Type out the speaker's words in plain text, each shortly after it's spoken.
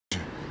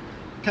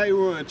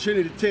K-Run,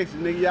 Trinity, Texas,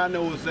 nigga. Y'all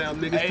know what's up,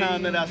 nigga. It's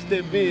time that I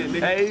step in, nigga.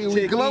 Hey,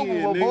 we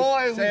global, my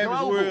boy.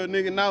 Savage World,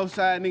 nigga.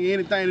 Northside, nigga.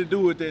 Anything to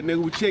do with that,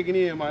 nigga. We checking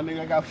in, my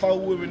nigga. I got 4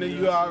 with me, nigga.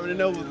 You already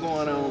know what's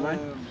going on,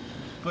 man.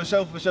 For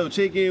sure.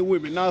 Check in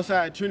with me.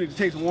 Northside, Trinity,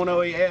 Texas,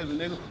 108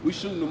 Avenue, nigga. We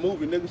shooting a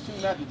movie, nigga.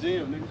 Shooting out the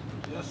gym, nigga.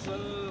 Yes,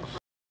 sir.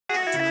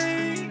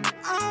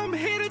 I'm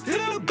headed to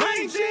the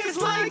bank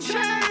just like change.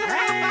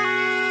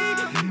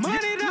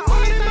 Money the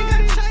only thing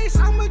I chase.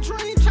 I'm a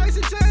dream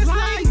chaser just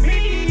like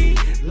me.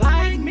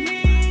 Like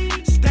me.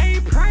 Stay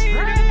praying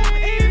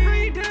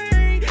every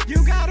day.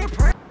 You gotta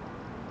pray.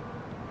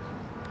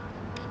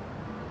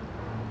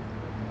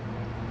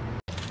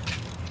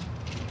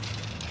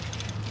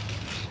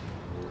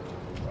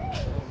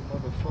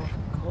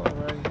 Motherfucking car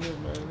right here,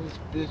 man. This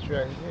bitch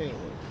right here ain't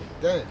worth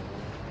a damn.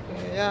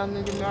 Man, y'all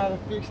niggas know how to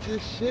fix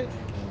this shit.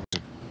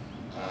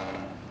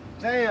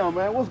 Damn,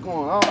 man, what's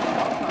going on?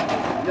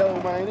 Yo,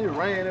 man, it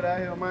raining out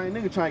here, man.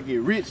 Nigga trying to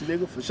get rich,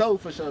 nigga. For sure,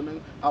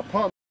 nigga. I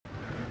pump.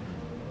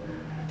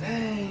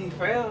 Dang,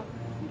 fam.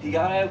 He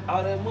got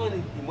all that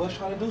money. He must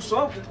try to do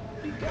something.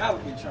 He gotta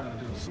be trying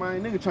to do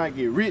something. Man, nigga trying to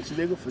get rich,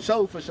 nigga. For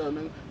sure,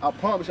 nigga. I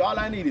promise you, all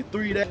I need is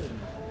 3 days.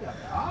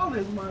 All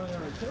this money on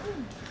the too.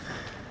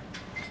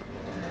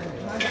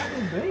 I got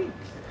them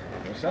beats.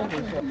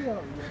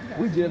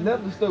 We just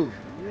left the stove.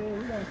 Yeah,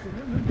 we gotta see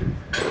them.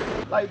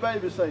 Like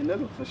baby say,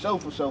 nigga. For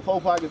sure.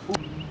 4 pocket food.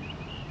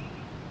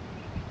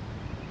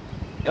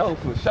 Yo,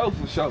 for sure.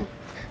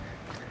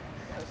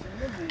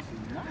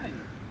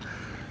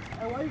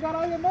 Hey, why you got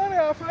all your money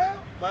out, fam?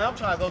 Man, I'm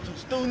trying to go to the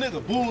stew,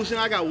 nigga. Bullshit,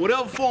 I got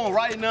whatever for him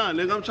right now,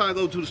 nigga. I'm trying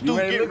to go to the stew,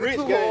 get rich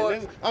game,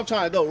 nigga. I'm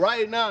trying to go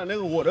right now,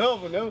 nigga.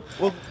 Whatever, nigga.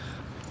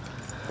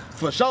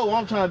 For sure,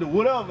 I'm trying to do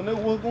whatever,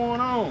 nigga. What's going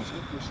on?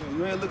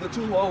 You ain't looking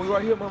too hard. We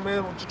right here, my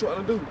man. What you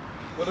trying to do?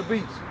 What the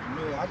beats?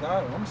 Man, I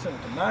got him. I'm saying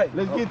tonight.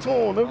 Let's get to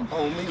him, nigga.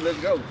 On me, let's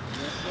go.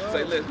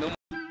 Say let's no.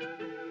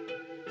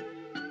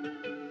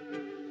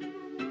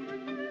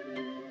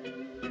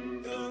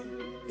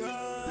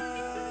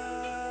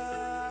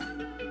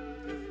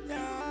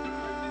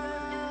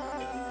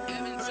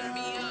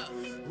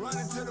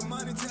 Running to the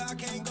money till I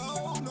can't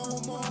go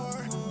no more.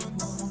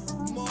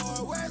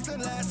 Where's the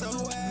last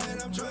O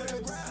at? I'm trying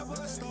to grab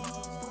a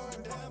store.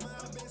 Damn,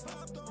 I've been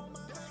stopped on my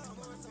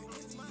so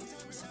it's my time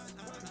to shine.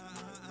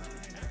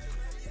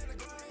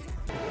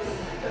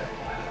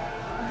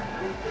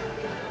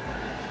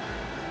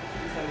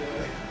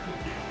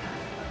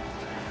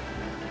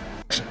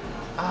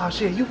 Ah,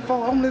 shit, you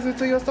fall. I'm listening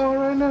to your song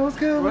right now. What's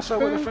good? What's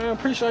up with the fam?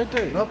 Appreciate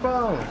that. No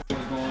problem.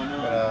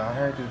 I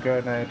heard this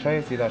girl named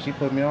Tracy, though. She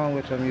put me on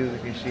with your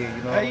music and shit,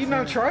 you know. Hey, you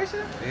know Tracy?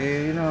 Yeah,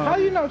 you know. How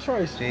you know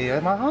Tracy? She,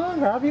 that's my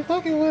hunger. I be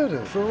fucking with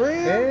her. For real?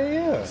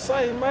 Yeah.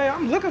 Say, man,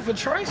 I'm looking for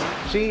Tracy.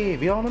 She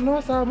be on the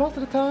north side most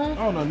of the time.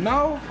 On the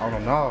no? On the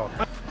north.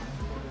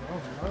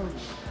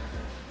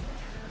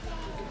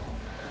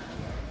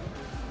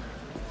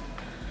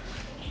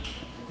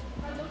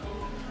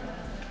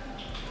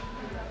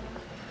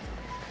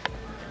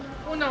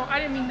 Oh no, I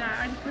didn't mean that.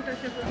 I just put that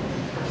shit up.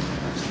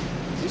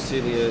 You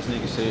silly ass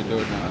nigga said door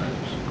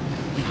knives.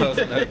 You close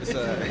on the other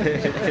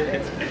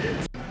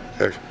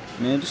side.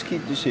 Man, just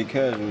keep this shit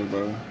casual,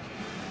 bro.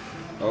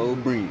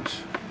 Old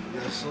breeze.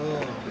 Yes,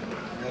 sir.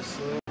 Yes,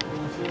 sir.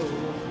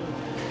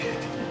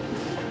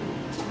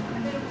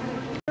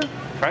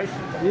 Tracy?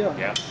 Yeah.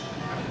 Yeah.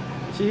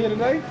 She here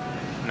today?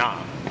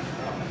 Nah.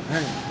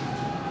 Hey.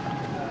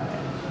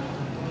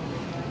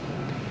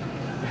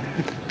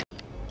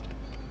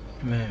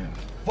 Man,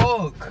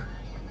 fuck.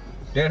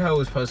 That hoe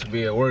was supposed to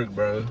be at work,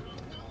 bro.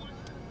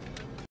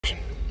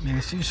 Man,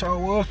 she sure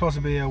was supposed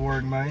to be at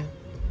work, man.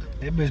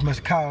 That bitch must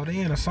have called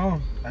in or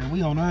something. Like,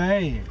 we on our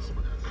ass.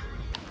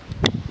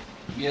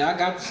 Yeah, I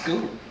got the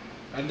scoop.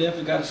 I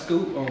definitely got a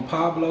scoop on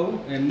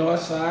Pablo and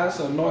Northside.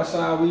 So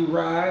Northside we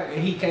ride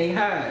and he can't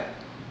hide.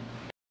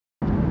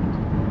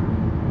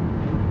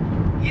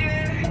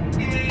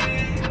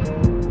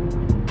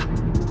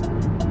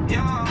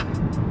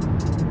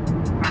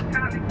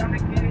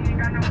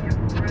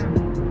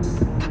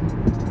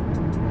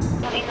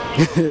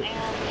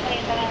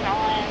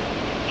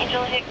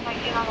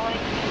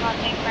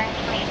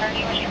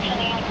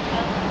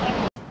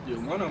 Yeah,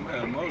 one of them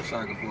had a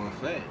motorcycle for a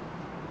fact.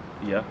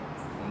 Yeah.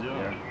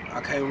 Yeah.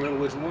 I can't remember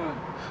which one.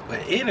 But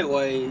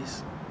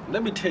anyways,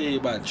 let me tell you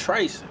about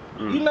Tracy.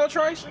 You know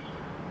Tracy?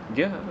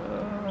 Yeah.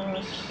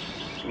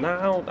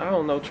 Nah, I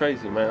don't know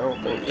Tracy, man. I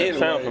don't think that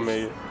sound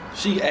familiar.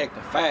 She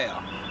acting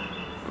foul.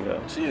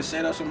 Yeah. She had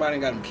set up somebody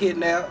and got him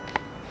kidnapped.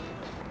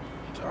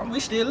 So we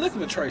still looking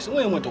for Tracy. We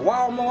ain't went to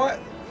Walmart.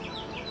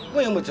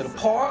 We ain't went to the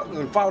park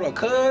and found her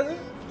cousin.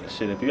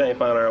 Shit, if you ain't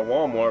found her at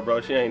Walmart, bro,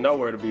 she ain't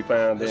nowhere to be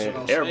found. Then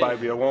everybody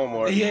be at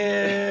Walmart.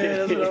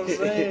 Yeah, that's what I'm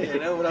saying.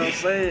 That's what I'm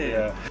saying.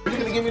 Yeah. You're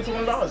gonna give me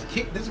 $200.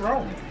 Kick this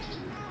wrong.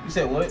 You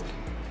said what?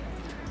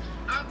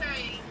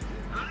 Okay,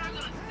 I'm not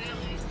gonna sell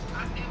it.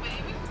 I said, but if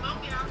you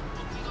smoke it, you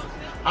gonna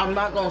sell it. I'm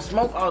not gonna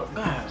smoke all.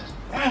 God,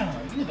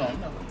 damn, you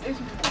don't know. This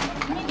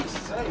niggas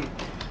say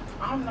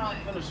I'm not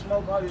gonna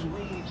smoke all this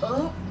weed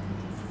up.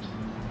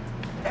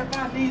 If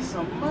I need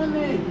some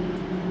money,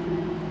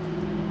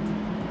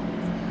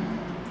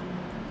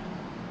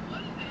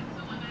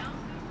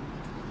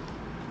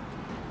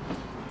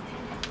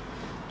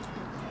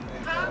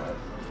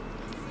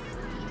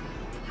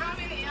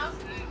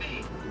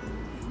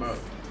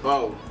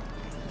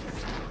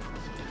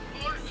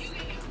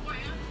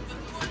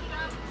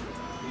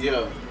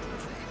 Yeah.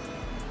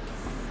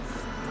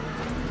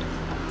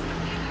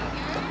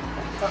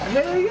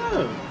 Hell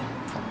yeah.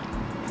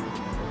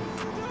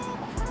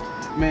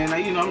 Man, now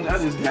you know, I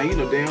just, now you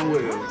know damn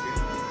well.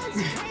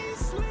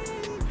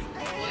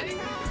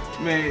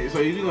 Man,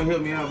 so you gonna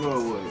help me out, bro,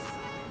 or what?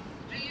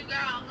 Do you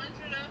got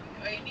 100 of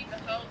it, or you need the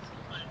whole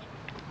 200?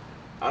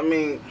 I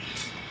mean,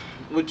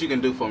 what you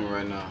can do for me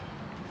right now?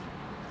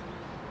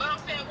 But I'm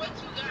saying, what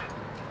you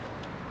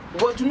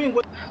got? What you mean?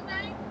 What?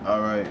 Okay.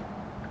 All right.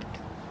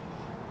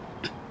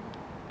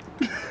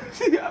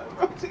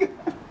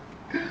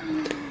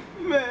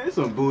 Man, it's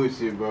some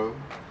bullshit, bro.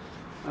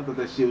 I thought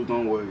that shit was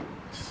gonna work.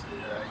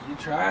 Yeah, you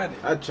tried it.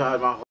 I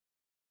tried my whole.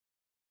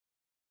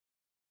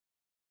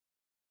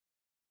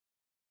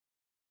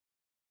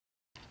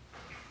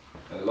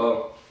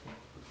 Hello?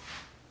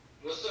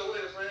 What's up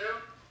with it,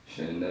 fam?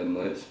 Shit, ain't that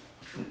much.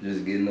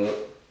 Just getting up.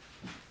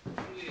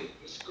 Yeah,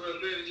 Mr.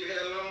 Scrub, did you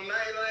had a long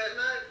night last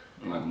night?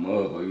 I'm like a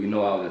motherfucker. You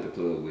know I was at the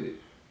club with it.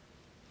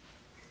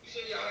 You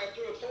said y'all had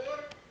 3 or 4?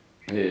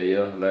 Yeah.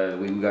 Last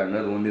week. We got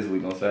another one this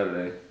week on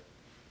Saturday.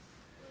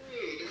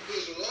 Yeah, this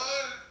bitch was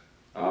lying.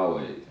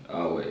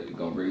 Always.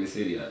 Gonna bring the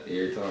city out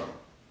every time.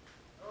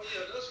 Oh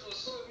yeah, that's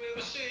what's up, man.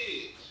 But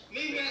shit,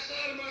 meet me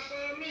outside in about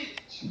 5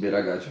 minutes. Bet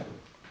I got you.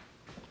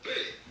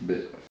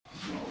 Bet.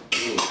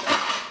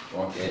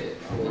 Fuck that.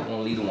 I'm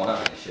gonna leave the wine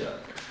and shit out.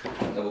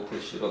 Never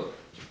put shit up.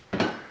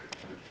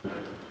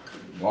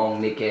 Long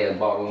neck ass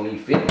bottle won't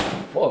even fit.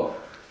 Fuck.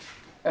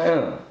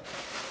 Damn.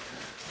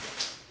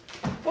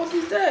 Fuck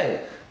is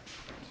that?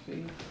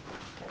 See?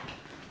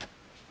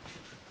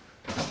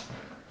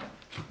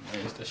 Man,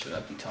 it's the shit I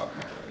be talking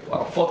about. Why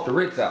the fuck the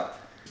Ritz out?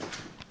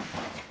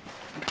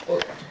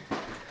 Fuck.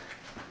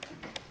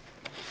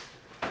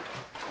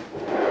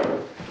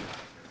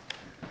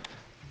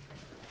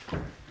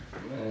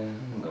 Man,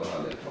 I'm gonna go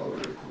out that phone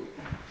real quick.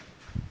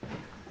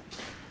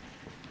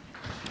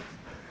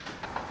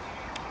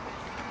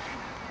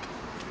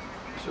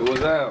 Shit,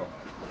 what's out?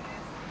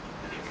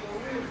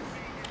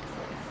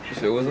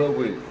 Shit, what's up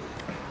with it?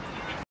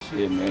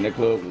 Shit, man, that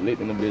club was lit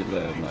in the bitch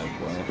last night,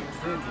 boy.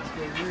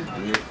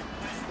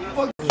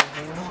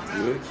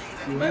 Good.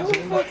 Man, who the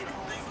fuck?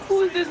 Who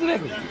is this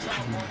nigga?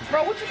 Bro,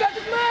 what you got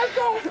this mask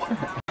on for?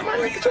 Man,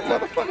 get your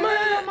motherfucking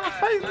man out my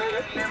face,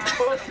 nigga.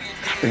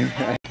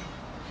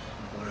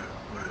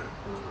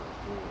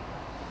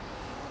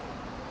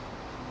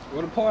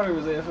 Where the party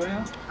was at,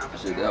 fam?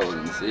 Shit, that was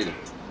in the city.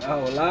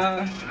 Oh,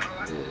 live?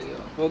 Yeah.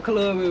 What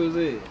club it was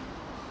at?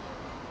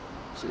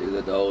 Shit, it was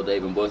at the old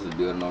Dave and Buster's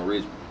building on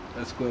Richmond.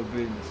 That's square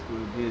business,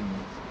 square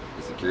business.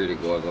 The security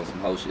guards on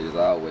some hoe shit as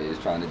always,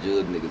 trying to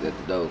judge niggas at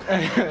the door.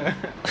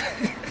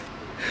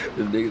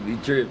 Them niggas be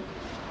tripping.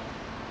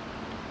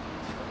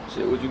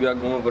 Shit, what you got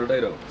going for today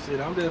though? Shit,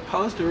 I'm just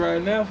posted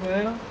right now,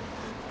 fam.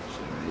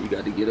 Shit, man, you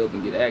got to get up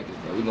and get active,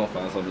 man. We gonna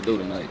find something to do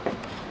tonight.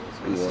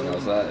 We going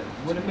outside.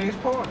 When the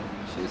next party?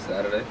 Shit,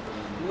 Saturday.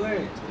 Where?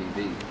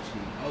 PD.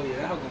 Oh yeah,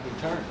 that hoe gonna be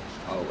turned.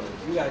 Always.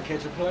 You gotta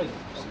catch a play.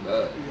 Oh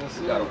God.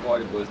 We got a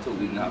party bus too.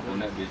 We can hop on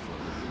that bitch for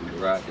we can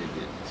ride that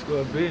bitch.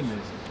 Square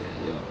business.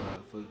 Yeah.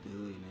 Fuck the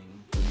hood, nigga.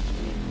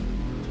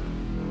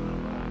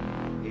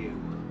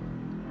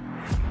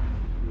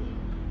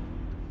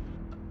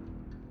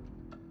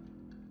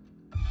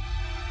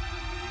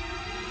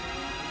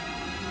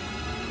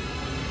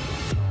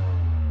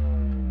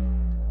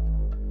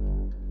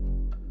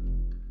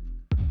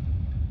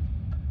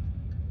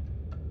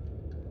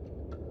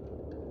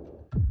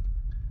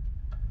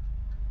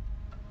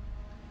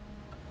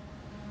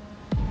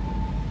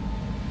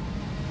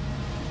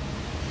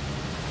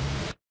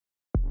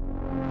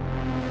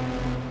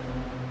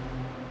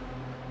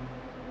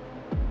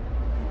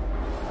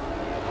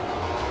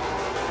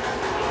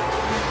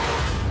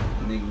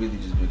 Nigga really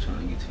just been trying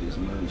to get to this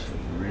money shit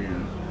for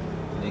real.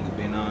 Nigga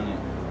been on it.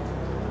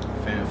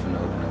 Fam finna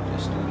open up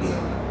this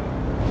studio.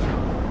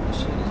 This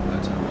shit is by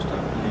the time we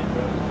start playing,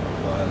 bro.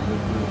 Before I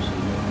look up, shit,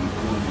 we be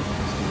cool.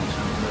 Still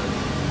trying to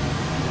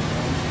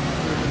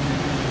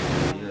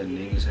yeah,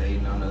 niggas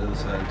hating on the other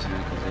side too,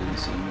 cause they didn't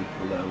see me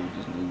pull out with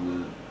this new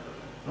wood.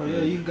 Oh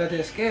yeah, you got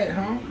that scat,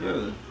 huh?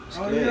 Yeah.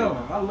 Oh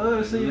yeah, I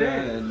love to see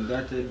that. Yeah,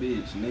 got that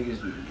bitch.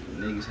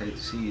 Niggas hate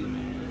to see it,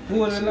 man.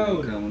 Full and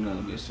loaded. Coming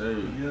up, yes sir.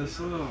 Yes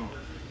sir.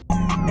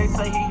 They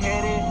say he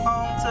headed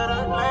home to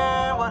the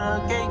land where the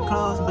gate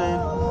closed,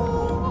 baby.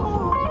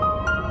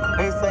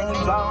 They say he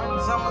drawing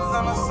jumpers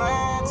in the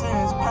sand till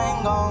his pain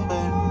gone,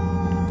 baby.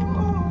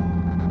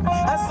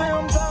 I say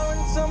I'm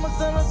drawing jumpers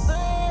in the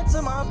sand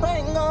till my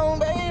pain gone,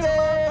 baby.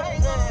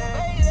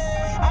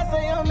 I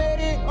say I'm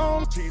headed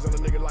home. Cheese on a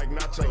nigga like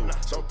nacho.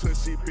 Don't touch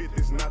shit, bitch,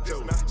 it's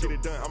nacho. Get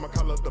it done, I'ma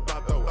call up the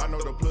vato. I know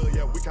the plug,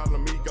 yeah, we call him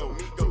amigo.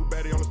 Too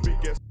baddie on the street,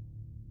 yes.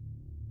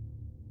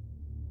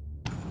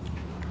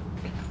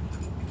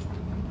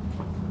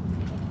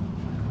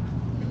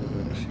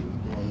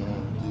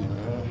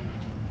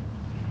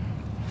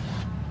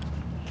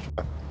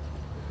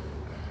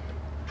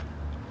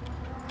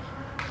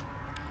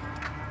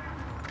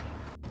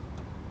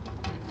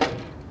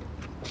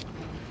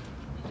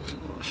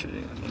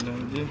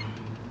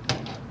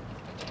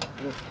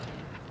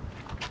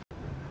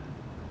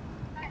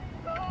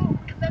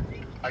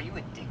 Are you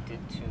addicted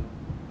to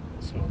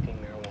smoking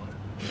marijuana?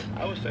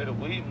 I would say the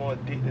weed more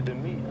addicted to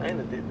me. I ain't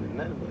addicted to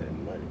nothing but that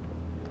money,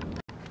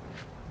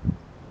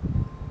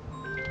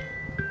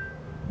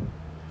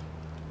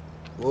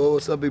 bro. Whoa,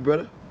 what's up, big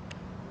brother?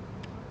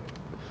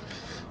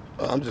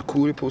 I'm just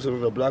cool. Posted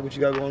on the block. What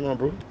you got going on,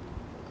 bro?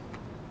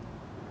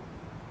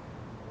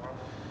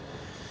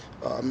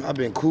 I've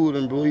been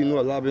cooling, bro. You know,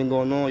 a lot been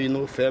going on. You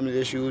know, family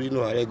issues. You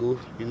know how that go.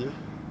 You know.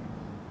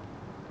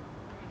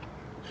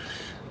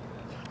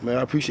 Man,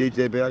 I appreciate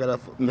that, man. I gotta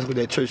mess with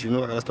that church. You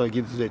know, I gotta start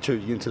getting to that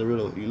church, getting to the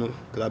riddle. You know,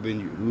 cause I've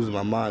been losing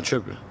my mind,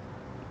 tripping.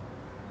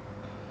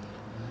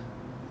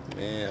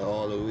 Man,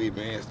 all the way,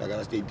 man. I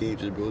gotta stay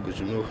dangerous, bro. But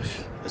you know,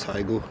 that's how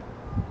it go.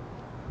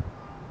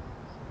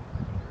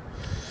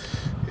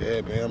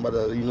 Yeah, man, I'm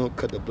about to, you know,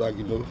 cut the block,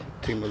 you know,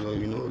 take my little,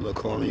 you know, little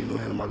corner, you know,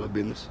 handle my little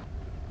business.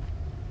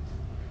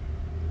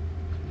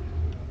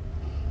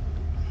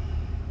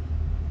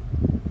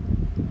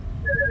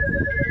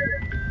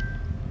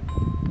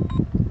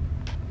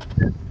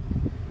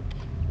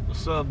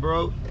 What's up,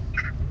 bro?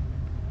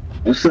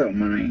 What's up,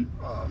 man?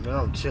 Oh, man,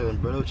 I'm chilling,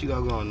 bro. What you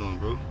got going on,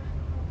 bro?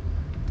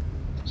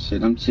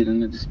 Shit, I'm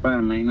chilling at the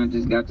spot, man. I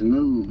just got the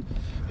news.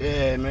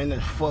 Yeah, man,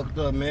 that's fucked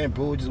up, man,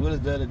 bro. Just what is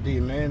the other day,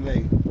 man?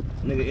 Like,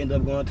 nigga end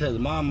up going to his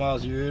mom's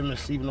house, you hear me?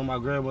 Sleeping on my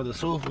grandmother's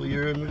sofa, you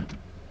hear me?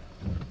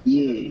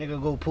 Yeah.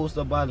 Nigga go post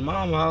up by his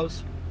mom's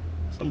house.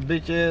 Some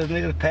bitch ass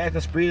nigga passing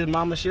spree his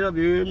mama shit up,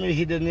 you hear me?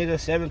 He did nigga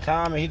 7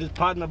 times and he just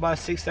partnered about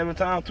 6, 7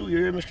 times too, you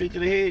hear me? Straight to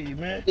the head, you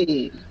man.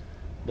 Yeah.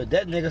 But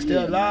that nigga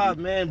still alive,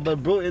 man.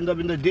 But bro end up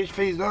in the ditch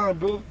face down,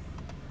 bro.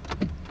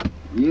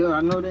 Yeah,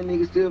 I know that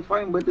nigga still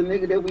fighting, but the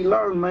nigga that we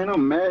lost, man,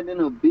 I'm mad than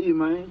a bee,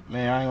 man.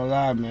 Man, I ain't gonna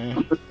lie, man.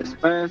 I'm put the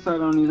spaz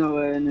out on these whole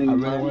ass niggas, I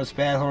really want to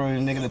spaz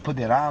on this nigga to put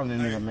that out on this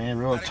nigga, man.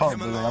 Real talk,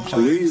 bro. I'm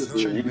trying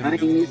to I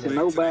ain't missing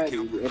nobody.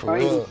 If I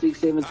hit 6,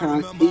 7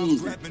 times,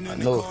 easy. I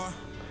know.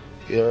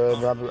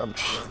 Yeah,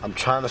 I'm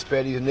trying to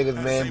spare these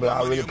niggas, man, but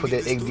I really put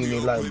that XD in their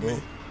life, bro.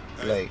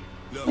 Like,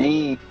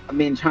 man, I've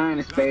been trying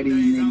to spare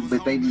these niggas,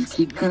 but they just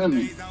keep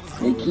coming.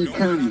 They keep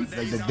coming.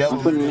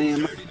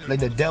 Like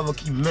the devil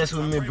keep messing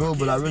with me, bro,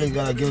 but I really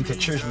gotta get into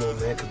church mode,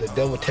 man, cause the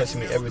devil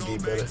testing me every day,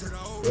 brother.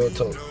 Real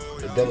talk.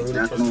 The devil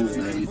really testing me,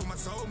 man.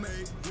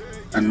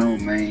 I know,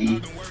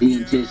 man. He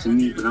ain't testing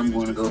me, but I'm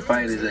gonna go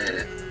fight his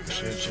ass.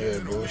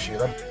 Shit, bro,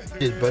 shit. I'm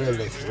shit, brother,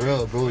 like, for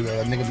real, bro. Like,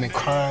 a nigga been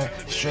crying,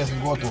 stressing,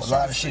 going through a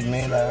lot of shit,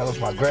 man. Like, I lost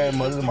my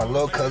grandmother, my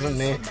little cousin,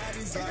 man.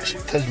 That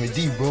shit touched me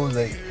deep, bro.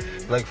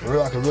 Like for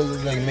real, I can really,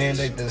 like, man,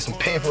 like, there's some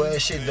painful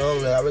ass shit,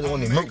 dog. Like, I really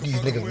want to milk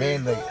these niggas,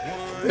 man. Like,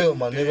 for real,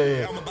 my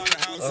nigga.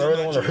 I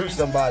really want to hurt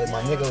somebody,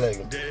 my nigga.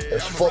 Like,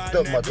 it's fucked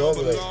up, my dog.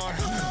 Like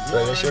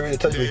that shit really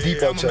touched me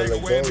deep out there,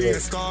 like, dog.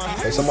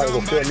 Like somebody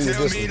gonna feel me with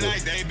this one, bro.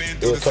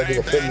 They gonna talk, they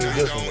gonna feel me with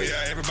this one,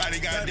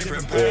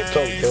 bro. Real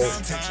talk, dog.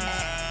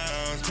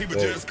 Like,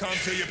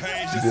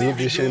 you can look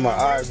this shit in my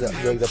eyes,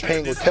 like, the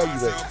pain gonna tell you,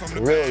 like,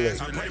 for real,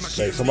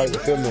 like somebody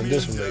gonna feel me on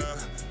this one, like,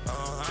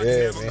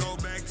 yeah, man.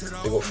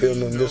 They gon' feel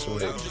me on this one,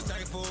 like,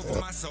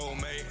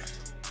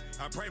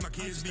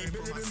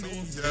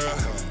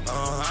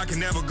 I can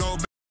never go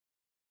back.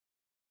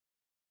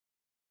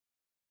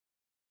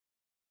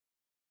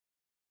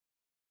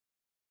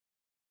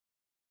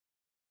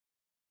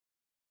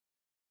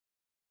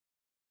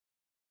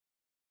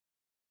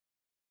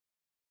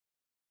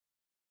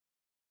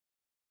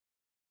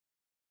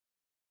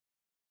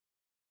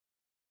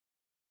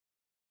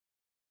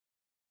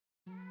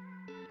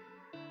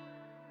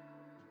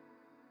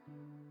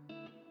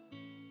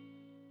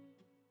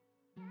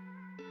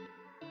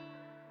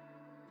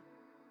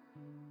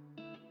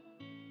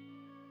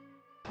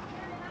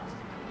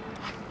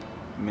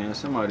 Man,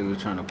 somebody was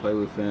trying to play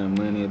with fam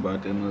money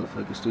about that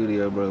motherfucking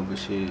studio, bro, but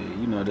shit,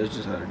 you know, that's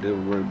just how the devil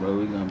work, bro.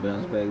 We gonna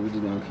bounce back. We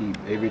just gonna keep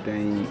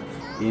everything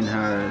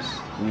in-house.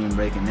 We ain't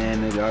breaking that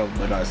nigga off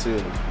but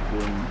ourselves, you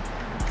feel me?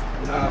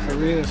 Nah, for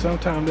real,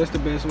 sometimes that's the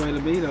best way to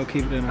be, though,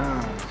 keep it in the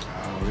house.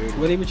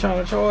 What he be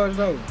trying to charge,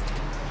 though?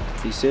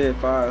 He said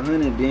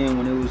 500, then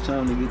when it was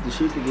time to get the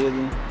shit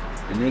together,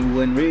 the nigga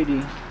wasn't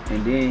ready,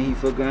 and then he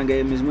fuck around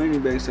gave him his money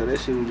back, so that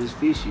shit was just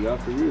fishy,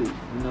 off the roof.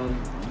 You know,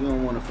 you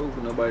don't want to fuck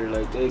with nobody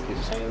like that,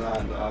 cause ain't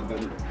lying, I've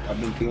been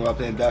thinking about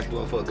playing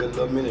basketball for a good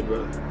little minute,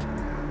 bro.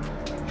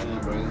 Yeah,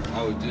 bro.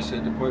 I was just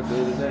at the park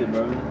the other day,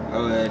 bro.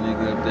 Oh, that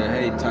nigga up there,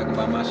 hey, talking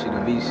about my shit in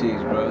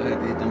V6, bro. Had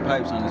to hit them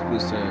pipes on this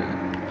bitch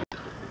side.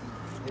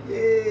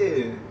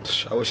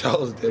 Yeah. I wish I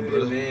was there,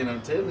 bro. Man,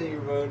 I'm telling you,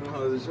 bro, them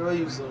hoes will show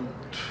you something.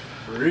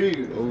 For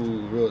real.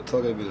 Ooh, real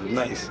talk, that bitch was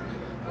nice.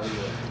 Oh,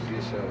 yeah,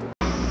 good show.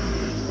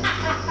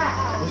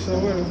 What's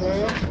up with it,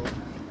 fam?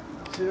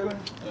 Chillin'?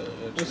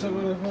 What's up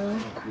with it, fam?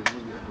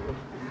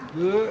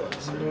 Good.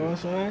 You know what I'm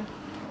saying?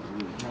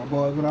 My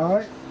boy been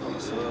alright?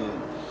 What's up?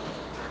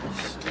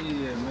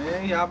 Shit,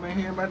 man. Y'all been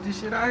hearing about this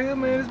shit out here,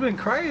 man? It's been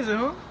crazy,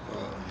 huh?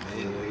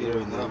 Man, you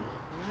know,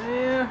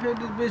 man, I heard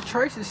this bitch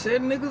Tracy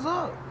setting niggas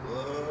up.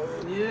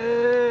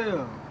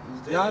 Yeah.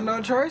 Y'all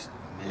know Tracy?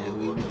 Man,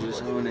 we was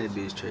just on that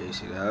bitch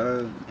Tracy,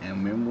 dog.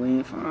 And remember we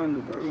ain't found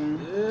her, bro.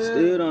 Yeah.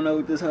 Still don't know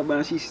what this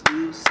about. She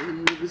still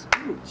setting niggas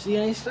up. She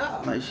ain't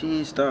stopped. Like, she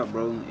ain't stopped,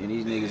 bro. And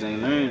these niggas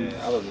ain't learning.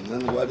 I don't know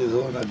nothing about this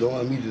hoe, and I don't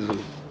want to meet this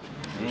hoe.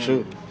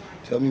 Sure.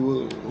 Tell me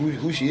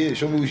who she is.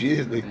 Show me who she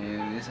is, nigga.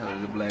 Man, this hoe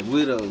is a Black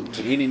Widow.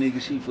 Any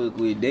nigga she fuck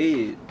with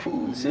dead.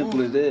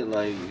 Simple as that,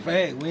 like.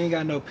 Fact, we ain't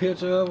got no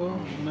picture of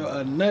her,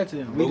 no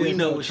nothing. But we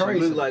know what she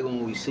look like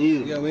when we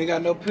see her. Yeah, we ain't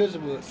got no picture,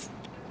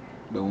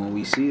 but when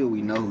we see her,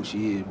 we know who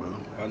she is, bro.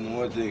 I know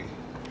one thing.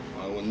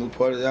 I want no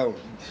part of that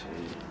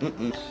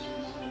one.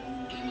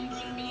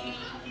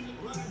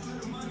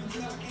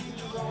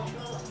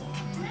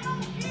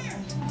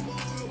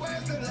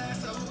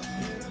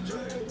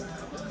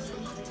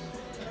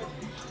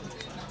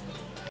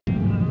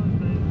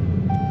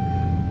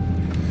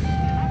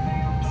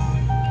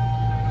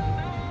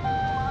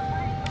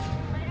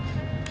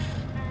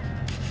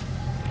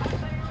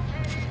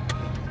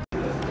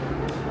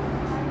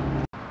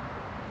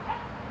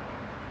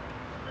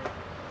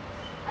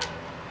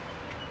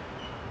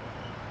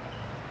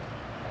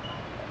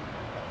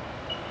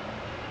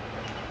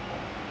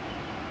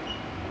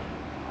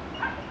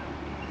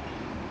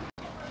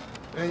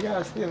 Man,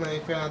 y'all still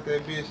ain't found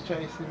that bitch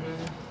Tracy,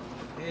 man.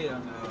 Hell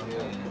no,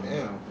 man.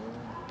 Damn.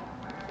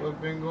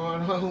 What been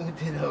going on with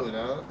that hoe,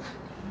 dog?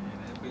 Man,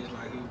 that bitch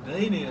like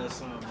Houdini or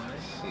something, man.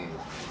 Shit.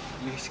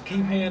 We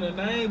keep hearing her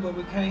name, but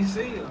we can't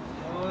see her. You know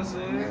what I'm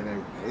saying?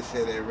 Man, they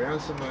said that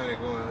ransom money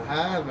going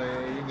high,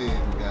 man. You need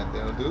to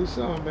goddamn do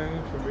something,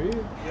 man, for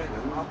real. Yeah,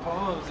 cause my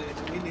palms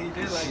itch. We need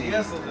that like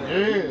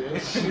yesterday. Yeah,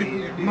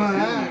 shit. My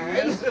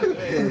eyes.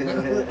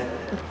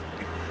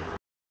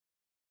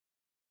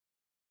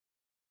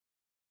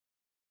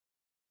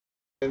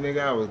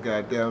 Nigga, I was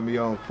goddamn me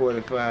on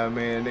 45,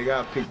 man. Nigga,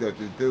 I picked up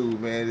this dude,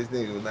 man. This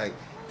nigga was like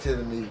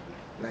telling me,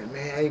 like,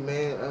 man, hey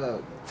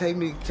man, take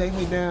me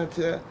down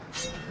to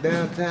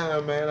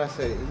downtown, man.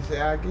 He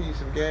said, I'll give you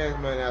some gas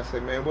money. I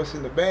said, man, what's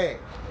in the bag?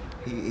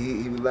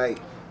 He was like,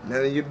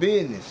 none of your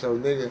business. So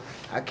nigga,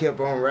 I kept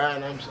on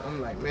riding.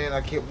 I'm like, man, I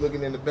kept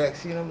looking in the back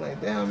seat. I'm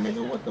like, damn,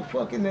 nigga, what the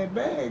fuck in that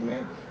bag,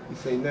 man? He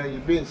said, none of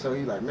your business. So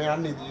he like, man,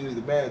 I need to use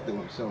the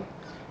bathroom. So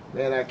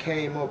then I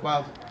came up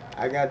off,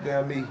 I got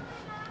down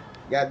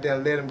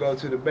let him go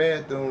to the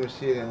bathroom and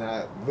shit, and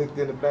I looked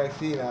in the back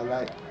seat and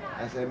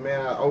I said,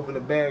 man, I opened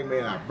the bag,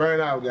 man, I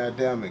burned out,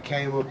 goddamn, and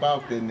came up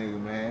off that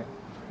nigga, man.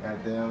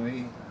 Goddamn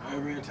me. I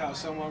really taught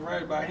someone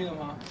right about him,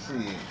 huh?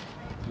 Shit.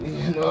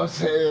 You know what I'm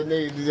saying,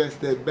 nigga, just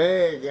that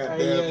bag, goddamn.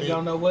 Hey, yeah,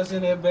 don't know what's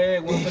in that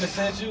bag, what's gonna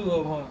set you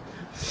up, huh?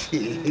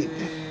 Shit.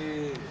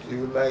 Yeah. He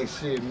was like,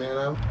 shit,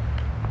 man,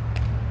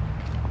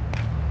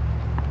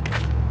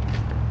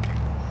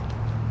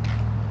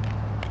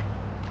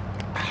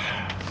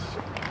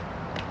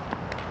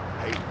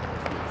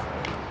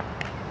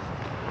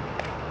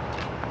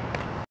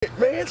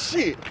 Man,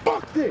 shit,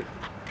 fuck that.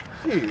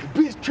 Shit,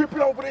 bitch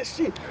tripping over that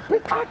shit.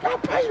 Bitch, I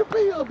pay the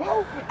bill,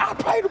 bro. I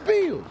pay the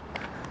bill.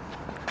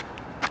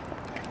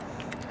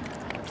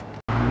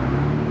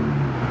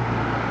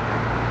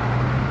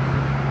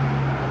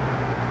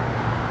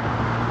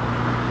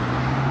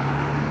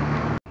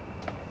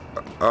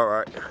 All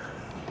right.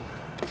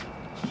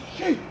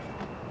 Shit.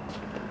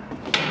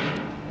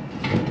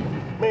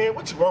 Man,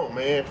 what you want,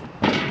 man?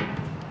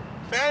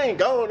 Man, I ain't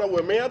going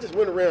nowhere, man. I just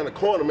went around the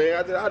corner, man.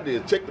 I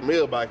just checked the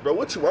mailbox, bro.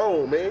 What you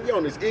on, man? You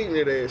on this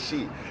ignorant ass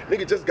shit.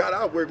 Nigga just got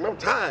out of work, man. I'm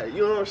tired.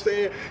 You know what I'm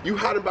saying? You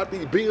hot about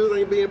these bills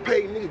ain't being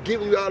paid. Nigga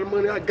giving you all the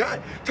money I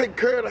got. Taking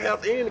care of the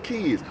house and the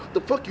kids. What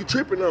the fuck you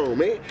tripping on,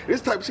 man? This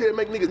type of shit that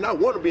make niggas not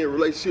want to be in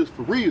relationships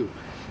for real.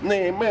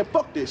 Man,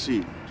 fuck that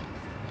shit.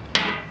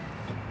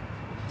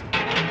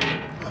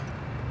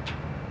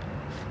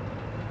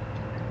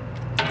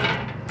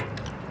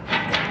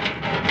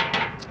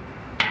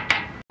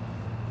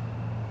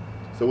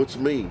 So what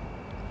you mean?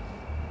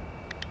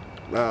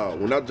 Now,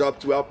 when I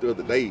dropped you out the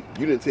other day,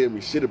 you didn't tell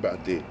me shit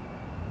about that.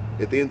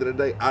 At the end of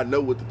the day, I know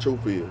what the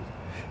truth is.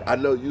 I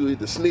know you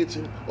either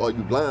snitching or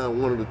you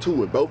lying, one of the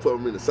two, and both of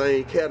them in the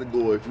same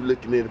category if you're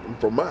looking at it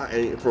from my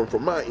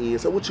end.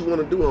 So what you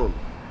want to do on it?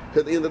 Because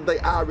at the end of the day,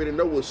 I already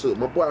know what's up.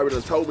 My boy already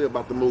done told me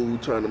about the move we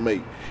trying to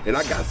make. And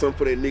I got something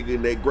for that nigga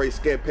in that gray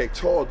Scat Pack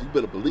Charge. You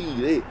better believe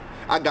that.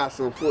 I got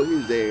something for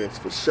his ass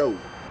for sure.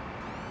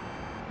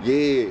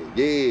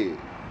 Yeah.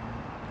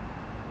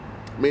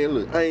 Man,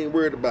 look, I ain't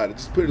worried about it.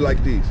 Just put it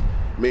like this.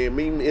 Man,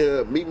 meet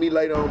me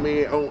later on,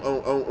 man,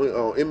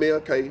 on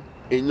MLK. And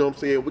you know what I'm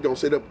saying? We're gonna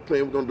set up a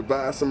plan, we're gonna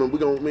devise something, we're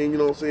gonna, man, you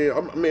know what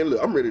I'm saying? Man,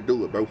 look, I'm ready to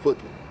do it, bro. Fuck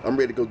it. I'm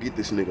ready to go get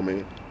this nigga,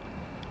 man.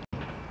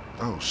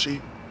 Oh,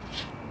 shit.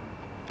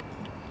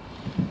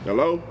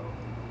 Hello?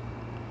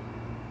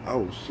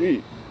 Oh,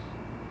 shit.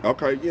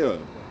 Okay, yeah.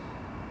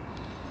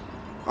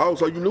 Oh,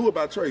 so you knew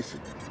about Tracy?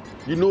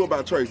 You knew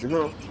about Tracy,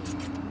 huh?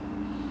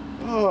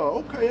 Oh,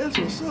 okay, that's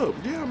what's up.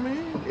 Yeah,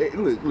 man. Hey,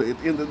 look,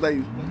 at the end of the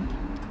day,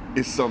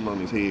 it's something on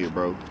his head,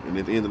 bro. And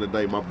at the end of the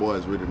day, my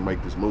boy's ready to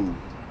make this move.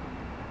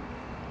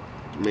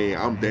 Man,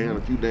 I'm down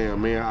if you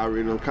down, man. I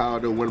already done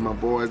called up one of my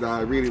boys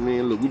already,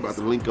 man. Look, we about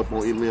to link up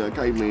on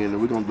MLK, man,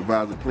 and we gonna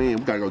devise a plan.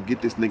 We gotta go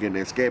get this nigga in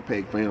that scat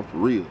pack, fam, for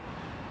real.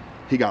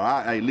 He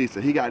got, hey,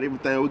 listen, he got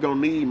everything we gonna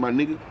need, my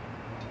nigga.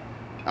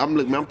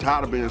 I'm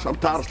tired of being, I'm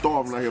tired of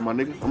starving out here, my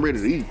nigga. I'm ready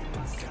to eat.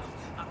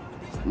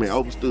 Man,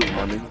 overstood,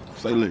 my nigga.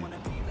 Say less.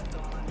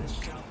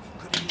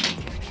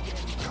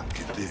 Gotta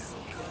get this.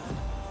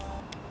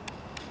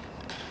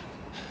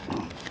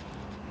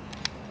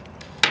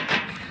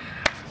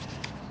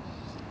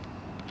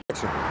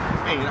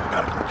 Man, I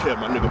gotta tell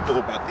my nigga full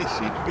about this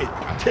shit, bitch.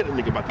 I tell the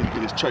nigga about this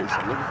bitch Tracy,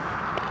 nigga.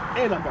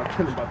 And I'm about to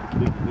tell him about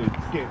this nigga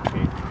scat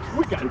pack.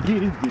 We gotta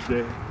get his bitch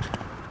ass.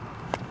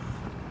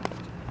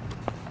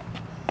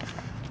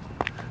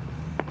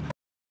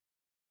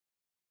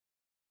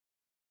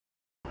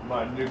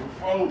 My nigga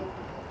folk.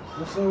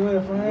 What's up with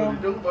it, fam? What you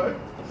do, baby?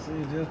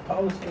 See, just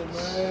posted,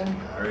 man.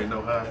 I already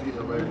know how I feel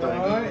about everything.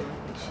 Alright.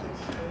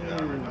 I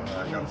already know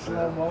how I got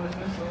slow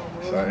motion,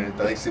 so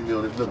everything see me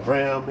on this little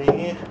brown,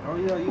 man. Oh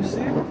yeah, you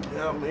see it?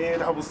 Yeah,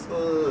 man, I was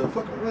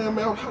fucking around,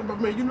 man. I was talking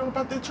about, man, you know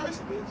about that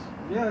Tracy bitch?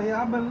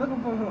 Yeah, I've been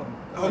looking for her.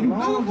 Oh, you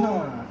long looking for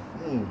her?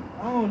 time.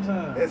 Long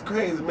time. That's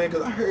crazy, man,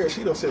 because I heard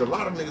she done set a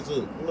lot of niggas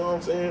up. You know what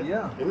I'm saying?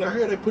 Yeah. And I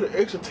heard they put an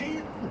extra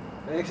 10.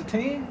 An extra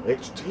 10?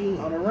 Extra 10.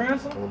 On the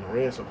ransom? On the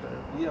ransom,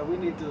 fam. Yeah, we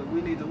need to,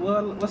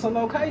 what's the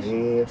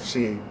location? Yeah,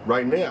 shit,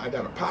 right now, I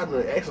got a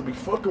partner that actually be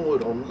fucking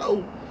with on low.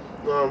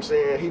 You know what I'm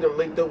saying? He done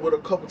linked up with her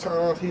a couple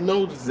times. He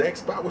knows the exact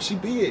spot where she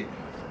be at.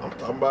 I'm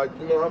talking about,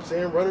 you know what I'm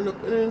saying, running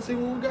up in there and see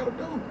what we gotta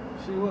do.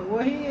 See,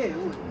 what he at?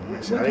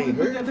 I ain't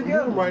heard from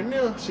together him right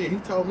now. Shit, he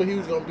told me he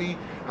was gonna be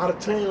out of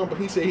town, but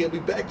he said he'll be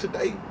back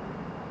today.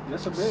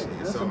 That's a bet.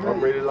 Shit, so I'm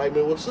ready to like,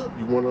 man, what's up?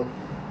 You wanna?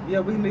 Yeah,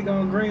 we can go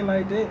on green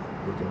like that.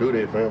 We can do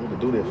that, fam. We can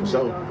do that for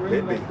sure.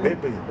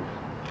 That big.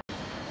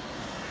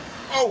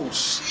 Oh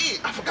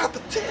shit! I forgot to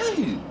tell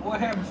you. What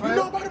happened, fam? You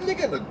know about a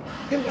nigga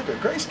in like a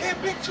gray scat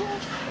pack, George?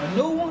 A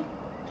new one?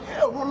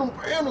 Yeah, one of them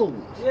brand new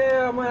ones.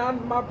 Yeah,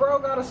 man, my bro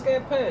got a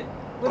scat pack.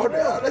 Oh,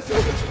 that's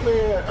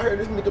man. I heard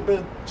this nigga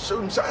been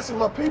shooting shots at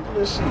my people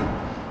and shit. You know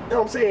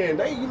what I'm saying?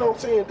 They, you know what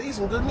I'm saying? These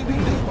some good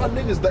niggas. These my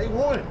niggas, they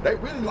won. They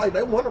really like,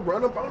 they want to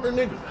run up on the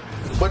nigga.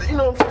 But you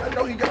know what I'm saying? I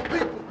know he got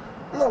people.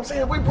 You know what I'm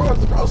saying? We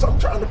brothers, bro. So I'm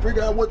trying to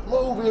figure out what the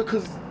move is,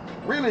 cause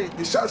really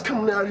the shots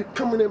coming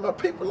at my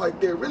people like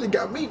that really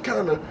got me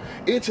kind of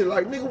itching.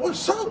 Like, nigga,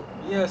 what's up?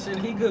 Yeah, shit,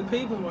 he good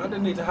people. I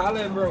just need to holler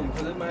at bro,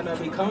 cause it might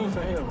not be coming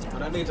for him.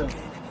 But I need to.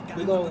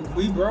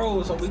 We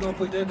bros, so we gonna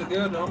put that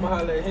together. I'm gonna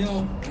holler at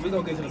him, and we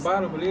gonna get to the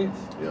bottom of this.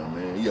 Yeah,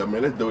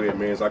 man, let's do that,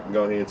 man. So I can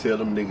go ahead and tell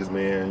them niggas,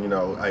 man, you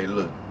know, hey,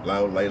 look,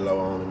 lay low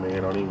on him,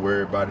 man. Don't even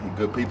worry about it. He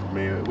good people,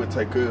 man. We'll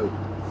take care of it.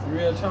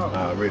 Real talk.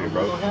 Ready,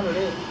 bro. We gonna handle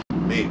that.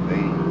 Big,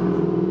 man.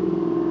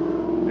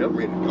 I'm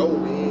ready to go,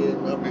 man.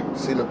 I've been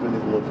sitting up in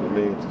this motherfucker,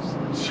 man,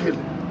 just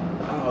chilling.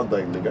 All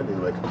day, nigga. I need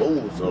to make a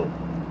move or something.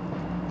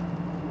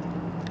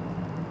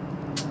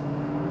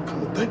 Come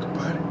to think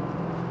about it.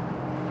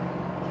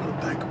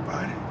 Think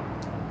about it.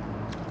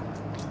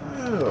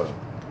 Oh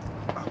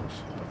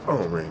shit, the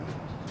phone ringing.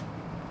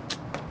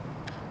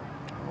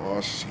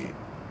 Oh shit.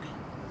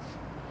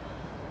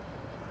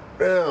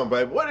 Damn,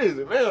 baby, what is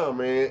it now,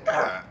 man?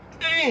 God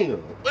damn,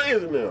 what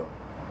is it now?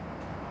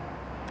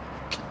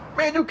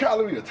 Man, you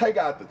calling me to take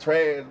out the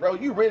trash, bro.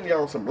 You really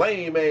on some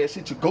lame ass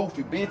shit, you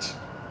goofy bitch.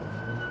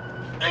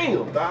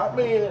 Damn, dog,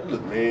 man.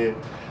 Look, man.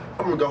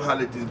 I'm gonna go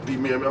holler at this B,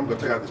 man. I'm gonna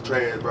take out this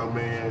trash, bro,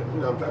 man.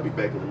 You know, I'll be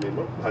back in a minute. I'm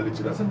gonna holler at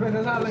you. That's how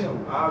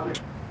I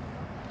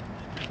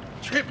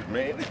Tripping,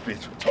 man. This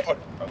bitch retarded,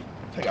 bro.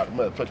 Take out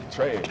the motherfucking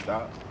trash,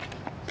 dog.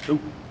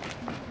 Stupid.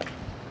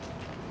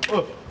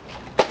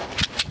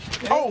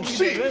 Oh,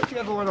 shit. What you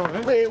got going on,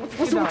 man? Man,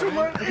 what you want?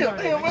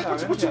 Damn,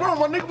 what you want,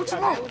 my nigga? What you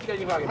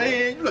want?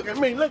 Man, you look at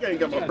me. Look, I ain't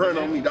got my burn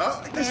on me,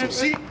 dog. This some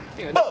shit.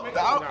 Up,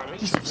 dog.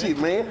 This some shit,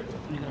 man.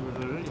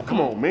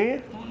 Come on,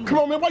 man. Come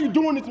on, man. Why you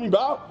doing this to me,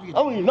 dog? I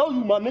don't even know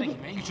you, my nigga.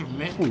 I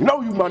don't even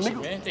know you, my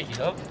nigga. Thank you,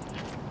 dog.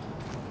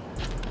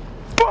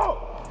 Fuck!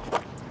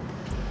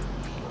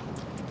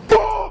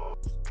 Fuck!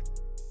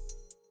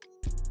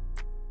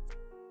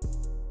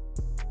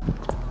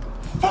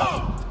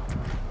 Fuck!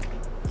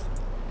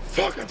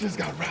 Fuck, I just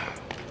got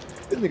robbed.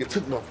 This nigga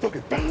took my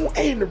fucking phone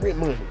and the rent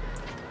money.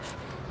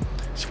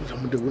 Shit, what I'm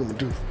gonna do? What I'm gonna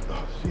do?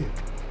 Oh, shit.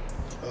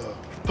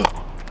 Fuck.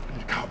 I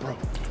need to call bro.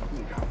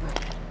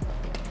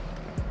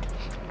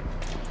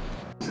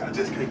 I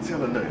just can't tell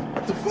her nothing.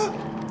 What the fuck?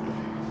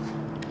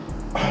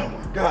 Oh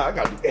my God, I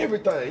gotta do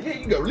everything. Yeah,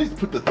 you gotta at least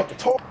put the fucking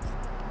talk.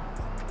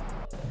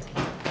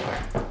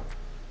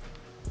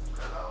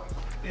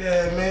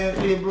 Yeah,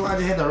 man. Yeah, bro, I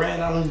just had to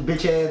rat out on this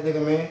bitch ass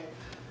nigga, man.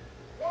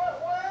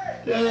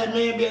 What? Yeah, man,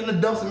 be in the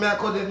dumpster, man. I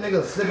caught this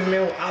nigga slipping,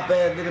 man, on op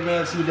ass nigga,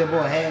 man. See what that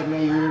boy had,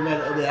 man. You heard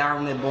that other hour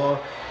on that boy.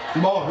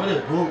 Boy,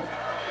 really, bro.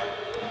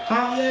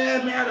 Oh,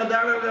 yeah, man. I got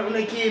down there on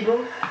that kid,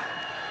 bro.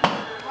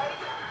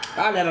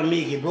 I let him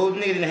make it, bro.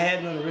 Nigga didn't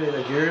have nothing really,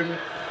 like, you heard me?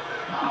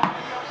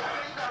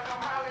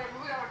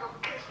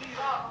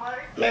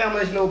 Man, I'm gonna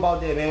let you know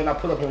about that, man, when I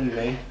pull up on you,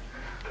 man.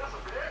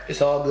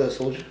 It's all good,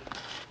 soldier.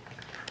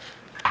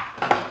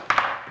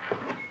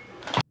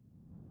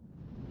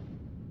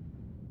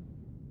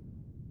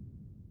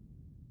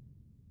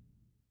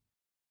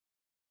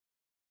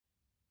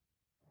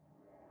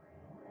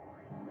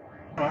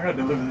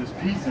 deliver this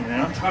pizza,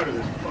 man. I'm tired of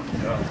this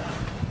fucking job.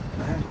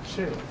 Man,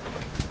 shit.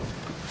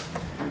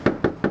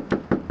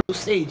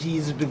 Say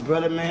Jesus, big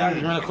brother, man. I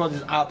just ran across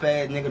this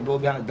op-ass nigga, bro,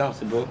 behind the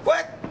dumpster, bro.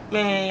 What?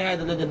 Man, I had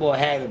to let that boy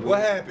have it, bro. What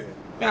happened?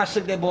 Man, I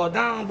shook that boy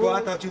down, bro. Bro,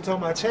 I thought you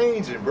talking about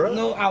changing, bro.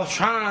 No, I was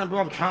trying, bro.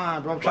 I'm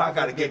trying, bro. I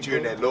gotta get you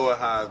in that lower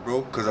highs,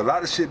 bro. Cause a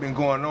lot of shit been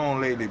going on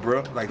lately,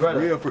 bro. Like, for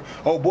real.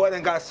 Oh, boy,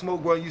 done got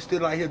smoked, bro. You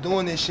still out here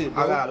doing this shit,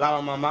 bro. I got a lot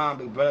on my mind,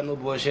 big brother. No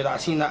bullshit. I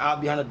seen that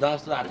out behind the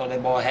dumpster. I thought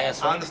that boy had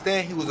something. I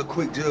understand he was a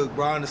quick jug,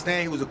 bro. I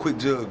understand he was a quick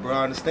jug, bro.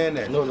 I understand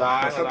that. No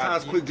lie. But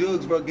sometimes quick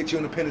jugs, bro, get you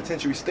in a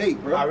penitentiary state,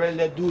 bro. I really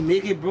let dude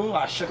make it, bro.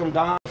 I shook him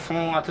down.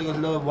 Phone. I took his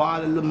little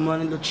wallet, little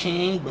money, little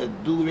change,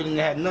 but dude really didn't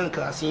have nothing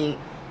cause I seen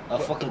a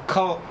fucking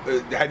car.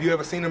 Have you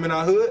ever seen him in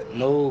our hood?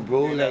 No,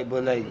 bro. Like,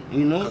 but like,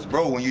 you know. Cause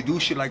bro, when you do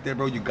shit like that,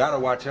 bro, you gotta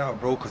watch out,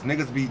 bro. Cause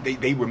niggas be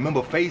they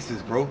remember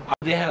faces, bro.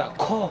 They had a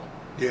car.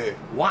 Yeah.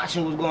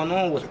 Watching what's going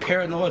on, was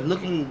paranoid,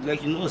 looking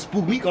like, you know,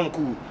 spook me on the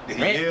cool.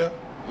 Yeah.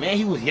 Man,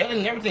 he was yelling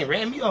and everything,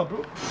 ran me up,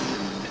 bro.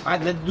 I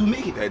let the dude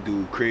make it. That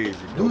dude crazy,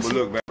 bro. But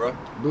look, man, bro.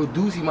 Bro,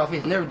 dude see my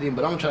face and everything,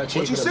 but I'm trying to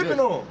change. What you sipping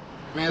on?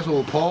 Man, that's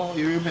old Paul.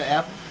 You remember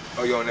Apple?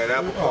 Oh, you on that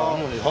Apple? Oh,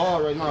 I'm on it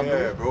hard right now, bro.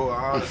 Yeah, bro.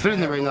 I'm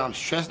feeling it right now. I'm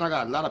stressing. I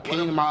got a lot of pain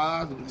in my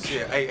eyes.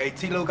 Shit, hey,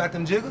 T-Lo got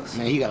them jiggers?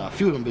 Man, he got a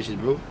few of them bitches,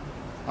 bro.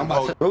 I'm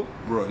about to, bro.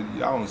 Bro, I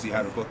don't see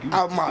how the fuck you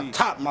out my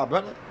top, my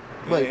brother.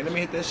 But let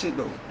me hit that shit,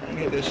 though. Let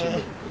me hit that shit,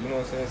 though. You know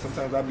what I'm saying?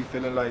 Sometimes I be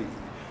feeling like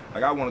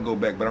I want to go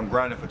back, but I'm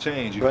grinding for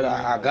change. Brother,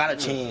 I gotta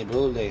change,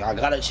 bro. Like, I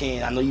gotta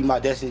change. I know you my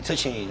destiny to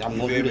change. I'm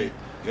gonna do that.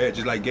 Yeah,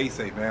 just like Gay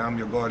say, man, I'm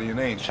your guardian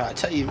angel. Try to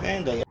tell you,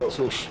 man, that,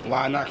 so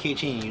why not can't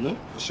change, you know?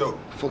 For sure.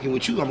 Fucking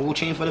with you, I'm gonna go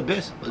change for the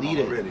best. Believe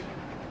that. Ready.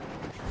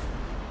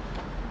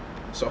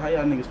 So how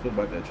y'all niggas feel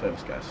about that Travis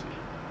Scott shit?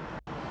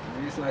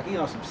 Man, it's like he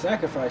on some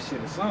sacrifice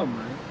shit or something,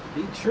 man.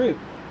 He tripped.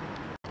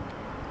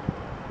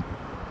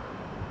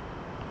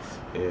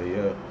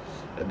 Yeah.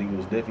 That nigga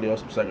was definitely on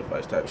some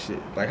sacrifice type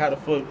shit. Like, how the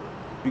fuck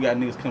you got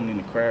niggas coming in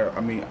the crowd?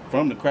 I mean,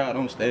 from the crowd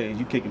on stage,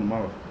 you kicking them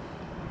off.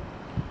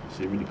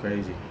 Shit really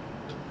crazy.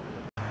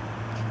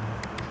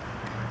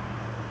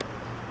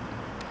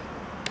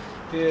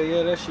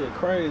 Yeah, that shit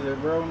crazy,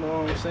 bro. You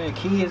know what I'm saying?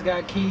 Kids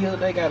got killed,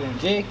 they got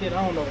injected.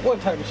 I don't know what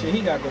type of shit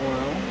he got going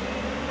on.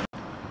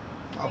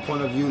 My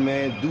point of view,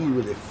 man, dude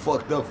really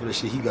fucked up for the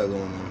shit he got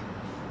going on.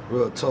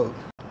 Real talk.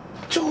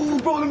 Choo,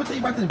 bro, let me tell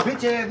you about this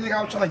bitch ass nigga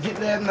I was trying to get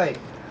last night.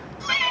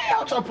 Man, I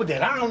was trying to put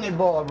that eye on that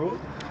ball, bro.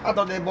 I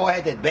thought that boy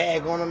had that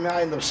bag on him, man.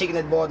 I ended up shaking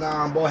that ball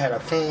down. Boy had a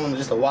phone,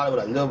 just a wallet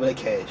with a little bit of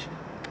cash.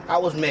 I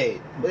was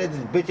mad. But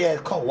this bitch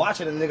ass caught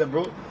watching the nigga,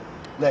 bro.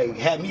 Like,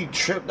 had me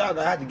tripped out.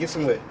 I had to get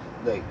somewhere.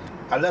 Like,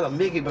 I let him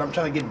make it, but I'm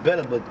trying to get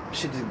better, but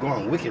shit just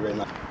going wicked right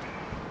now.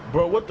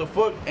 Bro, what the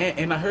fuck?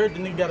 And I heard the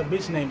nigga got a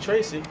bitch named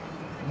Tracy.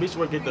 The bitch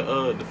work at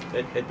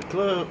the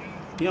club.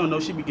 He don't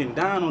know she be getting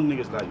down on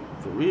niggas, like,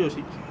 for real.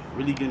 She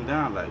really getting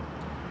down, like,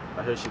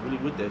 I heard she really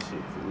with that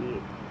shit, for real.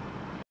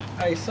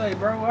 Hey, say,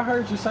 bro, I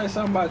heard you say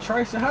something about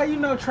Tracy. How you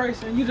know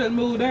Tracy and you just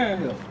moved down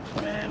here?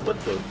 Man, what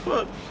the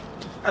fuck?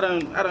 I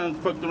done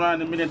fucked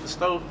around a minute at the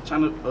store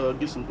trying to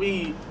get some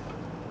weed.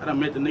 I done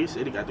met the nigga,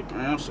 said he got the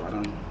grams, so I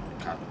done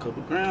caught a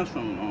couple grams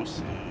from him, you know what I'm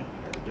saying?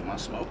 Had to get my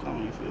smoke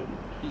on, you feel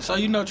me? So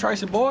you know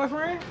Tracy's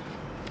boyfriend?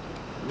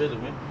 Really,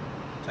 man?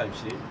 Type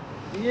shit.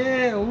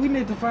 Yeah, well, we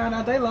need to find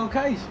out their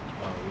location.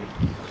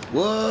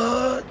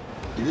 What?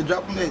 Did you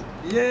drop them in?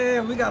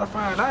 Yeah, we gotta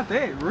find out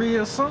that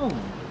real soon.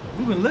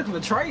 We been looking for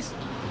Tracy.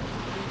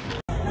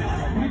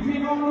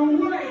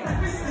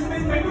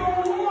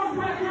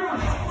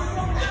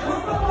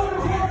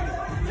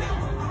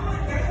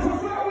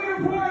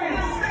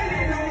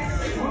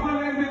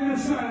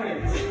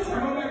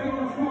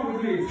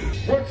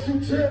 What you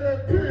tell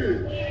that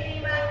bitch?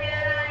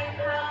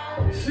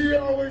 She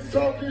always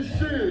talking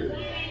shit,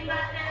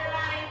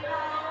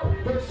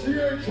 but she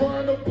ain't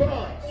trying to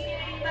box.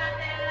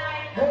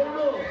 Hold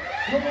up,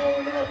 come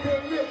on out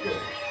that liquor.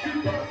 She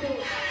bout to,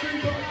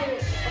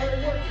 hey,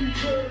 what you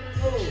tell that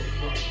hoe?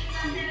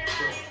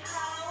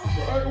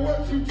 Hey,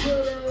 what you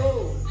tell that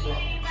hoe?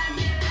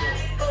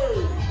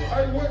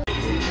 Hey, what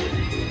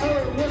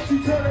you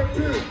tell that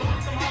bitch?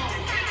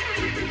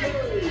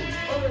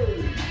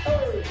 Hey,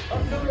 I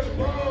said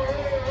ball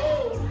head ho,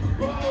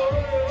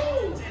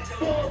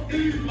 fuck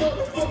these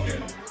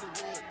motherfucking.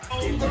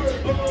 Hey,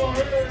 ball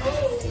head ho,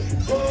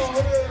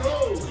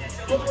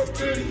 fuck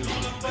these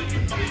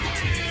motherfucking.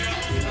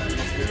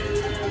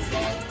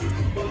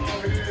 Ball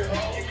head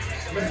ho,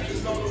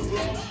 matches on the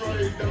floor,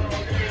 straight down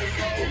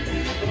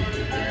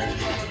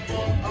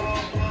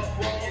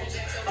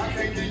I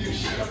can't give you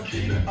shit, I'm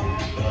keeping on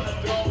the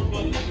door,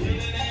 but the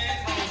good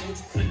ass home,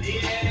 the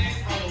dead ass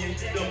home,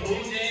 the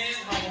booze ass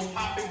home,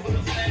 popping with a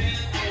sad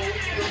ass home,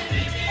 the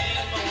thick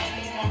ass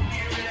home, my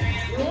period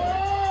ass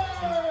home.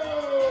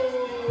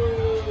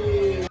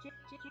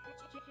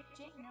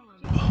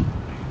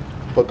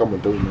 Fuck I'ma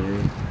do,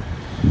 man?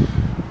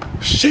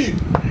 Shit!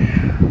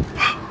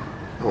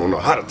 I don't know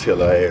how to tell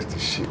her ass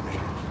this shit, man.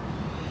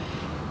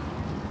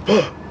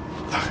 Fuck!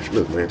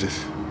 Look, man,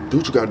 just do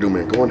what you gotta do,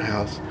 man. Go in the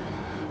house,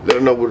 let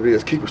her know what it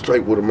is, keep it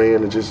straight with her,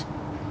 man, and just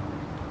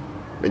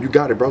Man, you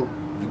got it, bro.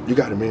 You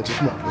got it, man. Just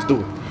come on, let's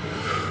do it.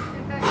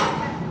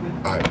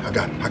 All right, I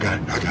got it.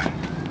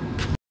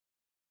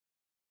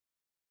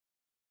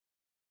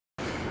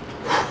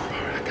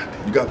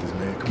 You got this,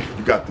 man. Come on,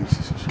 you got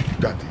this. You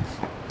got this.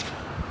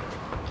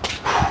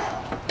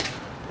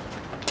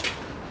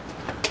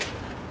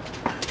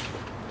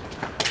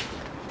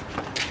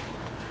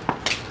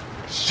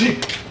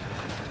 Shit.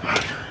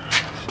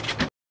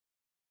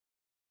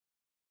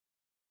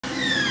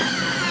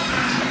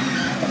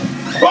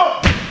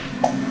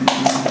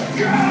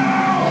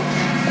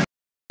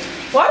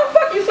 Why the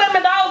fuck you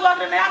slamming dogs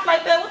walking in the house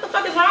like that? What the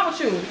fuck is wrong with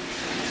you?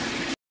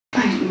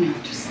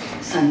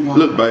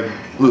 Look, baby.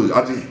 Look,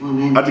 I just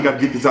gotta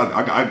get this out.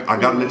 I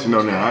gotta let you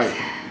know now, alright?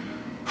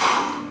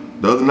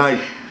 The other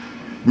night,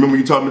 remember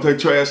you told me to take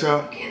trash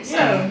out?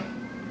 Yeah.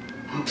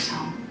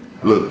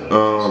 Look,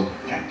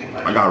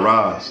 I got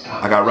robbed.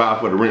 I got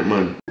robbed for the rent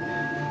money.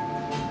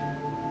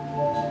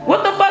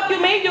 What the fuck you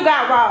mean you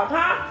got robbed,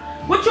 huh?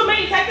 What you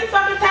mean? Take this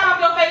fucking towel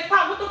off your face,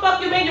 Pop. What the fuck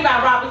you mean you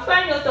got robbed?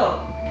 Explain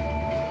yourself.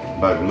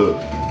 Baby, look.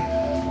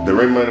 The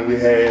rent money we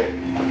had,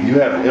 you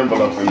had an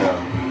envelope in there.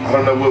 I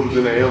don't know what was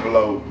in the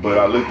envelope, but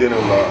I looked in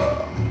it,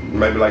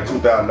 maybe like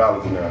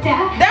 $2,000 in there.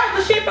 That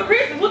was the shit for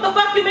Christmas. What the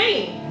fuck you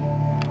mean?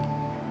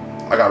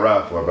 I got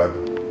robbed for it, baby.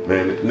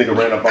 Man, this nigga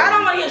ran up on me. I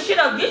don't want to hear shit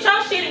else. Get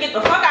your shit and get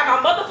the fuck out of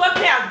my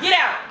motherfucking house. Get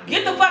out.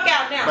 Get the fuck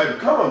out now. Baby,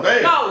 calm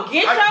down. No,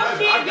 get your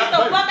shit and get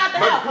the fuck out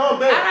the house.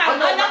 Calm down. I have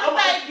nothing to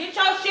say. Get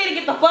your shit and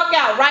get the fuck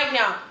out right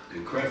now.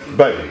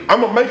 Baby,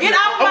 I'm gonna make Get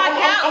off my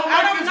couch.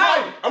 I don't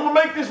know. I'm gonna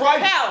make this right.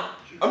 How?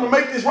 I'm gonna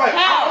make this right.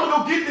 How? I'm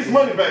gonna go get this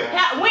money back.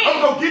 How? When?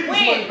 I'm gonna go get this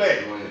money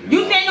back.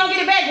 You said you gonna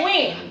get it back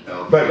when?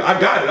 Baby, I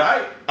got it,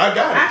 alright? I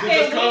got it. I Just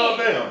said calm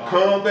when? down.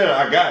 Calm down.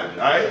 I got it,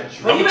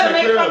 alright? Well, you better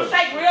make something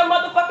shake real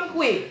motherfucking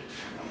quick.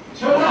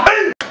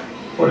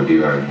 What have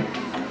you heard?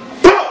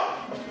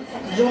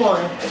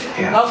 Jordan,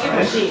 go get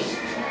the shit.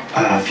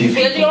 You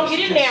said you gonna get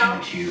it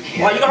now.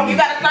 Or you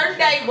got a certain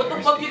day. What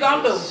the fuck you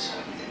gonna do?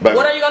 Baby,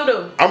 what are you gonna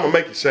do? I'm gonna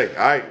make it shake,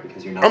 alright?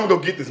 I'm gonna go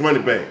get this money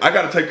back. I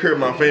gotta take care of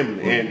my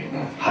family,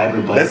 and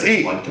that's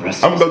it. I'm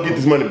gonna go get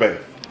this money back.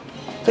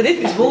 Cause this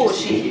is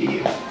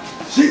bullshit.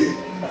 Shit.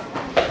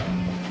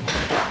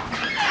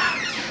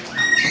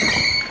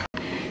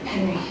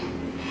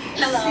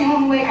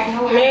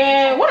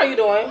 Man, what are you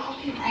doing?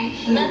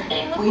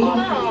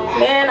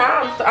 Man,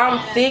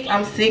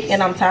 I'm sick,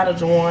 and I'm tired of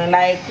Jordan.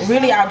 Like,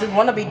 really, I just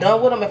want to be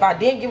done with him. If I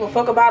didn't give a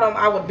fuck about him,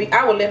 I would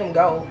let him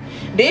go.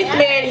 This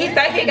man, he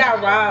said he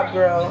got robbed,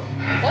 girl.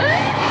 What?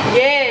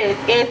 Yes,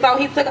 and so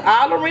he took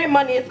all the rent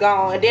money is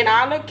gone, and then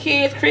all the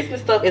kids'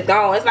 Christmas stuff is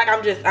gone. It's like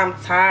I'm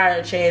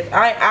tired, Chance.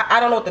 I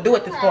don't know what to do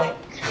at this point.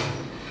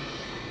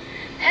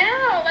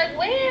 How? Like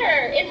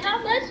where? And how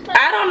much money?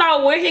 I don't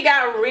know where he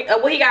got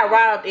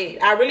robbed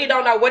at. I really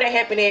don't know where that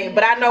happened at.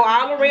 But I know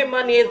all the rent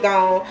money is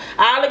gone.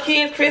 All the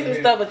kids' Christmas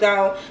stuff is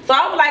gone. So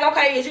I was like,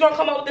 okay, is you gonna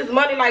come up with this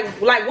money? Like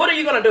what are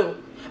you gonna do?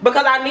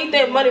 Because I need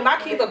that money. My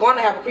kids are going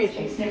to have a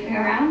Christmas.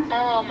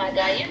 Oh my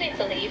God, you need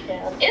to leave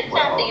him. It's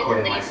time for you to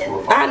leave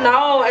him. I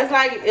know. It's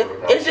like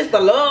it's just the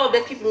love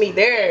that's keeping me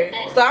there.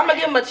 So I'm gonna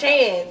give him a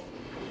chance.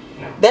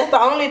 That's the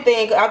only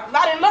thing. If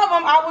I didn't love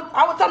him, I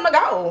would tell him to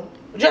go.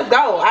 Just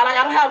go. I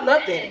don't have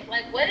nothing.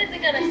 Like, what is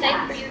it gonna take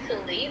for you to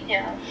leave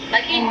him?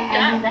 Like, he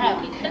got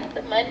robbed. He took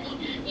the money,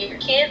 your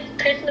kids'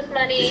 Christmas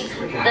money,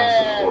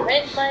 the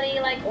rent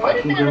money. Like, what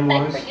is it gonna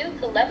take for you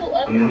to level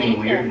up and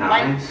leave him?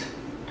 Like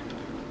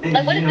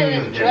what is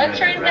it? Drug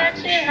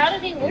transaction? How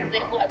did he lose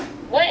it?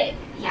 What?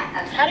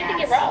 How did he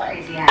get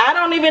robbed? I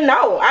don't even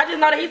know. I just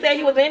know that he said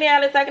he was in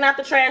there taking out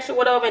the trash or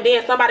whatever, and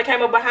then somebody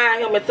came up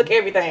behind him and took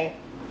everything.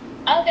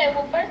 Okay,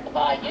 well, first of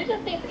all, you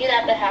just need to get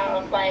out the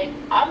house. Like,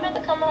 I'm about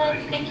to come on,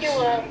 pick you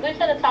up. We're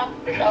going to talk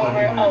this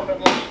over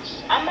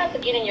lunch. I'm about to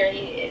get in your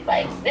head.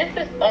 Like, this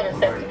is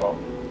unacceptable.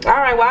 All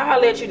right, well, I'll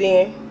holler at you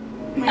then.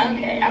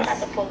 Okay, I'm about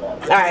to pull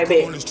up. All right,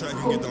 bet.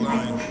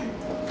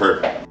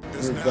 Perfect.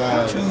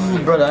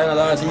 Brother, I ain't gonna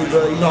lie to you,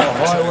 brother. You know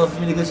how hard it was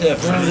for me to get to that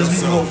friend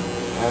this week.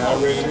 I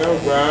already know,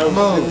 bro. I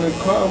was in the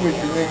car with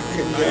you, nigga.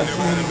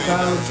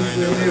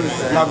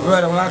 My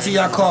brother, when I tell you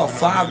I called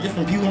 5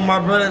 different people, my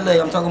brother, like,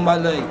 I'm talking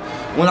about, like,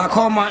 when I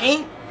called my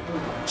aunt,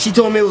 she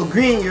told me it was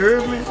green, you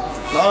heard me?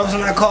 All of a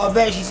sudden I called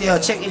back, she said her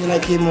check engine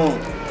light came on.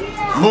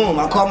 Boom,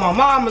 I called my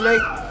mom,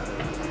 like,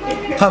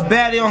 her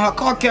battery on her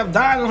car kept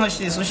dying on her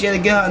shit, so she had to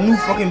get her a new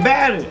fucking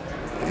battery.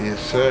 Yes,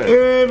 sir. You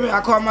heard me? I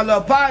called my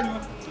little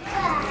partner.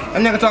 That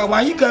nigga talk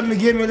about, he come and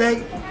get me,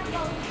 like,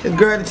 his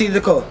girl to teach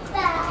the car.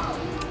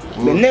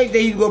 The next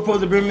day he was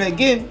supposed to bring me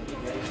again.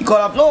 He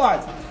called up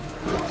Lord.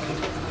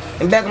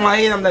 And back in my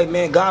head, I'm like,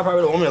 man, God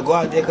probably don't want me to go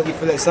out there because he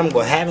feel like something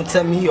gonna happen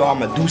to me, or I'm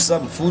gonna do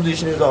something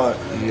foolishness, or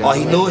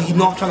he know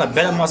I'm trying to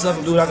better myself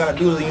and do what I gotta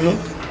do, you know?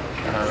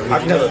 I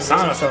can tell a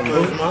sign or something,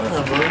 bro.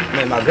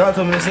 Man, my girl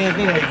told me the same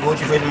thing. Like, go with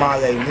your friend of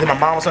mine. Like, my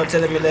mom started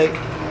telling me, like,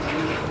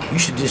 you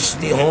should just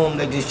stay home,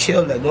 like, just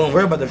chill, like, don't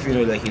worry about the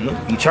funeral, like, you know?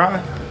 You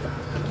tried.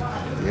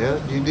 Yeah,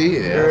 you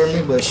did. You heard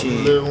me, but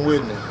shit. Living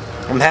witness.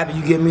 I'm happy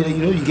you gave me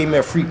you gave me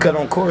a free cut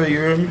on Corey, you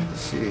hear me?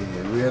 Shit,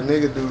 real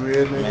nigga do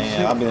real nigga man,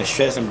 shit. I've been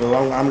stressing,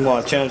 bro. I'm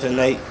going to church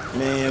tonight.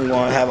 Man, we're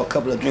going to have a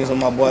couple of drinks with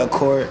my boy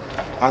Corey.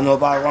 I know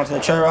if I run to the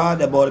church hard,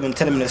 that boy would have been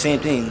telling me the same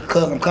thing.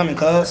 Cuz, I'm coming,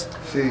 cuz.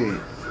 Shit,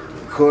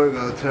 Corey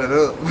gonna turn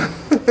up.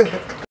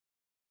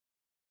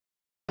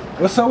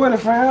 What's up with it,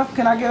 fam?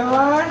 Can I get a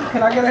line?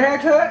 Can I get a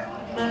haircut?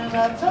 Man,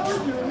 I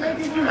told you,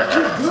 nigga, you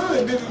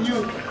good,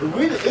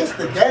 nigga. It's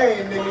the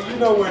game, nigga. You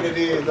know what it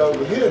is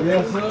over here.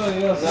 Yes, sir.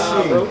 Yes,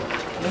 sir. Bro.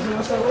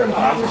 What's up with it?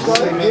 I'm just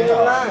saying, man. Get in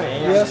line.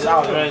 Yes, I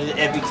was running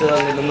every time,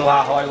 let them know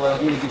how hard it was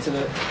for me to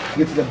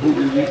get to the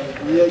booty.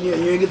 Yeah, you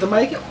ain't get to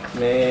make it?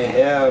 Man,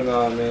 hell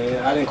no,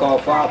 man. I didn't call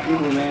 5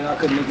 people, man. I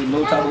couldn't make it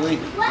no type of way.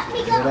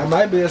 Yeah, that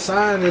might be a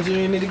sign that you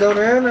ain't need to go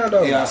down there,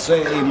 though. Yeah, I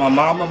say, hey, my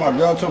mama, my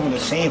girl told me the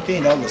same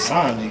thing. That was a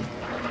sign, nigga.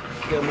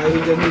 Yeah, maybe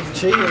you just need to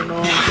chill, you know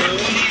what I'm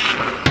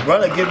saying?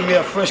 Brother giving me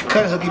a fresh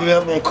cut, he'll give me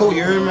up on cool,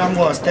 you hear me? I'm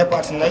gonna step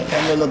out tonight,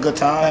 have me a little good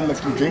time, have me a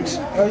few drinks.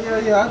 Oh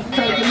yeah, I can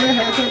tell you to get me a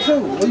haircut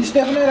too. Where you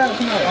stepping that out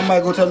tonight? I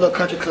might go to a little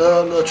country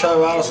club, a little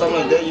travel out or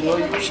something like that, you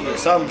know, shit,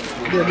 something.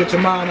 Yeah, get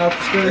your mind off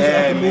the streets,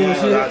 yeah, off the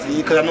bullshit.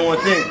 bullshit. Cause I know one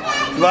thing,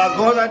 if I was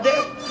going out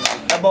there,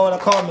 that boy would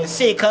have called me,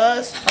 say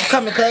cuz, I'm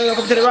coming cuz,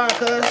 welcome to the ride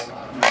cuz.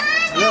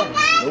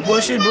 Yeah, no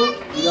bullshit, bro.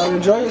 You gotta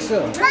enjoy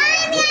yourself.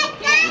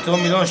 He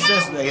told me don't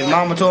stress, like his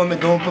mama told me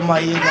don't put my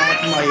head down,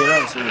 put my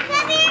head up, so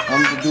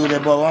I'm gonna do what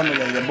that boy want me,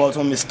 like that boy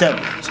told me step.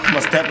 So I'm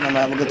gonna step and I'm gonna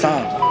have a good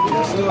time.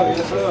 Yes sir,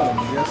 yes sir,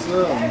 yes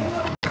sir.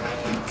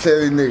 Tell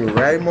these niggas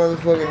right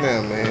motherfucking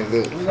now, man.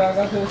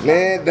 Look,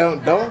 man,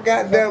 don't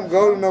goddamn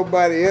go to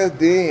nobody else.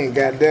 Then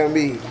goddamn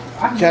me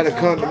try to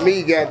come to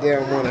me,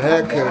 goddamn want a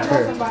haircut.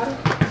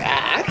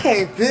 I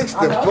can't fix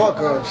the fuck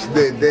ups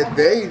that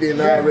they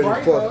didn't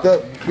already fucked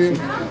up. You feel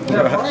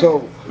me?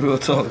 So real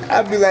talk.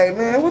 I be like,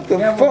 man, what the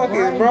fuck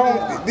is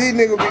wrong? These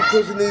niggas be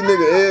pushing these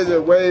niggas edges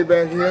way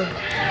back here.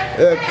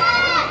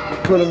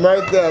 Put them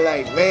right there,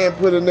 like, man,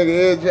 put a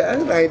nigga edge. I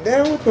was like,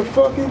 damn, what the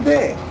fuck is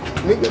that?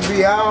 Niggas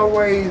be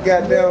always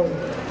goddamn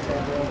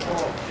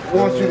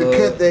want you to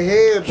cut the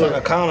head, trying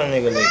to count a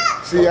nigga,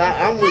 nigga. See,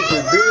 I'm with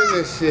the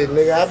business shit,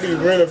 nigga. I be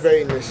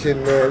renovating this shit,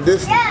 man.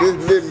 This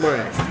lit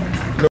money.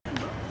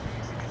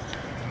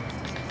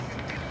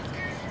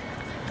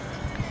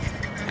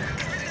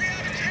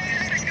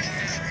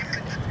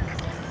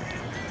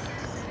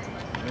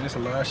 There's a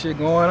lot of shit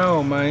going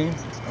on, man.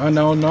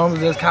 Unknown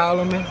numbers just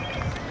calling me.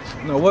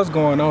 You know what's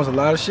going on? There's a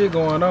lot of shit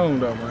going on,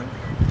 though, man.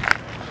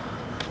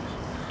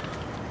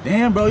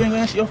 Damn, bro, you ain't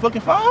answer your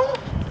fucking phone?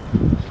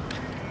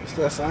 It's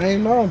that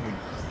same number.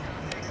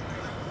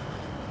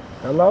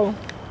 Hello?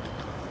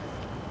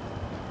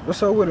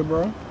 What's up with it,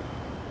 bro?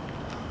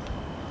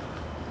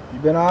 You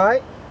been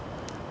alright?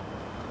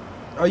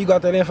 Oh, you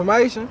got that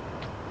information?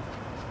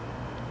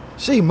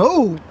 She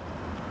moved?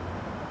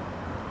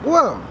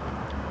 Well,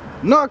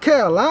 North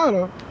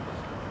Carolina?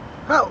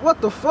 How,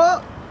 what the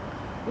fuck?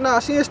 Nah,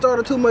 she ain't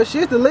started too much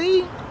shit to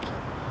leave.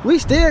 We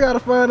still gotta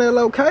find that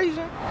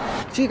location.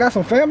 She got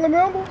some family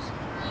members?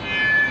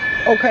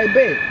 Okay,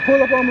 bet.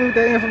 Pull up on me with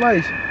that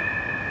information.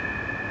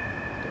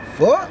 The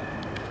fuck?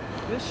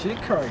 This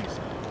shit crazy.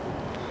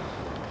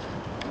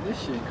 This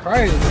shit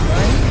crazy,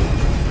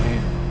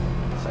 man.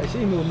 Say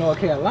she moved to North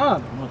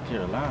Carolina. North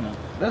Carolina?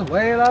 That's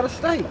way out of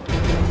state.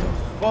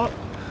 Fuck.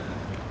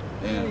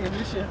 Damn.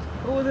 This shit.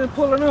 Who was it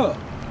pulling up?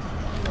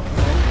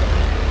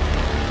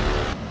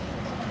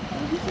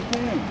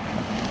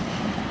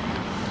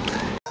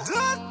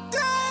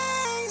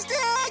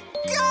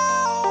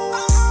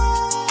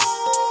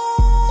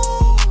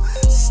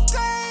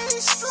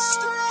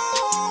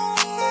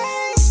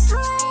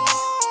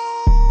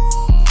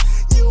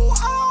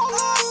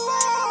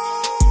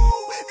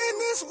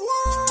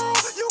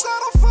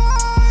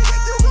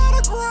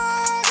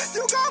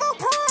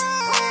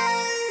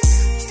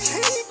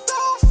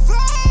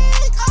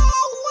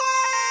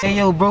 Hey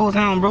yo, bro, what's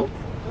down, bro?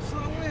 What's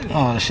up with it?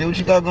 Oh shit, what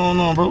you got going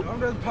on, bro? I'm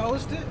just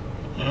posted.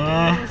 You know what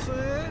I'm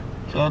saying?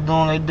 What y'all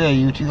doing like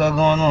that? What you got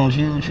going on? What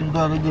you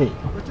got like that?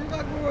 What you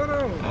got going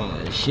on?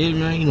 Oh shit,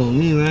 man, you know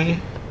me, man.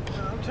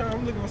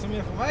 I'm looking for some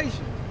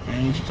information.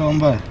 Man, what you talking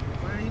about?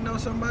 Man, you know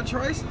something about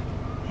Tracy?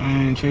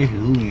 Man, Tracy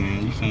who, man?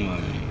 What you talking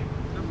about,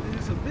 man?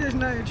 It's a bitch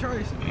named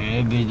Tracy.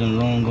 Man, that bitch done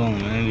long gone,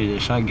 man. That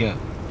bitch shot gap.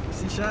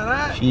 She shot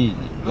out? She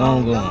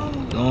long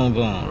gone. Long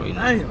gone right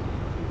now. Damn.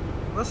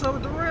 What's up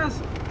with the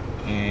rest?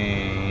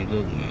 Man,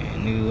 look,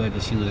 man, nigga like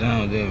that she was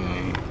out there,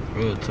 man.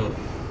 Real talk.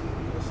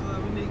 What's up?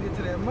 We need to get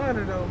to that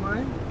money, though,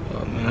 man.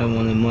 Oh, man, I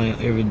want that money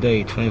every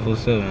day,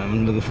 24/7.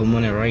 I'm looking for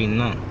money right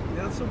now.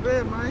 That's a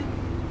bet, man.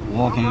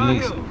 Walking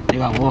licks. They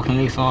got walking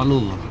licks all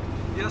over.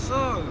 Yes,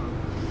 sir.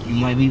 You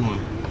might be one.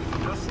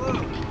 Yes, sir.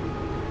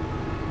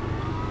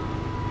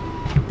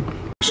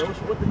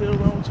 What the hell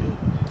wrong with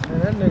you? Man,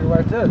 that nigga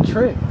right there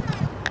tripping.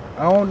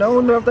 I don't know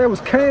if that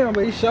was Cam,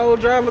 but he sure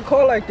driving a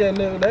car like that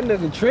nigga. That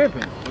nigga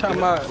tripping. Talking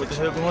about what the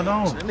hell going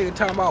on? That nigga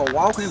talking about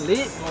walking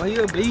lit or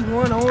he'll be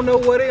one. I don't know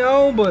what they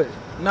on, but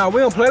nah,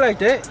 we don't play like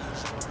that.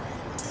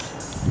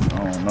 I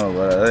don't know,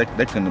 but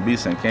that couldn't be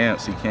St. Cam,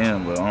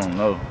 but I don't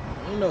know.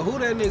 I don't know who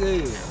that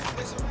nigga is.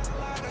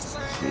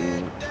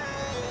 Shit.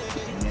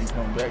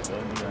 come back though,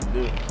 nigga, I do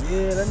it.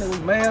 Yeah, that nigga was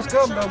masked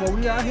up though, but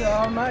we out here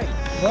all night.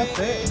 Fuck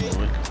that.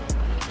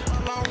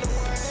 Come on, man.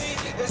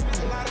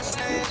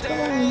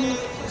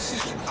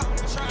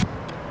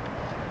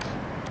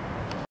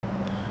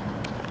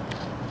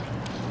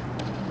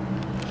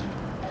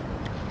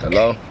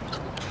 Hello?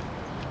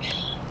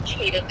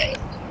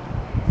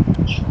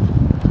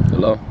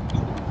 Hello?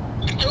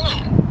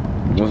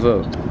 What's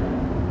up?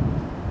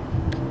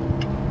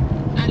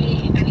 I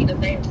need a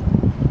bed.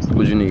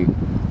 What you need?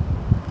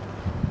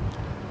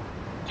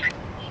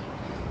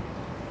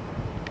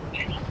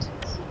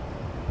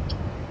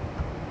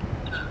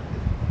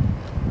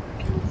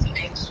 Some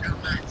extra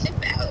months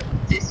about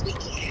this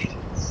weekend.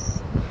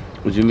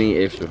 What you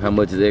mean extra? How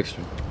much is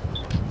extra?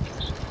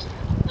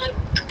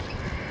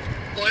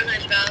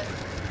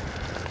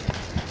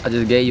 $400. I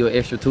just gave you an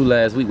extra 2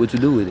 last week. What you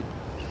do with it?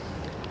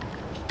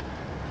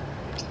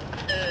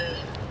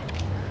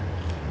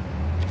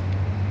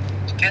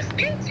 I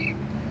spent it.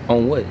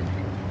 On what?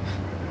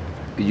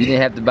 Cause you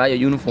didn't have to buy your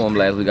uniform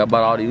last week. I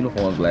bought all the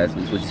uniforms last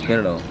week. What you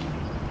spent it on?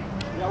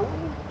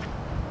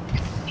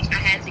 I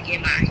had to get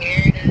my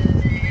hair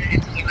done. I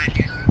had to get my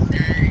nails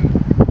done.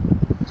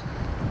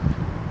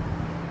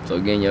 So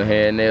getting your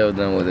hair and nails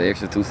done was an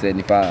extra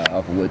 $275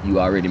 off of what you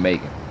already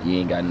making. You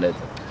ain't got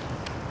nothing.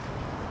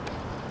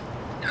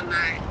 I'm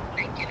not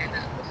making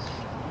enough.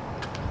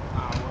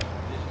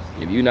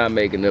 If you're not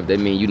making enough, that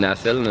means you're not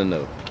selling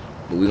enough.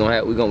 But we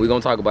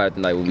gonna talk about it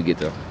tonight when we get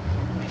there.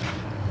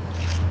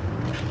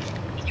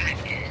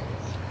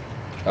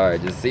 All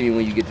right, just see me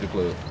when you get to the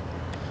club.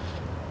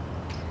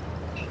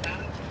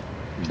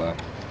 Bye.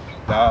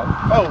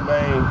 Oh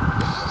man.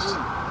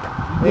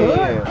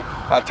 Man,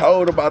 I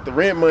told her about the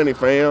rent money,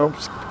 fam.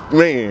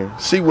 Man,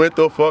 she went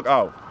the fuck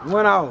off.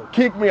 Went out.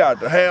 Kicked me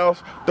out the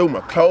house, threw my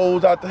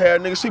clothes out the house,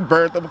 nigga. She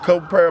burnt up a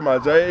couple pair of my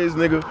J's,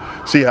 nigga.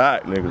 She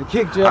hot, nigga.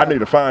 Kicked you I out. need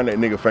to find that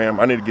nigga, fam.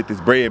 I need to get this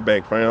bread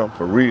back, fam.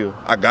 For real.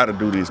 I gotta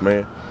do this,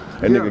 man.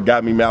 That nigga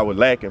got me, man. I was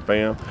lacking,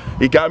 fam.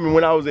 He got me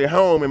when I was at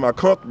home in my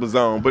comfortable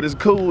zone, but it's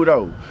cool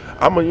though. You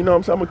know what I'm saying?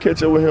 I'm gonna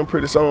catch up with him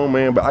pretty soon,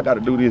 man. But I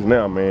gotta do this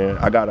now, man.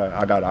 I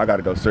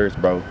gotta go search,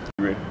 bro.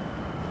 You ready?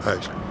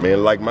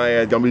 Man, like my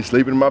ass gonna be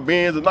sleeping in my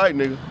Benz tonight,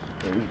 nigga.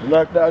 And we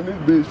knocked out this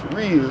bitch for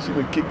real. She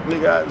done kicked the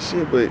nigga out and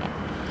shit, but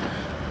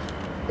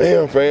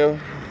damn, fam.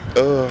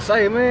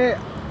 Say, man,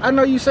 I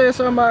know you said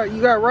something about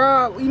you got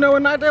robbed. You know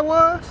what night that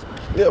was?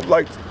 Yeah,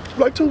 like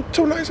two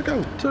nights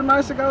ago. 2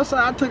 nights ago, so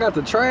I took out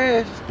the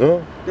trash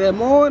that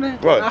morning.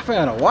 Right. I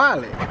found a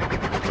wallet.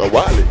 A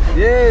wallet?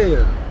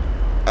 Yeah.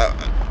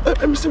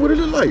 Let me see what it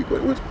look like.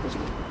 What's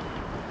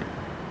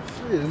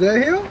shit, is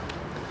that him?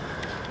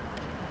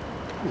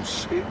 Oh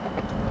shit.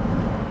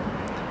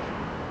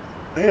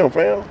 Damn,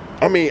 fam.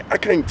 I mean, I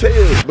can't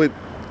tell, but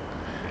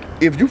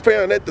if you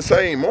found that the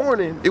same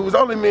morning, it was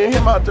only me and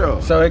him out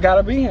there. So it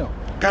gotta be him.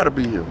 Gotta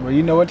be him. Well,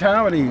 you know what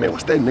time it is. Man,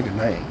 what's that nigga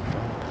name?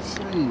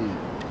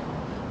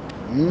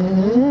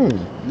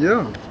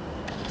 Yeah.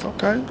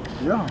 Okay.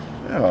 Yeah.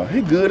 Yeah,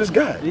 he good as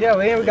guy. Yeah,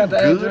 man, we got the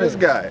address. Good as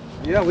guy.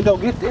 Yeah, we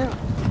gonna get there.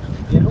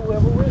 And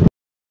whoever with it.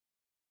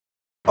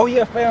 Oh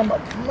yeah, fam.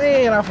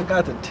 Man, I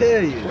forgot to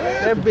tell you.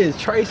 That bitch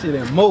Tracy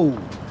done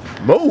moved.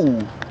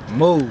 Moved?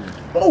 Moved.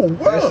 Oh,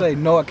 wow. Let's say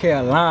North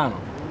Carolina.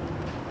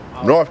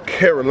 North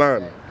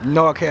Carolina.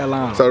 North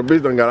Carolina. So the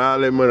bitch done got all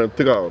that money and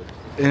took off.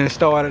 And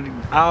started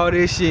all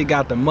this shit,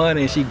 got the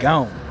money, and she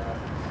gone.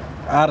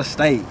 Out of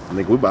state.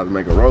 Nigga, we about to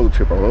make a road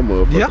trip on that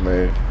motherfucker,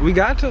 man. We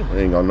got to. We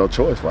ain't got no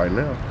choice right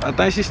now. I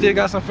think she still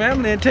got some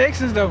family in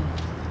Texas though.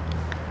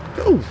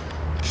 Who?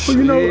 Who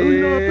you know? Who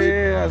you know?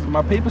 Yeah,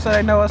 my people say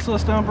they know her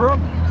sister and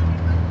brother.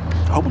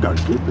 Oh, we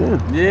gotta get them.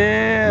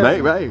 Yeah.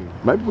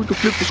 Maybe we can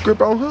flip the script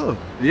on her.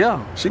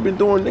 Yeah. She been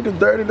doing niggas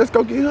dirty. Let's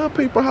go get her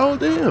people. Hold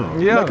them.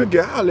 Yeah. Let her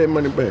get all that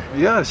money back.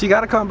 Yeah, she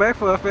gotta come back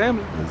for her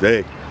family.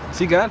 Exactly.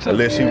 She got to.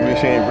 Unless she wish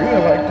she ain't real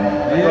like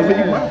that. Yeah. I'm gonna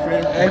leave my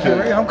friend. Hey, for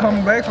real, I'm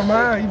coming back from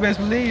mine. You best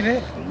believe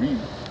that.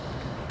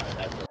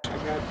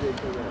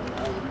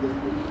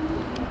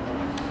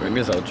 Man,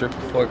 this whole trip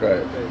the fuck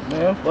out.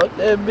 Man, fuck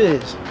that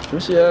bitch. Where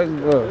she at?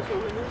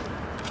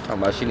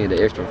 Talking about she need an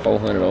extra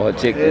 400 on her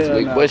check this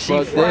week, but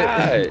she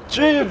fried.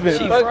 Tripping.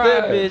 She Fuck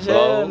that fried, bitch. bro.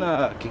 Hell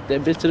nah. Kick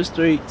that bitch to the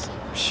streets.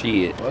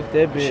 Shit. Fuck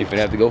that bitch. She finna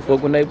have to go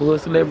fuck with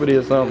neighborhood celebrity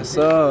or something. Yes,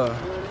 sir.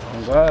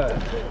 Oh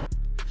God.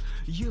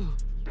 You.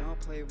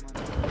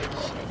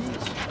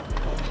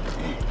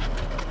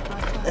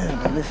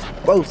 Damn, this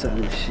both sides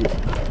of this shit.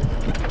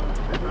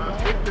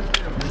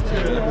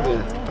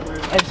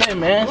 Hey, say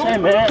man, hey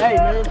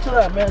man, chill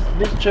out man.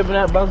 Bitch tripping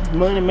out about some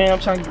money, man. I'm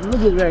trying to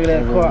look at that ragged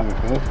ass car.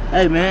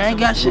 Hey man, I ain't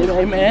got shit,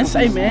 hey man.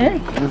 Say man,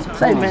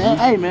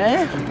 hey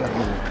man,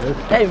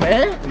 hey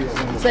man,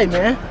 say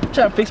man. I'm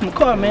trying to fix my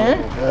car,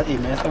 man. Hey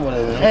man, stop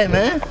whatever. Hey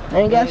man, I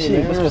ain't got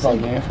shit. What's up,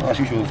 man? I'll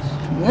shoot you.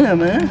 Yeah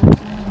man,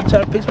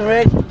 trying to fix my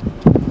rag.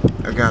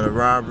 I got a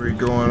robbery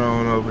going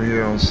on over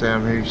here on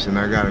Sam Houston.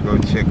 I gotta go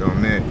check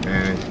on that,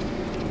 man.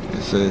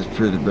 It says it's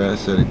pretty bad. It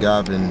said the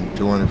guy been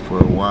doing it for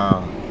a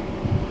while.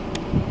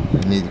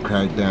 They need to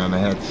crack down. I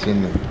had to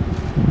send the,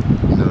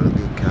 the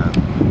good cop.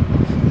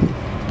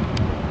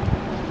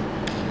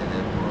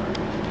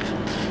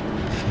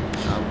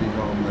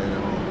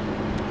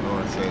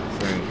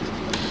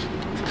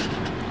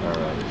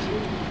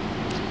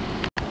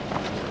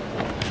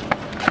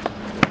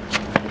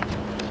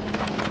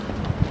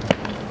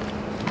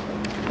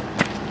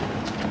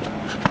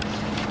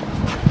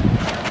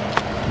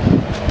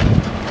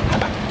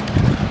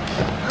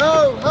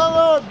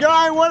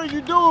 what are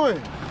you doing?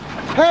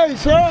 Hey,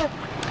 sir.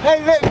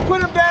 Hey,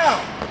 put him down.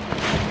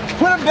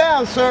 Put him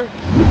down, sir.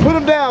 Put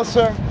him down,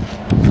 sir.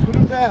 Put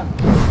him down.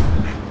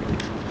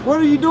 What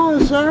are you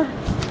doing, sir?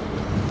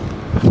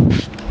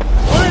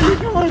 What are you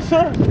doing,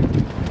 sir?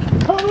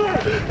 Come on.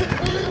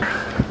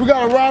 We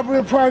got a robbery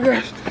in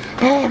progress.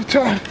 Oh, I'm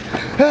tired.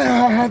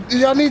 Hey,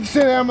 y'all need to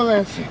send an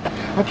ambulance.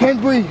 I can't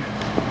breathe.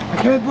 I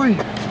can't breathe.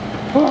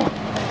 Oh,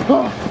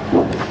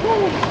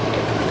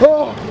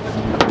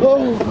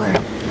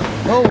 man.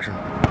 Oh.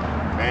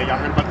 Man, y'all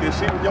heard about this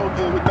shit with your dog,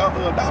 man?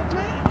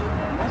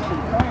 That shit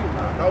crazy.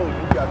 No,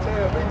 you gotta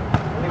tell me.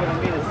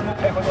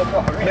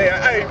 Man,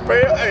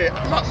 hey,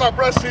 my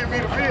brother sent me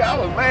the video. I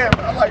was mad,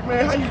 but I'm like,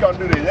 man, how you gonna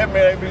do this? That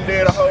man ain't been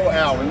dead a whole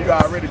hour, and you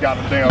already got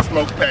a damn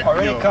smoke pack.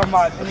 Already come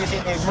out, and they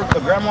murked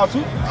the grandma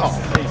too? Oh,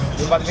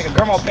 they about to make a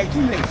grandma pack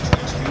too,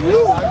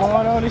 niggas. What's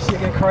going on? This shit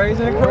getting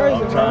crazy and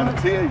crazy, I'm trying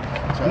to tell you.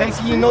 Next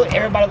thing you know,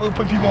 everybody will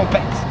put people on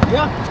packs.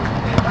 Yeah.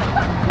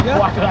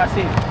 Watch what I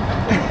say.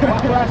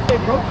 Watch what I say,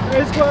 bro.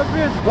 It's going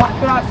busy. Watch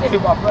what I say,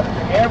 my brother.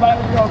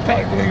 Everybody will be on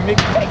packs. We're gonna make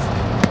packs.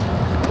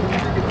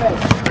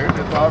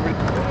 It's already.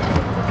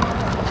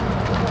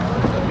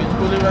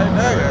 Put it right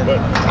there.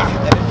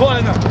 That is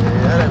pulling up.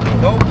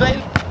 Yeah, don't play.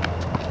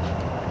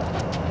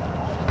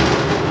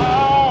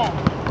 Oh!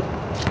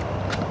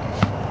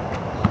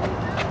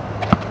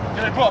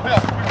 Get it, pull up,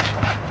 here.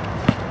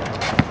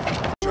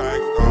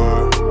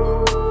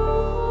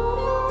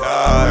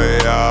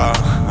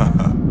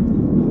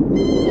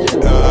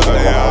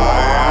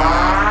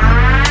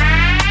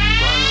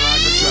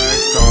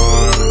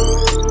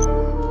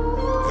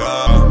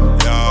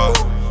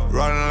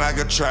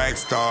 Track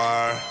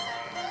star,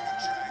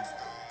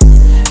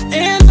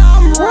 and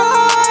I'm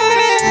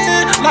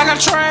running like a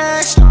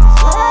track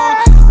star.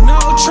 No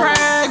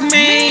track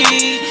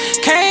me,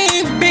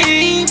 can't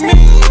beat me.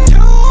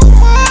 Too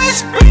much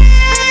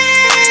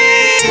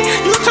speed,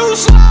 you too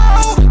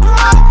slow.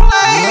 Don't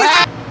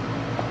play.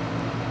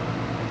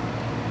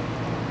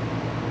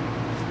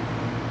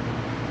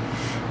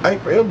 Hey,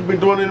 fam, you been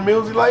doing any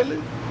music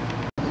lately?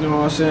 You know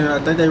what I'm saying? I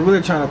think they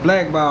really trying to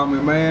blackball me,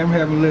 man. I'm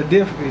having a little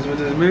difficulties with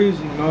this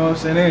music, you know what I'm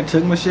saying? They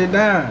took my shit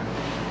down.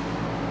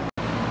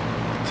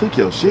 Took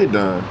your shit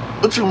down?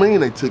 What you mean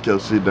they took your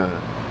shit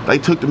down? They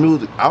took the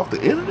music off the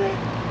internet?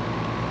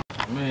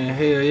 Man,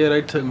 hell yeah,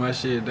 they took my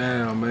shit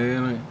down,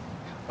 man.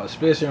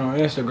 Especially on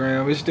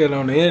Instagram. It's still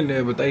on the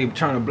internet, but they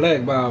trying to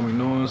blackball me, you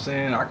know what I'm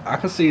saying? I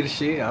can see the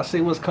shit. I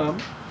see what's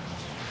coming.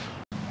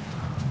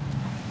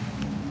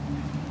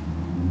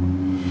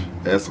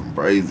 That's some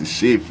crazy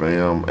shit,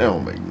 fam. That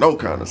don't make no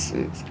kind of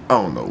sense. I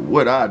don't know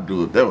what I'd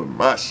do if that was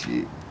my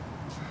shit.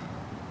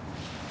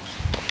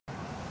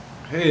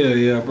 Hell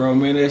yeah, bro,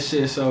 man, that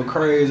shit so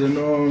crazy, you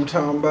know what I'm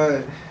talking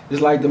about? It's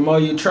like the more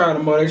you try, the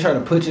more they try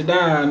to put you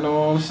down, you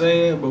know what I'm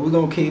saying? But we're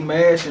gonna keep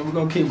mashing, we're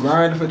gonna keep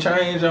grinding for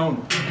change on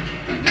them.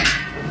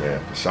 Yeah,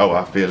 for sure,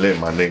 I feel that,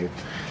 my nigga.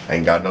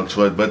 Ain't got no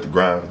choice but to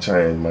grind for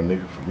change, my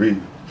nigga, for real.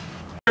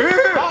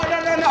 Oh,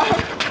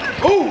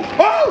 no. Ooh,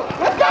 oh,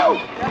 let's go!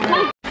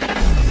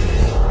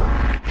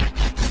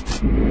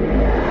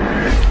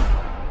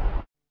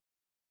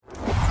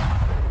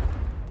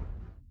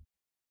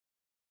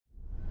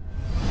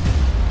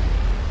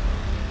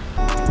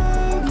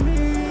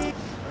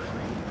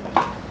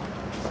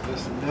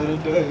 Another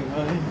day,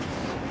 man.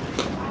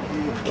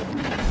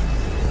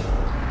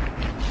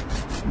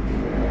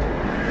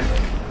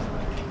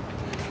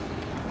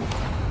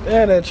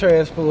 Yeah, that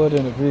trash pulled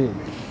in the big.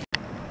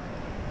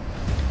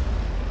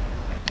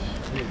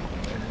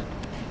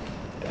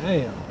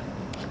 Damn.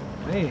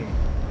 Man.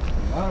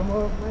 Bottom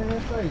up, man.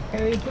 It's like,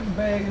 can't even put the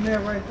bag in there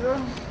right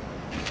there.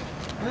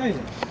 Damn.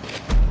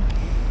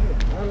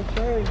 Out of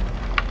trash.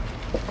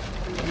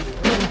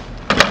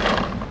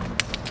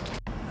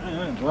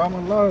 Man, drop my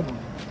load.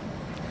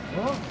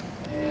 Huh?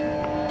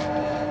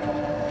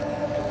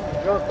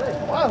 Girl, they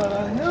wild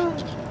out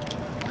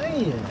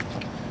here.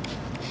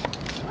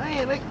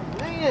 Man, they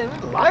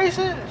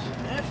license.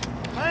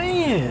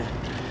 Man.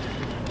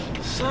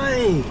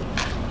 Same.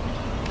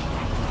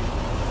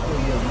 Oh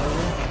yeah,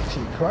 man.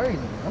 Shit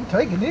crazy. I'm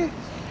taking this.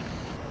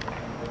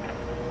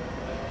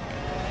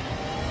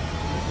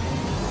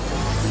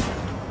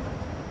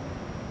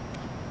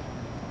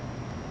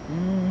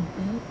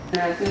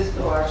 At this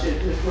store, I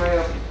should just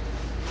grab.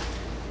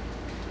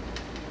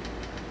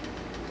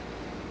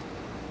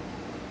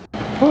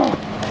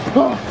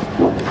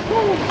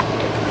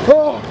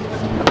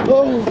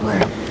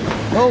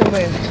 Oh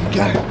man,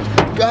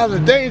 guys are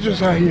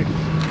dangerous out here.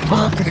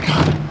 Oh, for the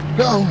God.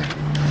 Oh.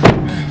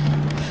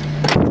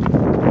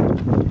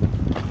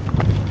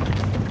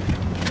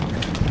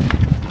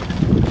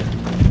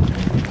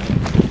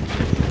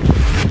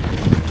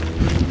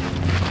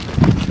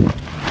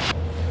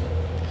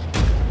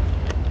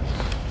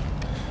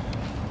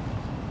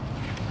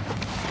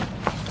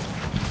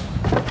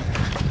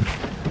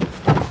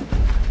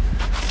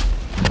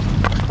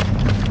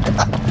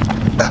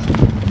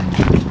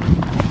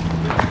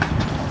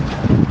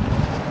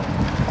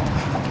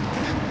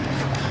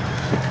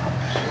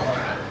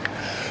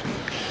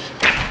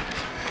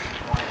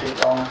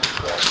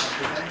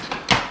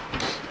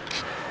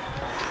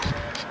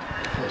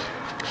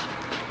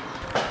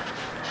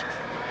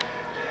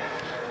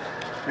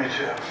 Me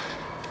too.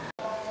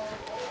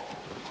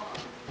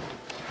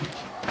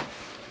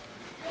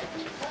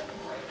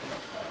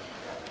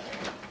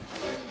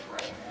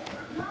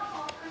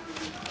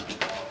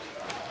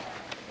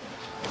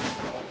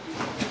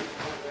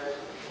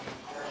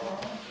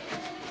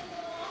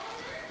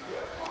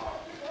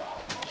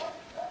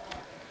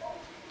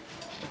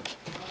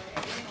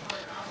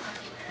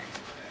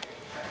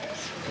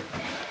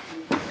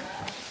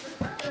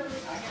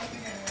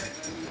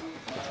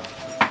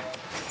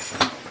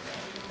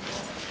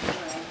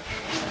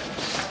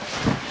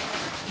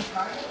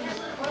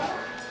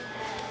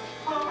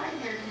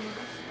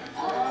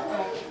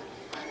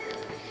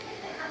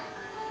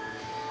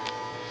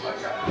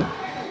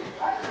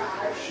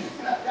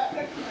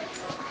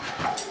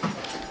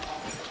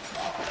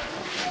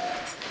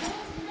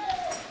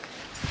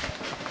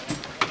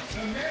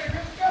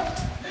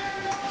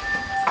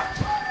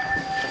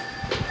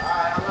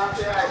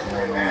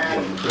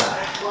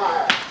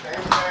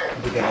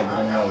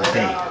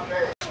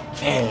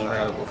 Man, I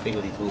gotta go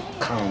figure these two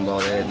combo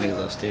ass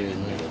niggas upstairs,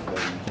 nigga.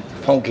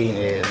 Funky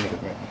ass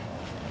nigga, man.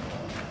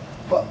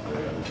 Fuck.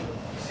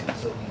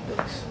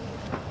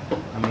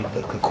 I mean,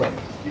 the quack.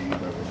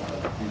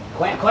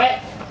 Quack,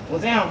 quack.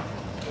 What's down?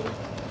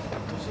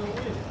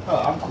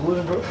 Oh, I'm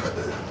cool, bro.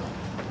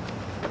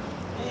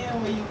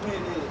 Damn, where you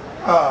been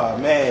at? Oh,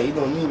 man, you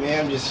know me,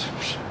 man. I'm just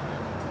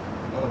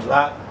on the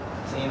block.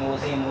 Same old,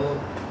 same old.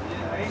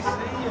 Yeah, I ain't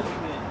seen you,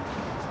 man.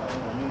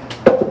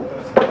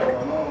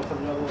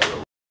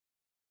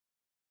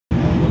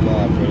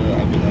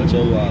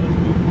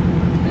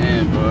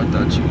 Man, bro, I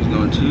thought you was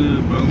gonna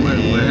chill, bro. What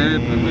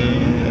happened,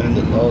 man?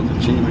 The laws of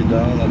cheated me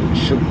down, I done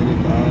shook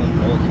nigga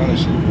down, all kind of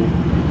shit, bro.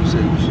 You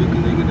say you shook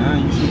a nigga down?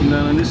 You shook him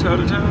down on this side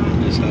of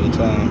town? This side of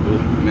town, bro.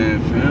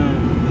 Man,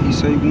 fam, he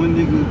say one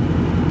nigga,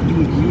 you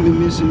been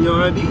missing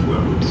your ID, bro.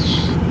 I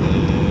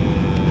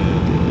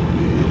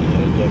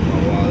dropped my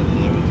wallet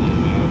and everything,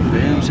 man.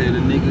 Fam said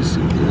he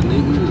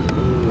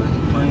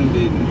claimed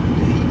that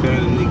he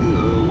found a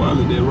nigga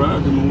wallet that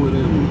robbed him or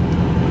whatever.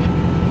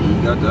 He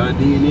got the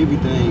ID and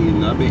everything,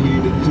 and I've been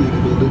hearing that this nigga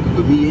been looking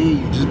for me and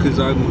you just cause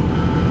I'm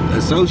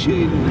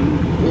associated, man.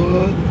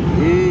 What?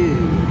 Yeah,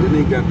 the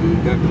nigga got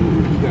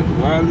the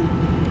wallet,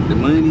 the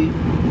money,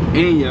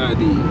 and your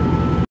ID.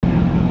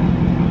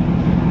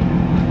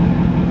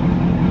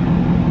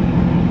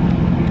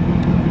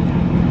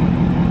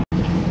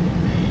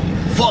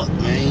 Fuck,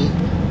 man.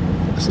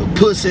 That's some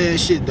pussy ass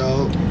shit,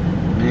 dog.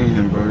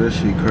 Man, bro, that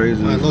shit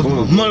crazy. I lost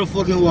my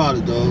motherfucking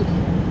wallet, dog.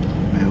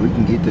 Man, we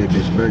can get that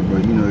bitch back, bro.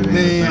 You know it ain't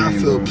man, I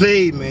feel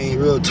played, man.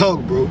 Real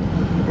talk, bro.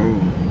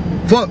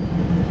 Fuck.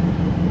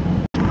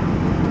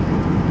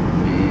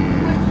 Man,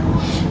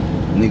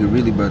 nigga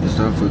really about to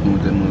start fucking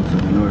with that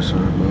motherfucking north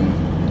side, bro.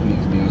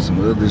 Niggas be on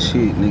some other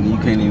shit, nigga. You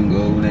can't even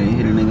go over there and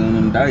hit a nigga on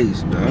them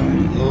dice, bro.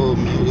 Oh,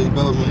 man, what this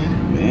about,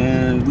 man?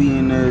 Man, we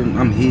in there.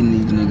 I'm hitting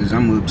these niggas.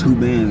 I'm up 2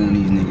 bands on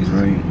these niggas,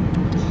 right?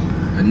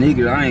 A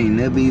nigga I ain't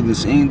never even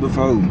seen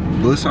before.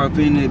 Bust off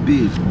in that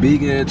bitch.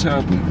 Big ass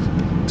chopper.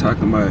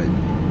 Talking about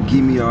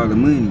give me all the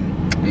money.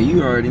 And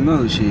you already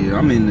know shit.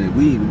 I'm in the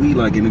we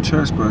like in the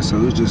church spot,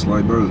 so it's just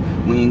like, bro,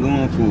 we ain't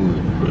going for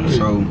it. Right.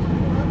 So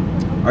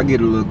I get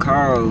a little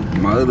call.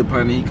 My other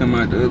partner, he come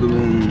out the other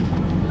room.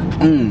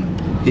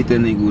 Hit that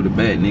nigga with a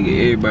bat, nigga.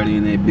 Everybody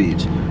in that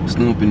bitch.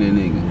 Stumping that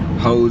nigga.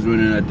 Hoes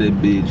running out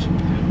that bitch.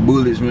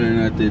 Bullets running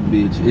out that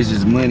bitch. It's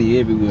just money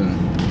everywhere.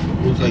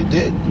 It was like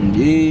that?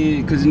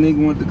 Yeah, cause the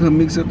nigga wanted to come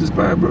mix up the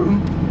spot, bro.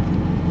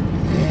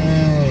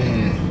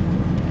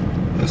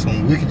 That's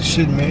some wicked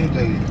shit, man.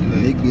 Like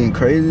nigga getting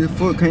crazy as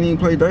fuck. Can't even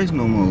play dice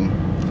no more.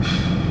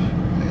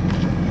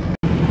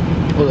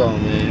 Hold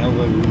on, man. I'm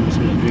gonna read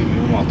some drink,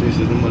 man. I'm off this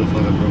is the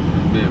motherfucker, bro.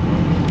 Yeah, bro.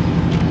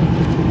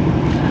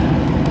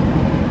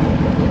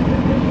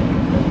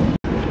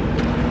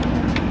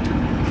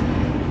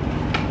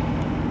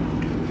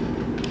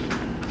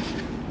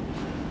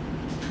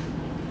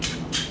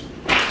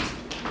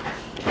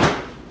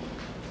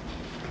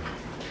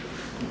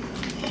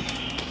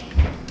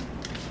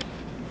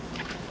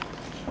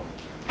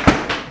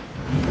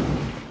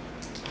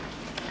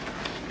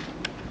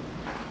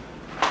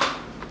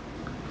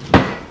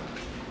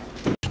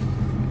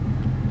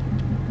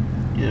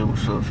 Yeah,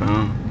 what's up,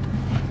 fam?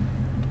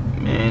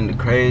 Man, the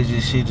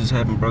craziest shit just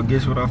happened, bro.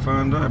 Guess what I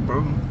found out,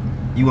 bro?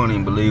 You won't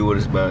even believe what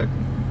it's about.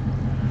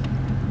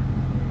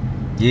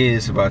 Yeah,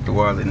 it's about the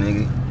wallet,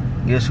 nigga.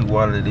 Guess who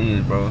wallet it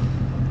is, bro?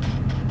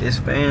 It's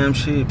fam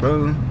shit,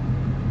 bro.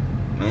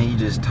 Man, he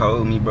just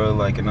told me, bro,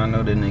 like, and I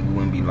know that nigga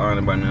wouldn't be lying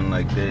about nothing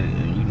like that.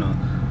 And, you know,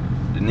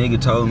 the nigga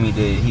told me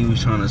that he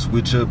was trying to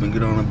switch up and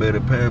get on a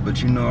better path.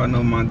 But, you know, I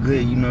know my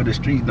good. You know, the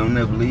streets don't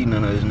never lead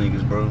none of those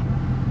niggas, bro.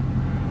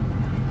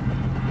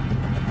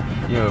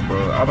 Yeah,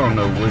 bro, I don't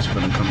know what's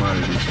gonna come out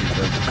of this shit,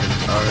 though,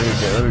 because I heard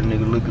that other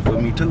nigga looking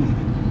for me, too.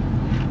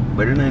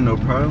 But it ain't no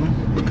problem,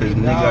 because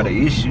nigga got an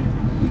issue.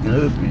 We can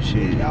up and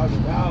shit.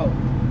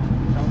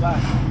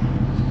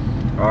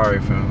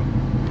 Alright, fam.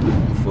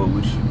 I'm fuck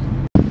with you.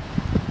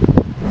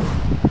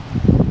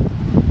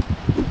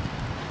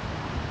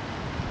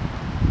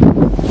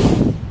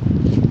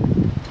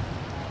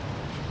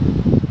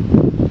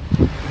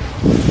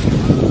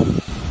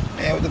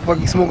 fuck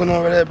you smoking on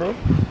over there, bro?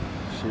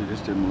 Shit, this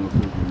that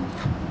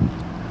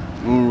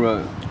motherfucker. Moon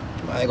rock.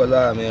 I ain't gonna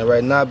lie, man.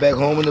 Right now, back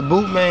home in the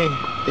boot, man.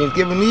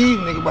 Thanksgiving Eve,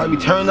 nigga about to be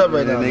turned up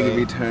right now, nigga man.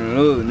 be turning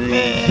up, nigga.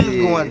 Man, it's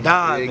going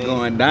down, It's man.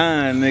 going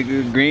down,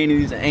 nigga.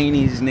 Grannies,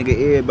 aunties, nigga,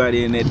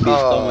 everybody in that bitch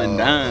going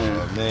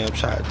down. Man, I'm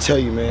trying to tell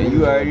you, man. And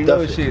you already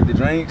know shit, the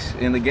drinks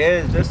and the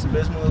gas, that's the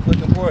best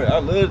motherfucking part. I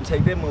love to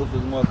take that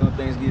motherfucking mark on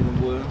Thanksgiving,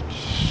 boy.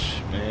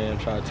 Man, I'm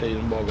trying to tell you,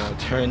 them boy gonna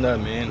turn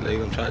up, man. Like,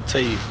 I'm trying to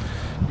tell you.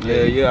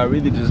 Yeah, I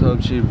really just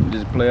hope shit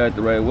just play out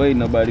the right way.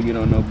 Nobody get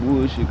on no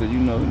bullshit, cause you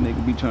know,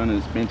 nigga be trying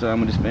to spend time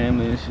with his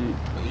family and shit.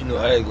 You know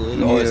how it goes.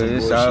 It's always some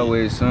it's bullshit.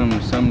 always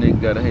some nigga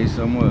gotta hate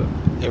something up.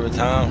 Every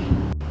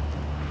time.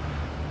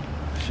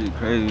 Shit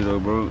crazy though,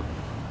 bro.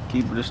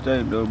 Keep it a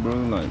step though, bro.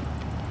 Like,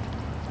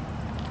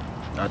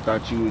 I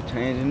thought you was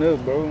changing up,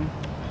 bro.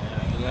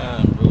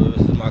 Nah, bro.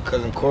 This is my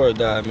cousin Cora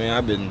died, man.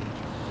 I've been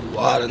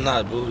wilding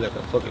out, bro. Like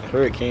a fucking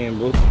hurricane,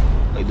 bro.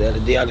 Like the other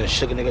day, I done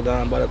shook a nigga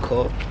down by the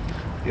car.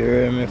 You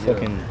heard me?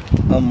 Fucking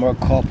unmarked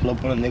car pull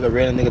up on a nigga,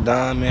 ran a nigga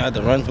down, man. I had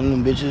to run from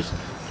them bitches.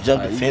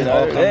 Jump the fence,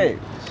 all kind.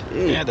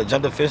 Man, I had to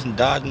jump the fence and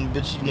dodge them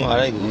bitches. You know how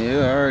they go.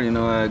 Yeah, I already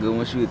know how it go.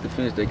 Once you hit the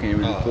fence, they can't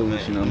really fuck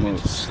with you no more.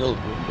 Slow,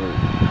 bro. But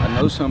I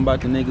know something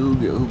about the nigga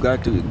who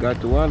got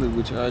the wallet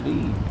with your ID.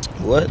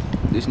 What?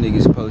 This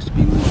nigga's supposed to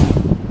be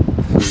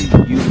looking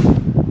for you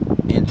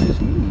and just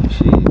me.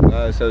 Shit,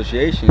 by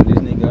association, this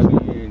nigga I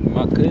been here.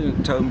 My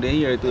cousin told me that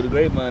he heard through the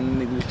grapevine,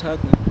 the nigga was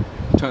talking,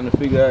 trying to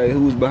figure out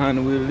who was behind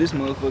the wheel of this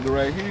motherfucker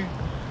right here.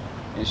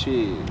 And shit,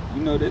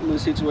 you know that little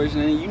situation,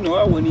 and you know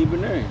I wasn't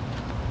even there.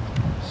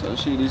 So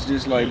shit, it's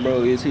just like,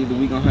 bro, it's either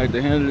we gonna have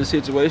to handle the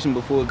situation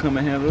before it come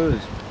and handle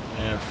us.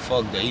 Man,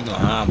 fuck that. You know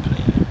how I'm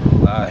playing,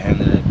 bro. I'll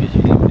handle that bitch.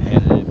 You need me to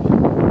handle that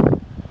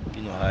bitch.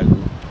 You know how I go.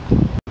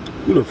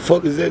 Who the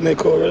fuck is that in that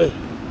car right there?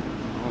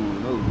 I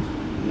don't know.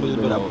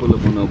 But I pull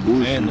up on no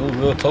bullshit. Man, no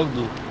real talk,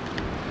 dude.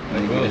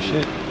 Like real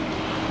shit.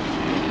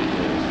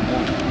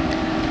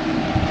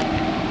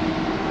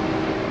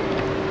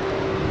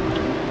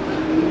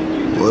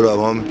 What up,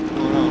 homie?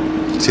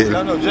 Chillin'. I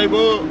know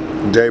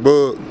J-Bug.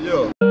 J-Bug.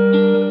 Yeah.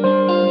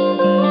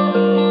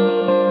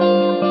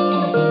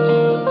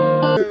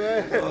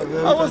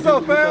 Oh, what's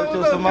up, fam? What's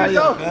up, somebody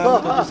else, fam.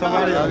 Talk to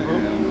somebody else, bro.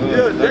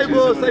 Yeah,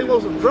 J-Bug say he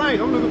wants some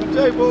drink. I'm looking for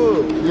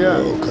J-Bug. Yeah.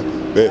 Okay.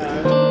 Bet.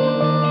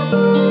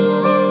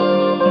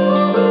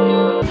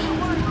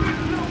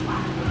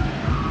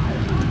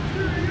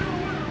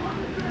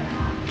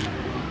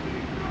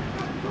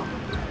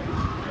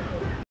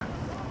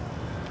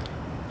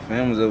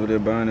 Fam was over there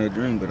buying that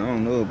drink, but I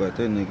don't know about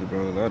that nigga,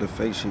 bro. A lot of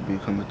fake shit be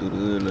coming through the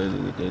hood lately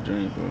with that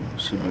drink, bro.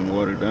 Shit been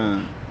watered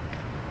down.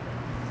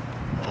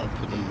 I don't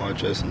put them my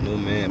dress in no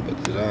man, but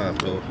it's on,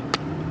 bro.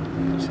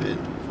 That's it.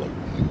 Fuck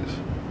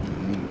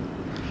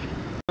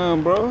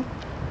niggas. Bro.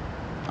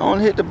 I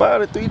only hit the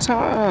bottle 3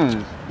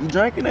 times. You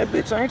drinking that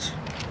bitch, ain't you?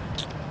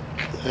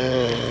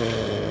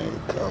 Man,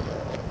 come on.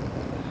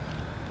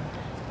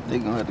 They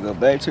gonna have to go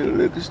back to the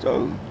liquor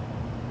store.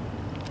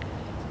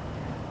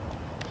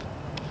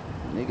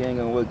 Nigga ain't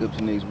gonna wake up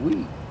till next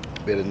week.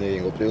 Better nigga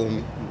ain't gonna play with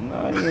me?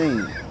 Nah, he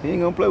ain't. He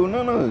ain't gonna play with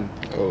none of us.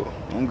 Oh.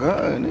 On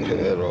God, nigga.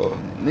 Yeah, at all.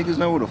 Niggas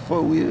know where the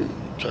fuck we is.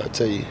 Try to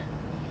tell you.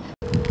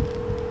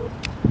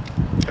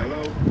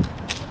 Hello?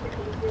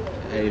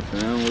 Hey,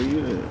 fam, where you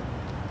at?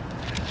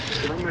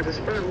 I'm at the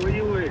spot. Where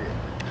you at?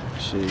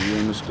 Shit, you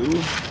in the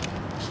school?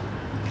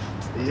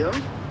 Yeah?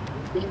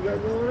 What you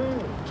got going on?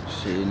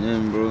 Shit,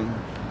 nothing, bro.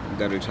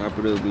 Gotta chop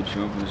it up, bitch.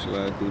 I'm finna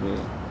slide through that.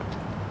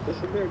 What's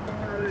the big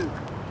car is?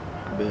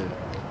 Bet.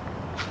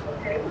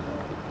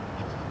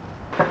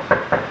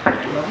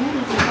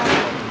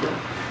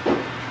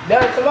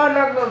 Dad, somebody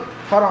knock the.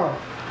 Hold on.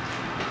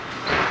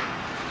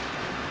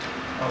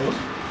 Oh,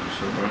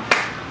 what's up, bro?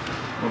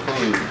 What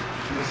phone is it?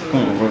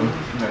 Come on, brother.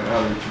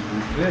 I'll let you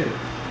do.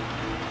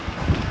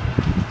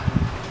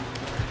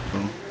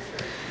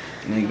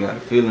 Nigga got a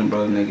feeling,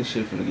 bro. Nigga,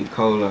 shit finna get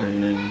cold out here,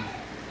 nigga.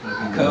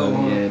 Cold,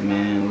 huh? Yeah,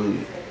 man.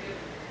 Look.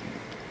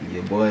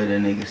 Your boy,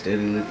 that nigga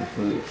steady looking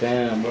for the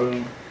fam,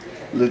 bro.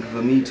 Looking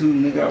for me too,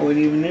 nigga. I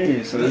wasn't even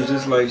there. So it's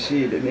just like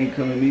shit. That nigga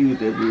come at me with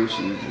that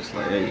bullshit. It's just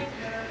like, hey.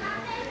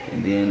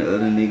 And then the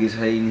other niggas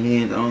hating, he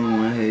ain't the only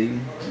one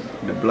hating.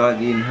 The block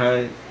getting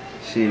hot.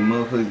 Shit,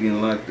 motherfuckers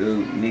getting locked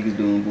up. Niggas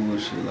doing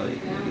bullshit.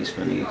 Like, niggas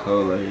finna get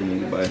cold out here.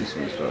 Nigga bodies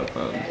finna start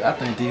falling. I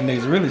think these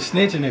niggas really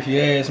snitching if you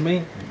ask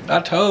me. I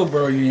told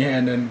bro you ain't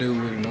had nothing to do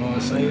with it, you know what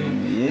I'm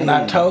saying? Yeah. And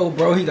I told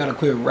bro he gotta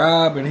quit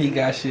robbing, he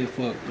got shit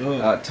fucked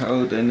up. I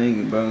told that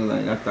nigga, bro,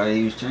 like, I thought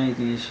he was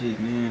changing and shit,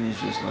 man. It's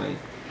just like,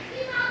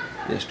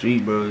 that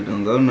street, bro, it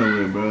don't go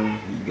nowhere, bro.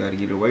 You gotta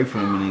get away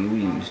from it,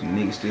 nigga.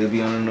 Niggas still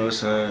be on the north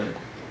side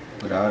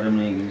with all them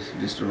niggas.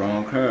 Just the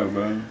wrong crowd,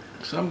 bro.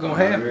 Something gonna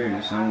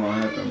happen. Something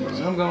gonna happen, bro.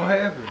 Something gonna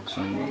happen.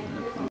 Something gonna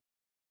happen.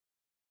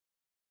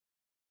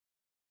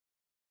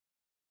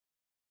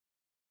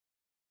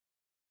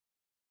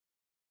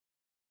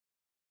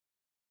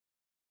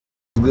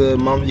 Good,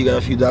 mama. You got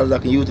a few dollars I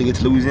can use to get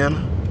to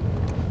Louisiana?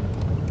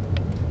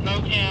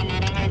 No, Cam, I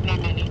don't have no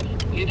money.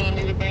 You don't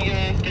need to bring your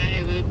ass down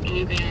here to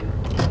Louisiana.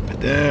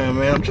 Damn,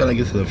 man, I'm trying to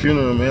get to the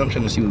funeral, man. I'm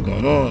trying to see what's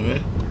going on,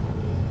 man.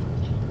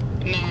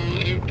 No,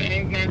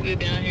 everything's not good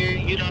down here.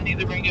 You don't need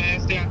to bring your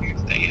ass down here.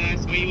 Stay your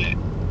ass where you at.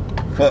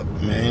 Fuck,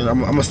 man.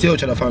 I'm still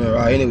trying to find a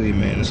ride anyway,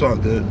 man. It's all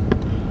good.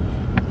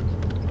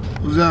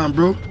 What's on,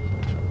 bro?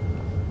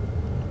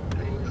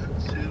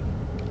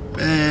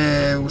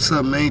 Man, what's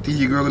up, man? Think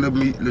your girl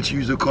gonna let you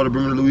use the car to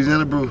bring me to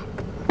Louisiana, bro?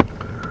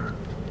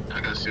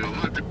 I got shit on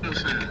my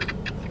saying.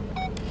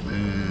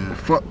 Man,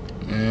 fuck.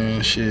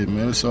 Man, shit,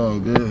 man. It's all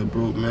good,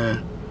 bro,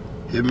 man.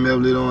 Hit me up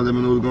later on. Let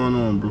me know what's going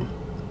on, bro.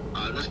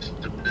 That's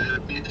the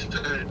bad bitch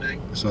thing,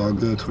 nigga. It's all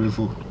good,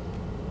 24.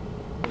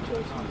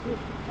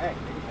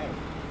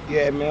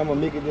 Yeah, man, I'm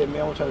gonna make it there,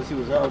 man. I'm trying to see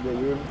what's out there, you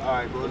hear me?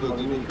 Alright, bro. Look,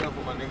 you be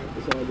careful, my nigga.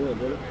 It's all good,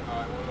 brother.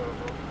 Alright, one love,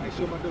 bro. Make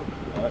sure my dude.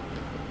 Alright.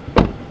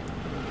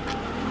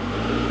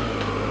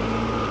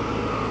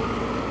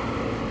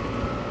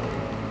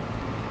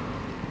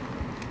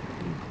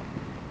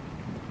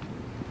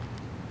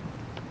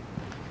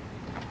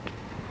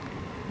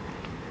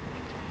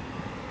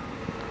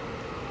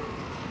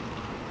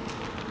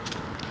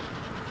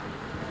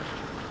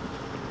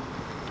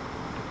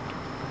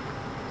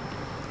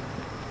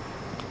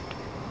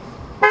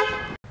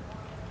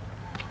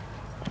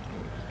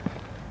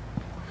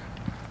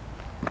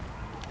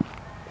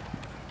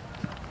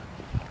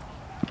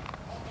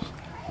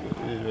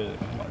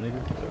 My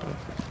nigga.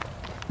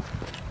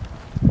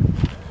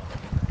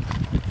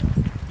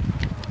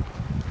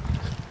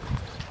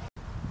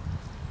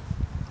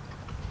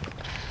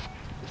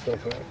 What's up,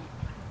 fam?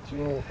 What you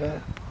doing, fam?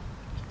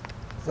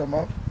 What's up,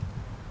 mom?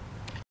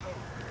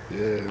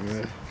 Yeah,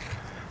 man.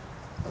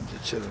 I'm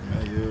just chilling,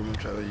 man. You hear me? I'm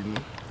trying to,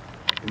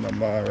 in my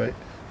mind, right?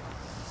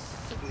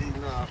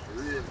 Nah, for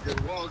real.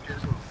 Good walking.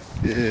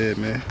 Yeah,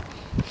 man.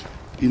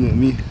 You know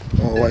me,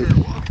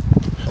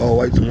 all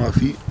white to my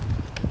feet.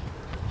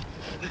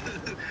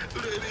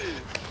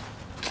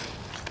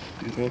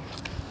 You know?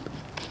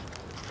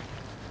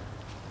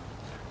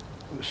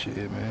 Oh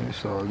shit, man,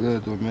 it's all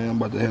good though, man. I'm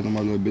about to handle my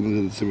little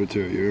business at the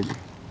cemetery, you hear me?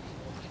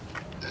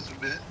 That's a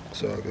bit.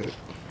 It's all good.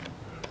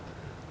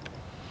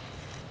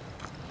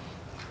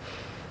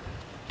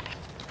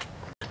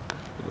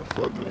 What the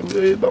fuck, man?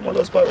 We ain't about my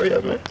little spot right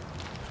here, man.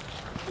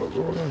 What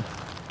going on?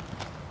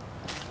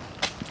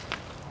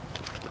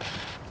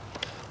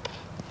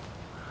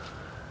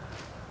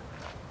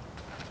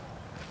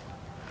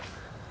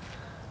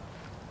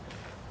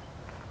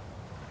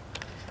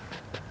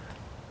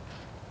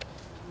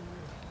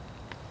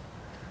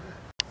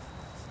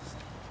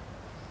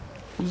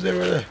 Who's there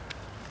right there?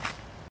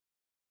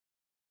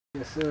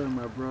 Yes, sir,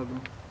 my brother.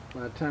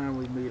 By the time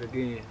we meet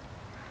again,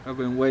 I've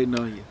been waiting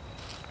on you.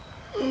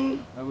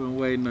 I've been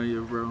waiting on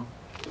you, bro.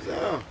 What's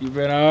up? You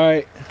been all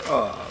right?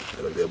 Oh,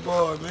 feel like that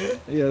boy, man.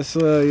 Yes,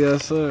 sir.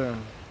 Yes, sir.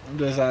 I'm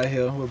just out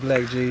here with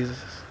Black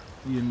Jesus,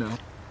 you know.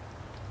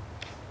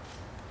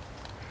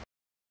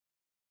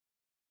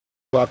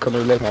 I come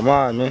and relax my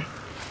mind, man.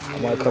 I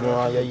might come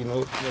around, yeah, you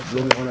know,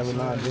 living on every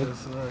now and then. Yes,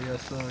 sir.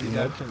 Yes, sir. You You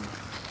know? got to.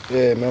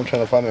 Yeah, man, I'm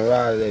trying to find me a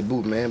ride at that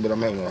boot, man, but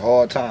I'm having a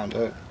hard time,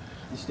 dog.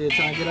 You still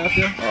trying to get out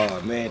there?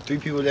 Oh, man, 3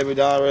 people let me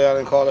down already. I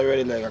done called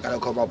already. Like, I gotta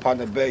call my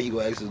partner back. He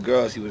gonna ask his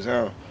girl if he was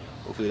on.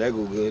 Hopefully that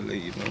go good,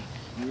 like, you know.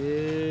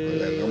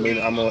 Yeah.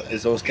 But, like,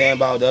 it's on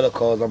standby with the other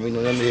calls. I'm waiting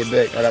on them to hit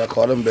back. I gotta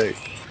call them back.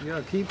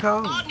 Yeah, keep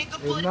calling.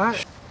 If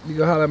not, you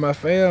go holler at my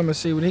fam and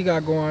see what he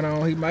got going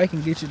on. He might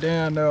can get you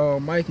down there, or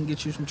might can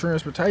get you some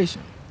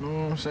transportation. You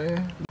know what I'm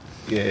saying?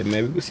 Yeah,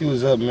 man, we can see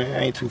what's up, man.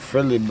 I ain't too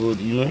friendly, but,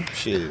 you know,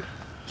 shit.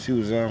 See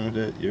what's on with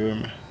that, you hear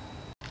me?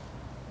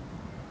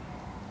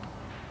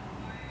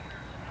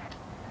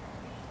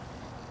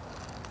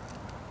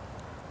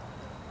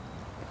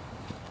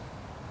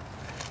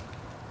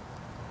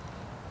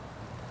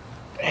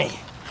 Dang.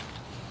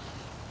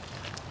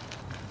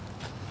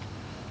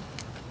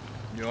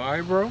 You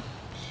alright, bro?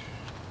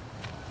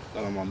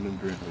 Got on my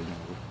membrane right now,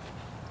 bro.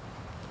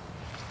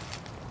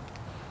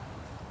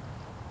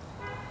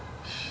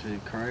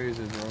 Shit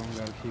crazy, bro.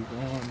 Gotta keep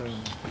going, though.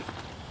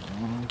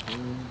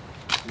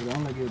 It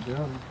only get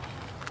better.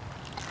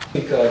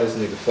 He called this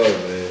nigga folk,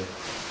 man.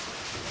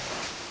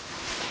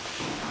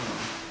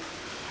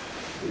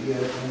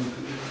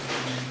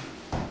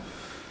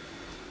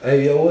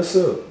 Hey, yo, what's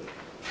up?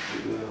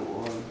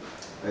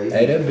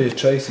 Hey, that bitch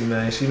Tracy,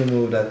 man, she done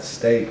moved out the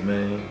state,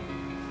 man.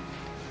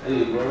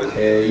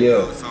 Hell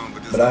yeah.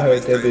 But I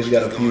heard that bitch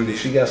got a few,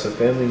 she got some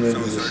family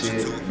members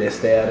and shit that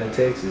stay out in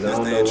Texas. I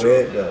don't know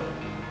where at though.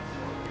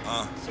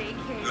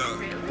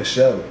 For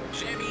sure.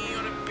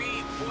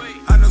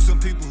 I know some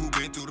people who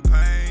been through the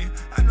pain.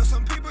 I know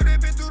some people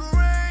that been through the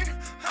rain.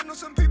 I know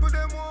some people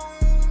that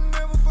won't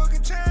never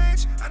fucking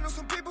change. I know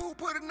some people who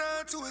put a 9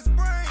 to his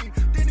brain.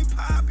 Then he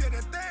pop, yeah,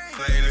 that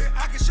thing.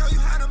 I can show you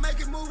how to make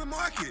it move and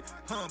market.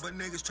 But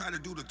niggas try to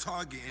do the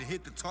target and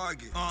hit the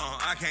target.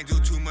 I can't do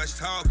too much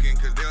talking,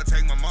 cause they'll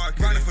take my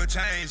market. Running for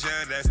change,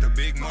 yeah, that's the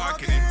big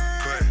marketing.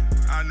 But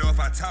I know if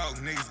I talk,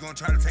 niggas gonna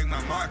try to take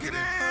my marketing.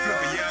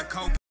 Flipping, yeah,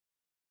 coke.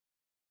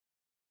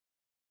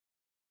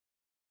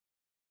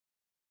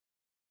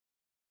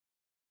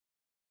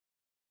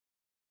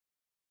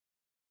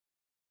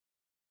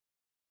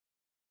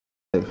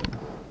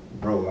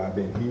 Bro, I've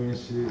been hearing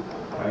shit.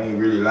 I ain't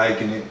really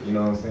liking it, you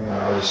know what I'm saying?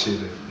 All this shit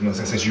that, you know what I'm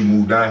saying? Since you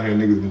moved down here,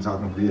 niggas been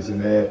talking this and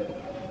that.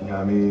 You know what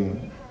I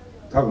mean?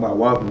 Talking about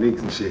walking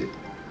licks and shit.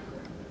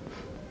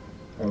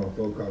 Hold on,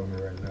 folks calling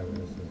me right now.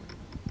 Listen.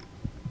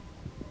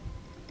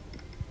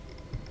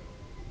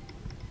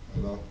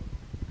 Hello?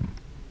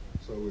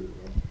 So with it,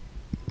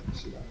 bro.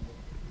 Shit,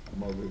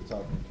 I'm over here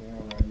talking to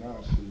Cam right now.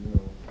 Shit, you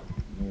know.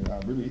 Man,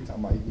 I really, he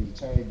talking about he need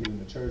to change, get in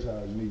the church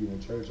house, you need to get in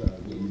the church house,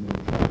 but you know,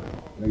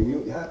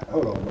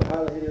 hold on, bro,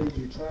 how the hell is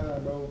you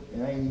trying, bro,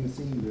 and I ain't even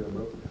seen you there,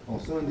 bro. On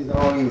Sundays, I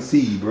don't even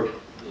see you, bro.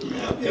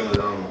 Yeah, it was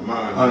on my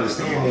mind. I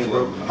understand that,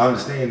 bro. I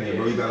understand that,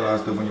 bro. You got a lot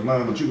of stuff on your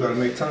mind, but you gotta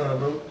make time,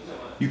 bro.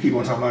 You keep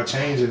on talking about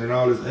changing and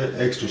all this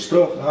extra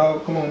stuff.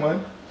 Oh, come on,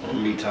 man.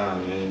 I'm me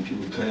tired, man.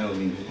 People playing with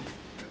me, man.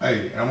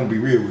 Hey, I'm gonna be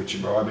real with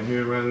you, bro. I've been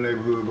hearing around the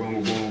neighborhood,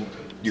 boom, boom.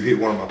 You hit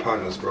one of my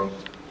partners, bro.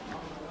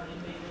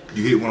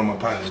 You hit one of my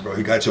partners, bro.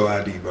 He got your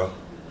ID, bro.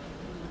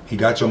 He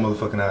got your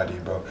motherfucking ID,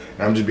 bro.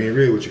 And I'm just being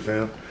real with you,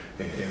 fam.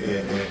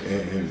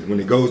 And when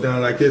it goes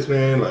down like this,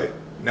 man, like,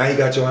 now he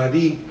got your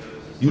ID.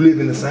 You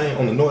live in the same,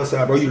 on the north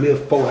side, bro. You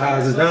live 4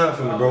 houses down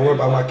from me, bro. What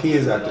about my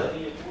kids out there?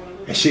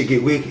 And shit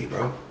get wicked,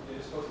 bro.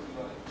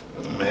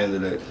 I'm gonna handle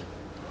that.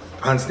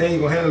 I understand you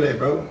gonna handle that,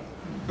 bro.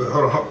 But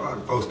hold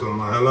on, oh, still on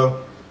my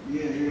hello?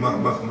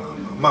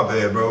 My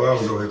bad, bro. I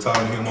was over here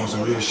talking to him on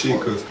some real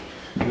shit, cause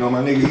you know,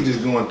 my nigga, he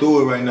just going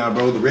through it right now,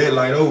 bro. The red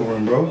light over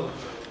him, bro.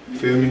 You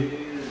feel me?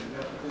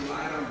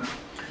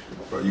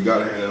 Bro, you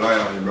gotta have that light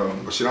on you, bro.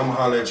 But shit, I'm gonna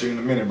holler at you in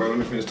a minute, bro. Let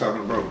me finish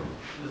talking to bro.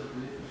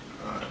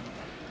 Alright.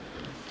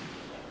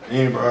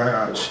 And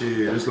bro, shit,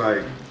 it's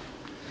like,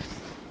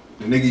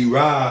 the nigga you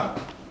ride,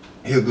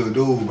 he a good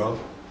dude, bro.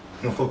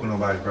 He don't fuck with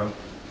nobody, bro.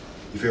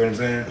 You feel what I'm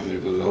saying? He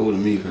was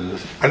holding me,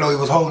 cause I know he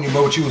was holding you,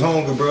 bro, but you was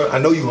hungry, bro. I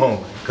know you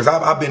hungry. Cause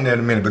I've been there in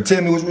a minute, but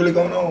tell me what's really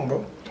going on,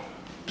 bro.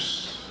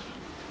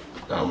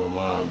 Out of my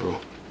mind, bro.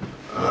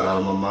 Out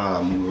of my mind,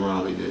 I move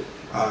around like that.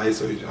 Alright,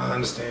 so I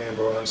understand,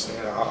 bro. I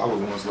understand. I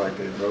was once like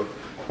that, bro.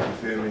 You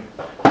feel me?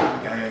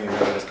 Gang,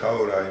 man, it's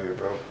cold out here,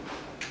 bro.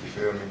 You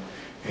feel me?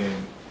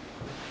 And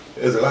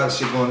there's a lot of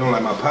shit going on.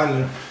 Like my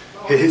partner,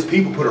 his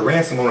people put a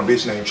ransom on a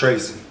bitch named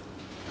Tracy.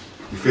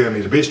 You feel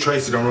me? The bitch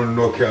Tracy don't run to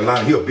North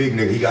Carolina. He a big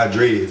nigga. He got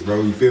dreads,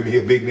 bro. You feel me? He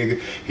a big nigga.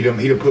 He done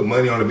put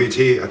money on the bitch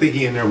head. I think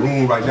he in their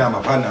room right now.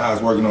 My partner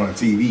house working on a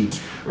TV.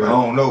 Right. I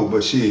don't know,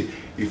 but shit.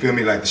 You feel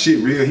me? Like the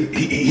shit real.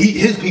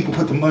 His people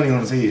put the money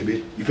on his head,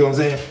 bitch. You feel what I'm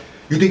saying?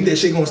 You think that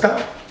shit gonna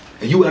stop?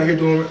 And you out here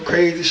doing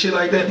crazy shit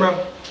like that,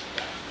 bro?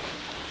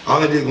 All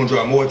that is gonna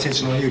draw more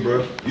attention on you,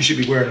 bro. You should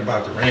be worrying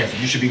about the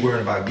ransom. You should be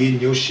worrying about getting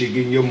your shit,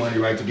 getting your money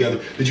right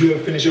together. Did you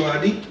ever finish your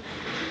ID?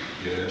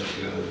 Yeah,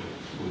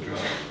 go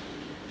drive.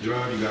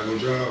 Drive, you gotta go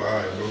drive? All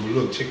right, bro. But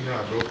look, check it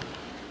out, bro.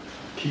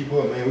 Keep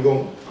up, man.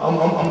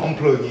 I'm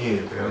plugging you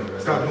in, fam.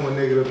 Stop doing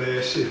negative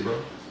ass shit, bro.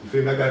 You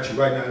feel me? I got you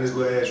right now in this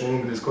little ass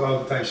room, in this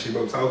closet type shit,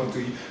 bro, talking to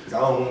you, because I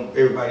don't want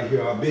everybody to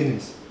hear our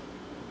business.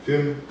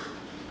 Feel me?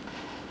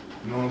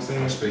 You know what I'm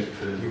saying? Respect you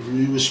for that.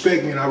 You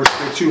respect me and I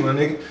respect you, my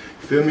nigga.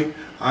 You feel me?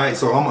 Alright,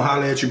 so I'm gonna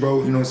holler at you, bro.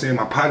 You know what I'm saying?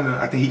 My partner,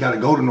 I think he gotta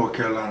go to North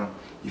Carolina.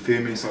 You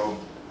feel me? So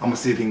I'm gonna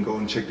see if he can go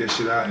and check that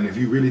shit out. And if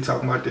you really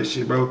talking about that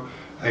shit, bro,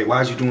 hey,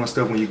 why is you doing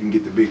stuff when you can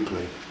get the big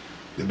play?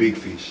 The big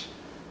fish.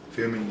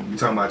 Feel me? You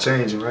talking about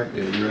changing, right?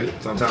 Yeah, you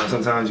right.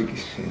 Sometimes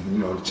you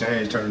know, the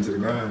change turns into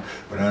the grind.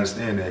 But I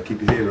understand that.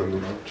 Keep your head up, bro.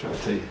 Try to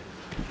tell you.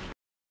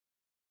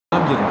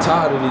 I'm getting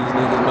tired of these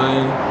niggas,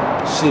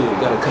 man. Shit,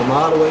 gotta come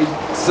all the way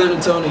to San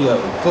Antonio,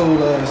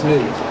 fool ass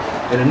niggas.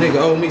 And a nigga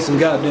owe me some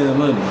goddamn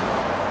money.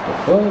 The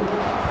fuck?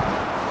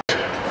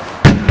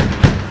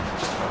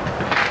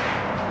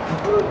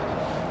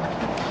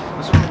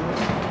 What's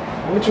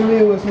wrong? What you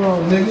mean what's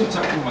wrong, nigga? What you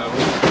talking about,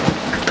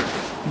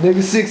 bro?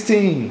 Nigga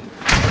 16.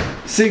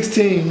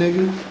 16,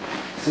 nigga.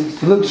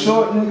 16. Look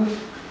short, nigga.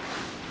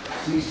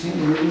 16,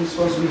 nigga. You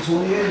supposed to be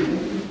 28,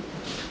 nigga.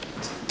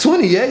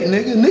 28,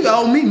 nigga. Nigga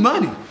owe me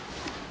money.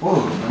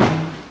 Whoa, man.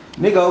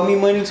 Nigga owe me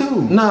money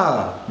too.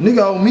 Nah, nigga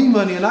owe me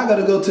money and I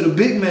gotta go to the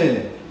big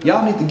man.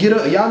 Y'all need to get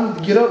up. Y'all need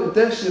to get up with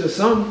that shit or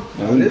something.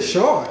 No, that's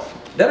short.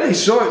 That ain't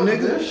short,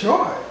 nigga. That's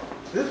short.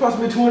 This supposed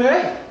to be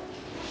 28.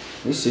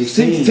 It's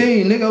 16.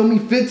 16, nigga owe me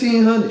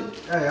 1,500.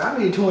 Hey, I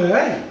need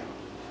 28.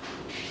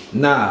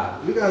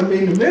 Nah. We gotta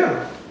meet in the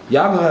middle.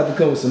 Y'all gonna have to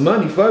come with some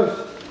money first.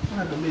 We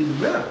have to meet in the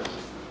middle.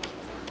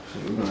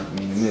 We're gonna have to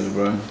meet in the middle,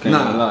 bro.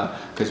 Can't lie.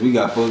 Cause we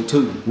got folk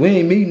too. We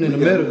ain't meeting in the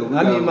middle.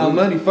 I need my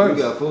money first.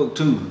 We got folk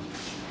too.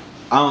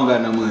 I don't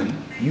got no money.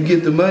 You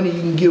get the money,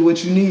 you can get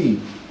what you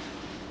need.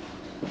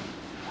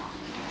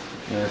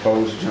 Yeah,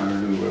 what you trying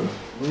to do,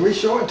 bro? We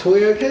short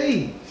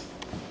 12K.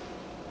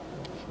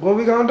 What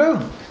we gonna do?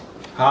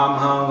 How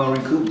I'm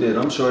gonna recoup that?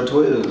 I'm short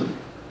 12.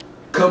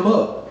 Come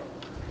up.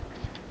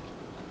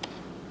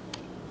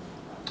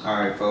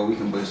 Alright, folks, we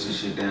can bust this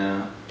shit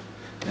down.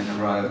 And the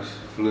rocks,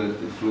 flood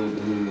the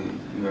hood.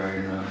 You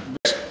already know.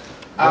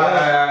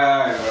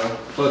 Alright, bro.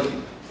 Fuck it.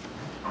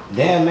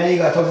 Damn, man, you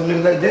gotta talk to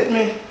niggas like that,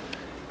 man.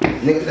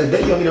 Niggas like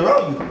that, you don't get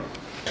around you.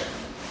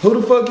 Who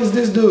the fuck is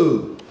this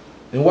dude?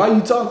 And why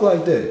you talk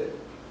like that?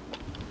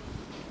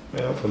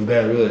 Man, I'm from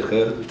Baton Rouge,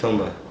 cuz. What you talking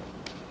about?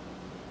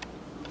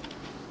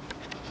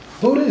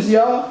 Who this,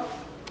 y'all?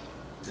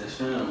 That's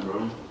him,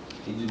 bro.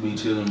 He just be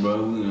chilling,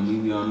 bro. We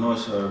be on North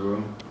Side,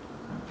 bro.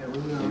 Yeah,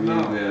 we He on really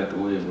North. get out the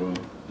way, bro.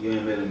 You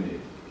ain't met him yet.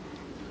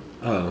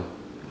 Oh.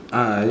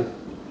 Alright.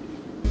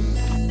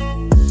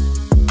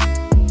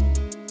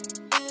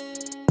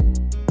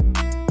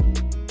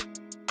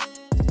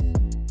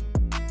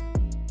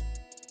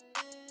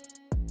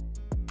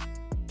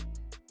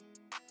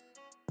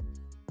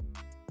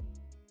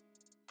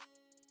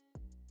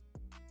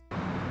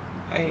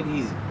 I hate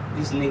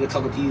this nigga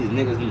talking to these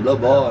niggas in little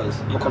bars.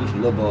 I'm gonna call them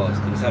some little bars,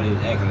 cause that's how they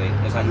was acting like.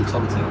 That's how he was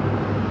talking to them.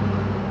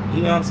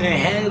 You know what I'm saying?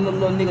 Handle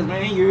them little niggas,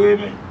 man. You hear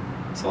me?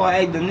 So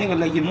I asked the nigga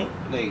like, you know,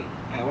 like,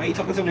 why you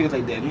talking to niggas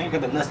like that? Nigga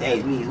got the nuts to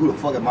ask me, who the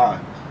fuck am I?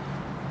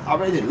 I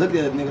already just looked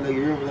at a nigga like,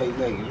 you hear me? Like,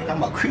 nigga,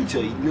 I'm a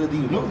creature. Little do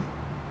you know?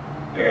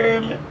 You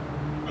hear me?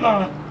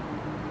 Nah.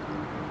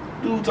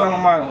 Dude talking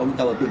about, oh, we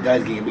got a big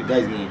dice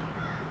game,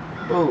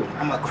 Bro,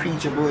 I'm a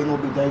creature, boy. Ain't no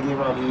big dice game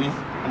around me, man.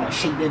 I'm gonna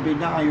shake that bitch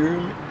down, you hear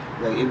me?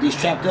 Like, if they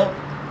strapped up,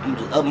 I'm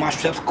just up my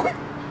straps quick.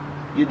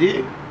 You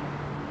dig?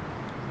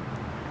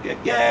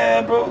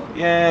 Yeah, bro.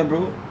 Yeah,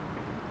 bro.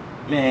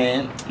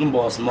 Man, them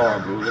boys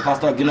smart, bro. If I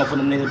start getting up on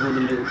them niggas, bro,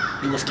 them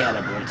niggas, they will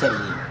scatter, bro. I'm telling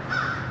you.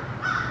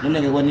 Them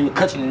niggas wasn't even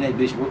catching in that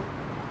bitch, bro.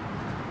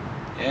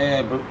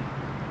 Yeah, bro.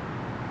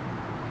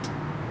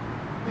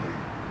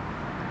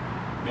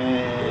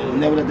 Man,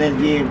 whenever that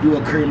game do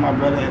occur, my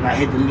brother, and I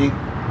hit the lick,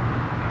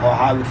 or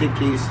how it take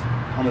place,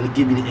 I'm gonna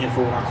give you the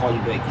info when I call you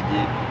back, you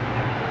dig?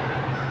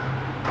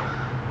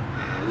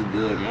 Man, it's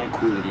good, man. I'm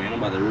cool, man. I'm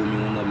about to roll me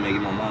one up and make it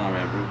my mind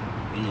right, bro.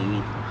 You know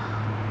me.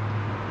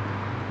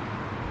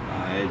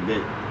 Alright,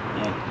 bet.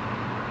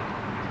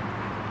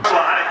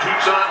 Slide, it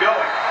keeps on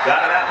going.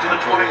 Got it out to the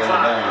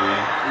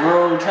 25.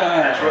 Roll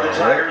Tide. That's where the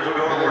Tigers will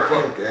go to work.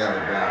 Fuck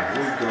Alabama.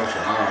 We going to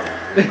Harvard.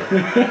 We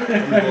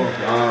going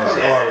to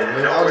Harvard,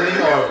 man. I was in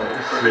Harvard.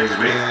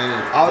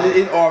 I was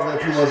in Harvard a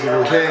few months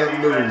ago.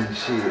 Can't lose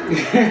shit.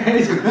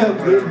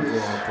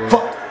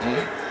 Fuck.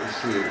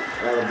 Shit.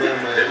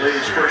 Alabama. It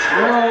leads first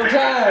row. Roll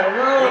Tide.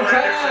 Roll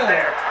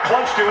Tide.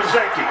 Close to a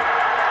safety.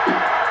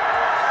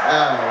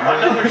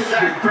 Another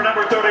sack for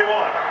number 31.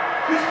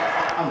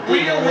 I'm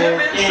thinking, man,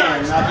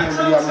 damn, I can't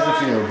believe I missed the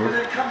funeral, bro.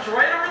 It comes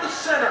right over the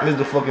center. Missed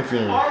the fucking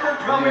funeral.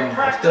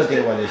 I'm still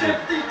thinking about this shit.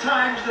 50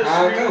 times this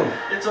I'll go.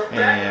 It's a And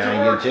I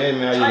didn't get a chance,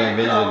 man. I just like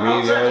visit the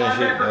graveyard and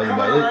shit. That was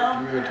about it.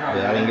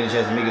 But I didn't get a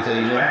chance to make it to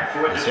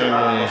the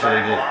ceremony and shit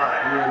like that.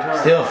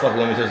 Still fuck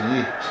with me till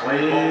today.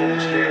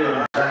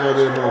 Yeah. I know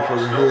that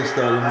motherfucking hood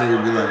started nigga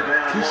be like,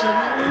 Keisha,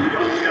 man, you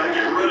gotta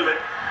get rid of it.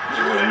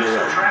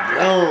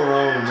 I don't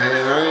know,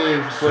 man. I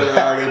ain't for all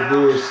that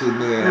bullshit,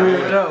 man.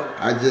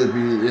 I just be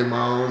in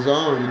my own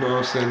zone, you know what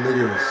I'm saying?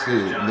 Niggas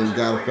shit. Niggas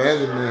got a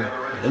family, man.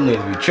 Them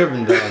niggas be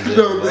tripping down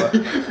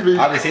there,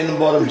 I be seeing them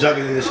boys, them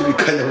junkies and shit be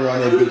cutting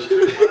around that bitch.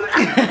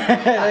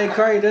 They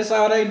crazy, that's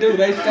all they do.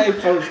 They stay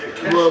posted.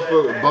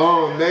 Motherfucker,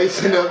 bomb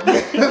nation up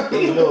there.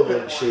 They know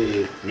about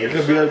shit. You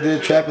could be up there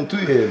trapping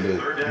through here,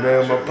 but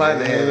man, my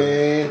partner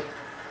had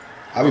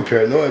I be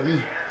paranoid,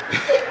 me.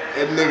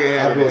 That nigga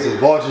had I be on some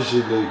vulture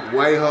shit, dude.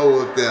 White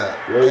hoe up there.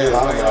 Yeah, I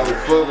was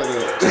fucking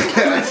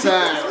up.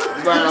 Outside,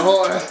 by the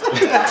horse.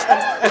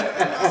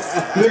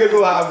 Nigga go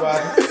high, bro.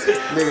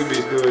 Nigga be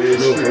doing this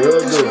shit. For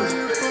real, dude.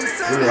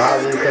 You know how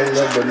they coming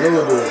up, but no,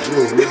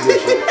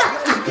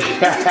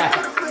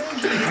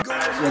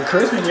 Well,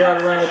 Christmas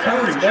y'all around the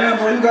corner. Damn,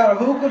 boy, you got a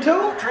hookah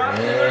too?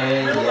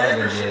 Man,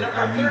 yeah, I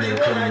be there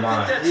killing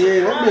mine. Yeah,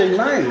 that be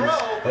nice.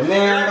 But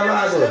man, I ain't gonna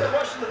lie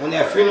though. On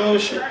that funeral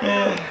shit,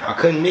 man, I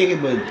couldn't make it,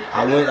 but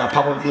I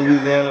pop up in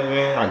Louisiana,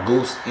 man. I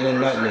ghost in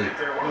and out,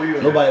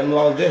 like, nobody knew I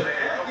was there.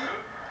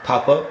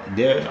 Pop up,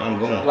 there, I'm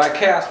going. Like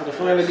Casper, the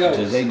friendly ghost.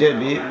 Just like that,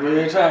 bitch.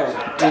 Real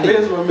talk.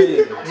 Invisible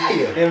man.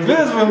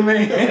 Invisible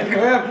man.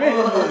 Square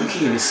vision. You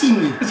can't even see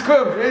me.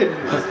 Square vision.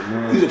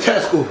 You the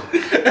telescope. You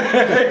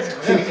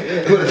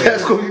the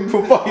telescope, you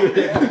can fuck you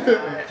there.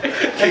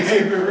 Can't see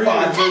me real.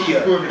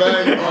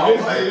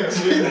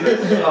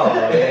 Oh,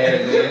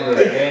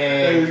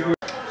 man.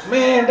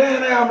 Man,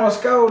 damn, they almost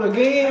scored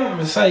again. I'm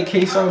gonna say,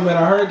 Keeso, man,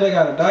 I heard they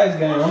got a dice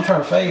game. I'm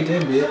trying to fade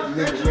that bit.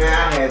 Man,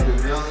 I had the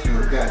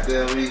youngsters,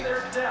 goddamn me.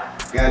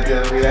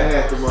 Goddamn me, I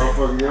had the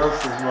motherfucking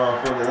youngsters,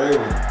 motherfucker. They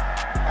were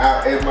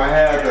out in my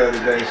house the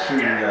other day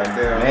shooting,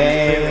 goddamn.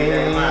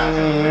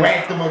 Man,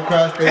 whacked them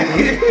across the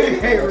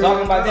head.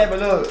 Talking about that, but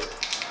look.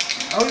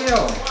 Oh,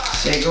 yeah.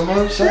 Shake them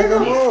up, shake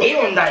them up.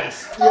 Still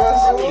nice.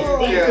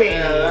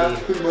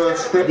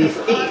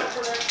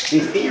 They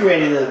still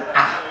ready to,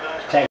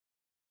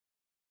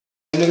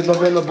 Niggas don't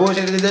bring no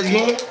bullshit to this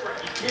game?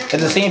 It's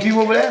the same people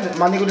over there?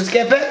 My nigga with the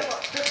scat pack?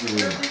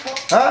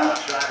 Huh?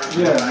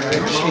 Yeah, man.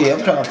 Shit,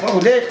 I'm trying to fuck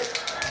with that.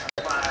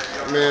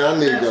 Man, I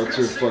need to go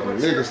to the fucking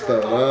nigga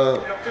stuff,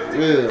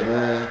 real,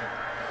 man.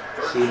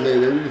 Shit,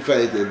 nigga, we can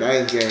face the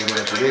dice game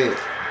after that.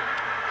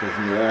 Cause,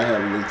 you know, I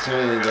have a little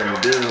change on the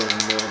deal, you know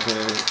what I'm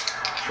saying?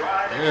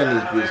 And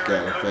this bitch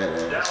got a fat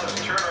ass,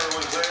 man.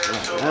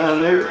 Damn,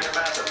 nigga.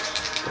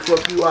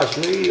 Fuck you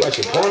watching me? You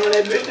watching porn on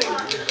that bitch,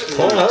 nigga?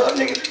 Porn up,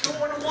 nigga?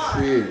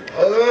 Shit.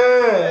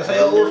 Say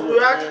your old school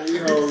rocket. You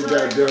know,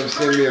 goddamn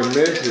send me a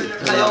message.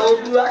 Say your old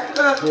school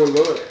rocket. Pull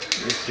up.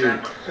 This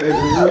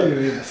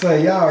shit.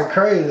 Say y'all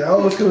crazy.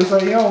 Old school say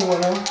you don't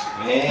want them.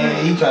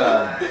 Man, he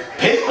tryna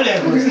pay for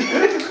that pussy.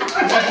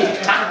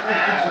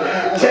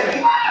 Check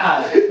it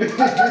out.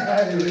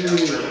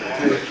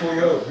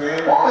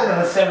 What is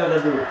the 7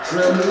 of the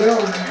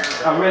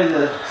I'm ready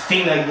to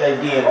steam that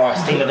game or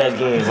steam that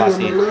game, as I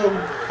said.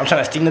 I'm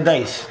trying to steam the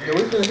dice. Yeah,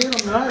 we finna hit them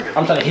tonight.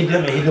 I'm trying to hit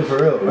them and hit them for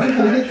real. We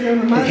finna hit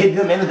them tonight. Hit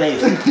them in the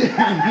dice.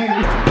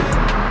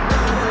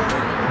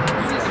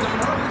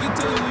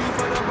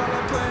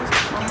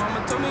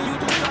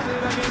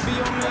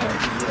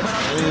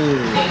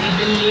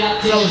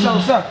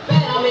 So.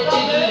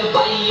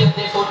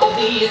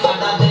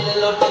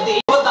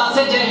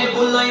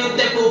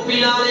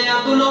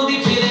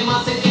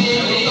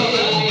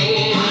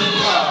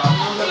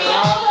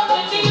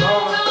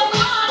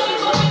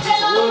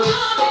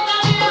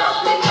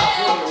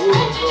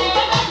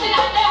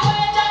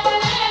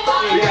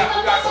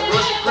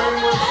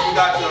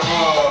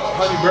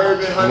 Honey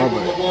bourbon, honey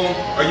boom boom.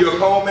 Are you a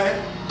cold man?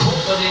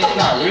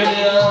 Not really.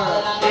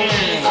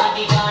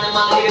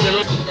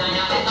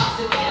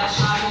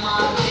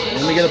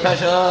 Let me get a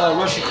patch of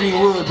Russian cream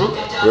wood, bro.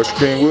 Russian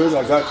cream wood,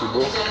 I got you,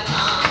 bro.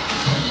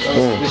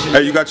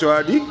 Hey, you got your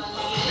ID?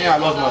 Yeah, I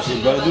lost my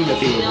shit, bro. Do me a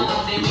favor, bro.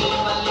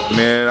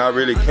 Man, I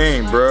really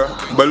can't, bro.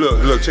 But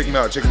look, check him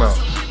out,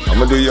 I'm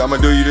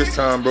gonna do you this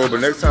time, bro. But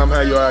next time,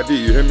 have your ID.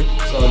 You hear me?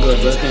 It's all good,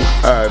 bro.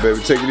 All right, baby,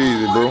 take it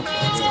easy, bro.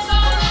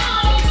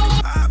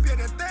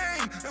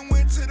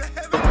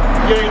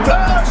 You ain't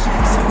tired? Shit,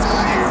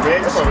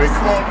 man. Come on, man.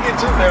 Come on, get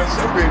you there.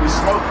 So ready to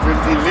smoke, ready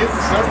to get lit or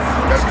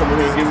something. Gotta come in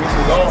here and give me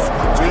some love.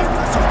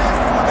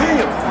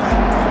 Damn.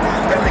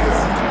 That nigga.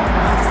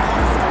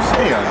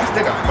 Damn, I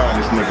think I found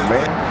this nigga,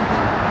 man.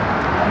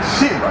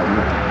 Shit right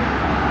now.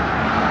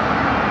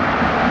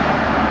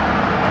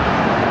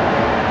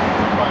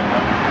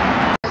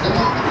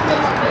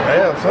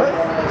 Damn, son.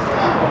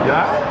 You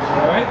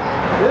alright?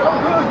 Yeah, I'm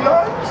good, you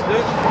alright?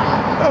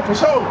 Yeah, for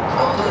sure.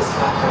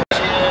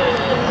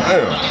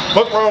 Damn,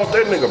 fuck wrong with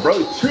that nigga, bro?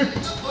 He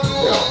tripping.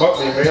 Yeah, fuck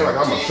me, man. Like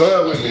I'm a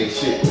son with me and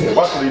shit. Man,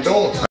 watch what he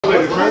doing. I'm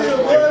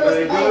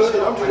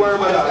just worried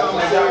about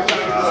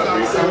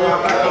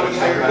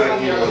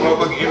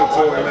motherfucking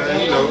inventory, man.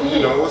 You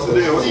know, what's the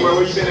deal?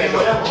 Where you been at,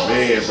 man?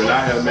 Man, been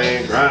out here,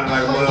 man, grinding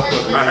like a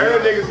motherfucker. I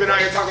heard niggas been out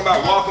here talking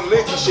about walking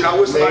licks and shit. I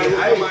wish somebody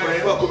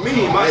would fuck with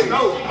me. My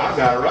snow. I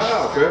got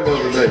around, cuz, the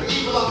other day.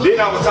 Then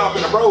I was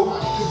talking to bro.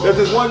 There's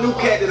this one new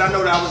cat that I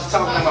know that I was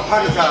talking to my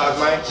partner's house,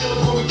 man.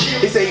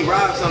 He said he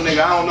robbed some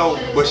nigga, I don't know,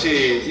 but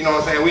shit, you know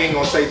what I'm saying? We ain't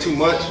gonna say too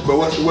much, but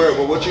what's the word?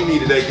 But what you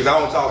need today, cause I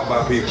don't talk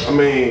about people. I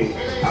mean,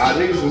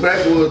 niggas from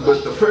backwoods,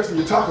 but the person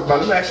you talking about,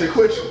 let me ask you a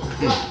question.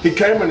 He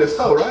came in the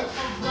store, right?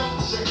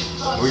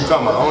 What you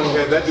talking about? I only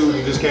had that dude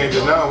who just came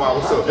just now. Wow,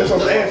 what's up? That's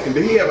what I'm asking.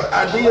 Did he have an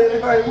ID or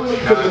anything with him?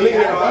 Because the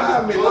nigga that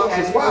robbed me lost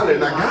his wallet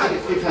and I got it.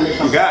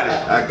 You got it?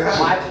 I got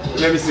it.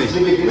 Let me see. That's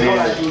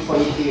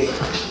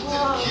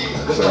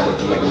what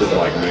the nigga look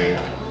like, man.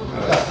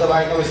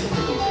 Let me see.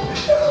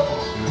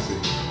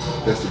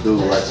 That's the dude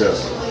right there.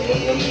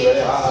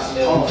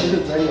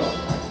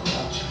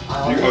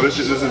 This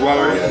is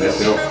Waller? Yeah, that's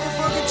him.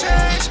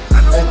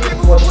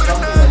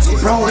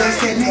 Bro, that's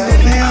that nigga,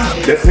 man.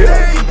 That's him?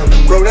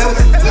 Bro, that's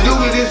the dude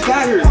that just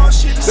got here.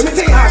 Let me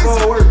tell you how it's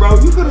gonna work, bro.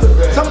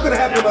 Something could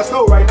have happened in my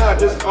store right now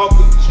just off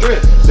the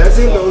strength. That's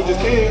him though, just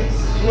came.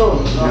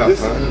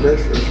 That's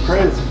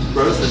crazy.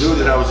 Bro, this is the dude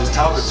that I was just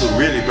talking to,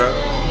 really, bro.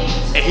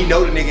 And he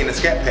know the nigga in the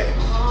scat pack.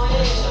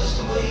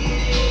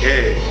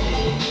 Yeah.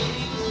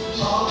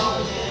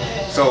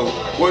 So,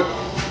 what?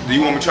 Do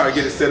you want me to try to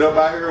get it set up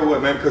out here or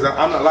what, man? Because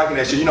I'm not liking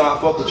that shit. You know I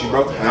fuck with you,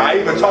 bro. I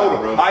even told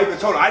him. I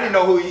didn't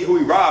know who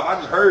he robbed. I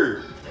just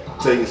heard.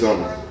 Tell you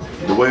something.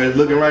 The way it's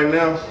looking right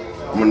now,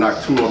 I'm gonna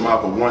knock 2 of them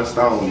out with 1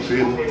 stone. You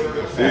feel me?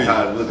 That's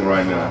how it's looking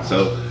right now.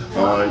 So,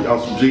 on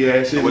some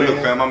G-ass shit, well, man.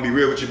 Look, fam, I'm gonna be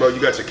real with you, bro. You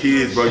got your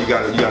kids, bro. You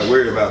gotta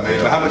worry about,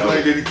 man. But how much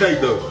money did he take,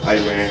 though?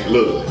 Hey, man,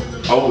 look.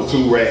 Over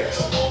 2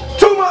 racks.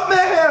 2 months,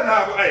 man? Hell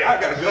nah. Hey, I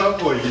got a gun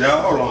for you,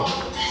 y'all. Hold on.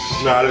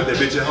 Nah, I left that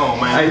bitch at home,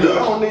 man. Hey, look, I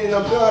don't need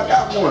no gun. I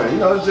got one. You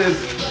know, it's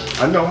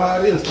just, I know how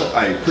it is.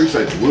 I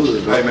appreciate the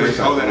wood, bro. Hey, man,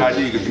 hold that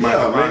ID, because you might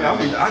have man,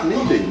 I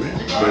need it, man.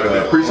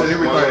 But appreciate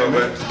everything,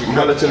 man. You can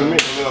holler to the men.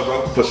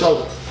 For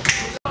sure.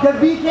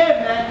 Just be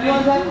careful, man. You know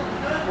what I'm saying?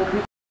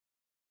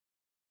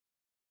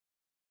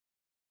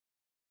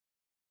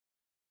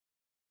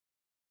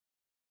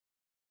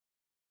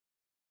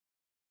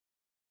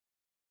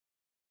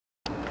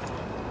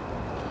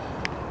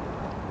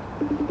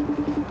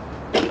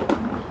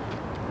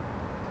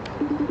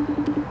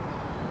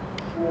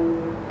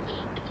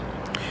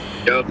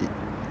 Yo.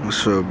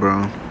 What's up,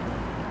 bro?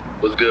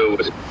 What's good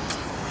with it?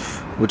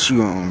 What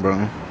you on,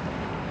 bro?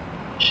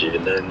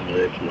 Shit, nothing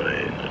much,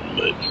 man. Nothing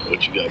much. What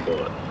you got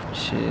going?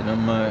 Shit,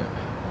 I'm out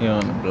here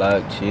on the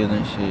block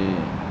chilling, shit.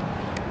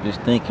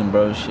 Just thinking,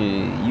 bro,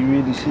 shit. You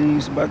really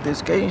serious about that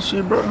skating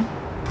shit, bro?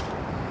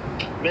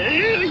 Man,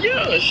 hell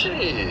yeah,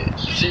 shit.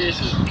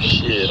 Serious as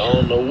shit. I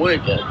don't know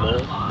what got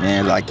man.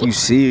 Man, like you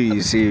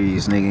serious,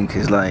 nigga.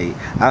 Cause like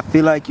I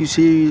feel like you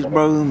serious,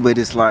 bro. But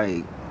it's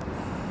like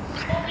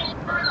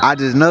I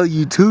just know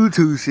you too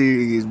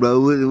serious,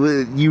 bro.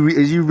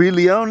 Is you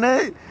really on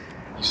that?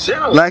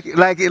 Sound like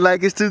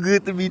it's too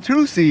good to be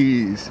true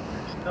serious.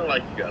 Sound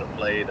like you gotta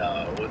play,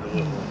 dog.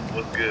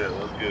 What's good?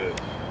 What's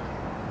good?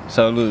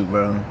 So look,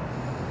 bro.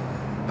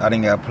 I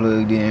done got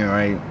plugged in,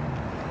 right?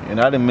 And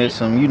I done met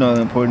some, you know,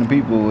 important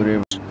people or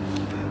whatever.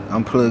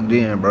 I'm plugged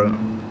in, bro.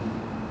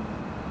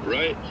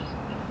 Right?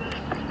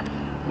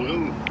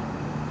 Well,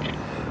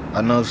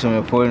 I know some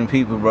important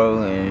people,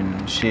 bro,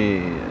 and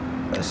shit,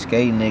 a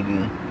skate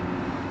nigga,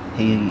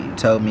 he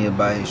told me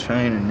about his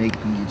trainer. Nick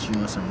can get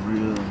you on some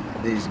real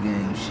this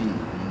game shit,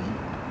 man.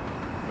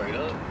 Straight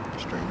up?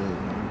 Straight up,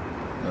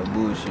 man. No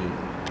bullshit.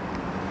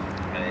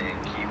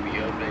 Man, keep me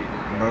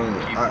updated. Bro,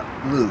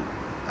 look,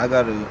 I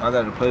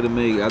gotta play the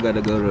Mig. I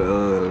gotta go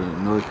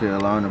to North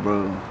Carolina,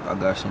 bro. I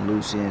got some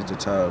loose ends to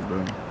tie,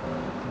 bro.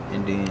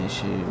 And then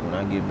shit, when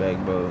I get back,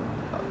 bro,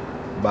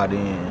 by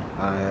then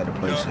I had a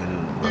place set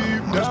up, bro.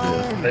 Most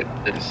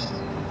definitely.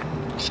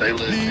 Say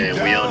less,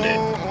 and we on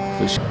that.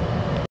 For sure.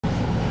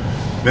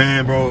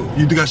 Man, bro,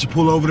 you think I should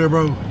pull over there,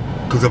 bro?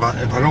 Cause if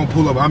I don't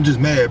pull up, I'm just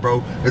mad,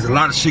 bro. There's a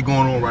lot of shit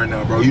going on right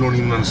now, bro. You don't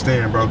even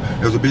understand, bro.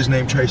 There was a bitch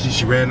named Tracy.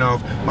 She ran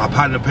off. My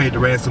partner paid the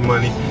ransom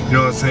money. You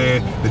know what I'm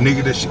saying? The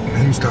nigga that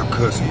let me stop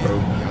cussing, bro.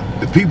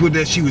 The people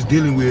that she was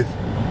dealing with,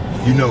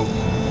 you know,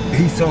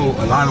 he sold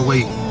a lot of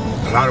weight,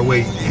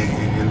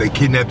 and they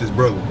kidnapped his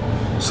brother.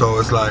 So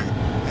it's like,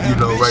 you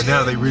know, right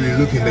now they really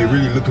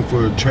looking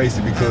for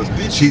Tracy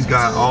because she's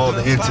got all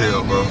the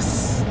intel, bro.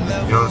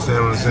 You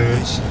understand what I'm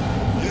saying?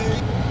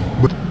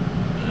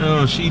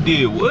 Oh, she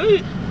did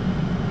what?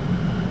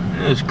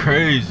 That's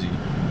crazy.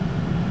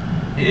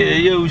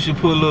 Yeah, we should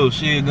pull up.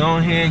 Shit, go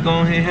ahead,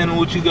 handle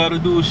what you gotta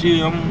do. Shit, you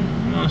know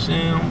what I'm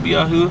saying? I'm gonna be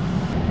out here.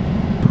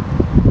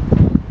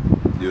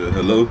 Yeah,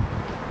 hello?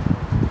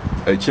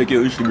 Hey, check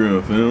your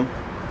Instagram, fam.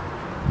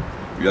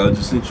 Yeah, I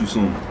just sent you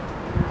some.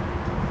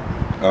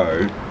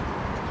 Alright.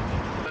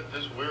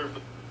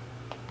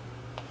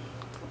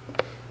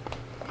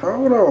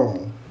 Hold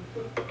on.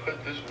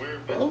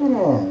 Hold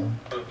on.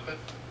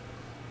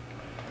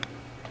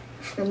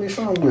 Send me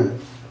something good.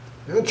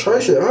 You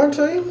Tracy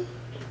auntie?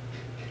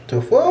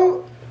 The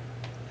fuck?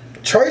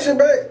 Tracy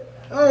back?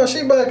 Oh,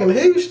 she back in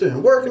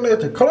Houston, working at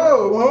the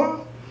club, huh?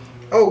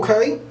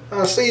 Okay. I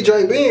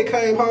CJ Ben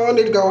came home. I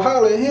need to go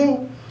holler at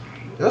him.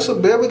 That's a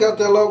bet. We got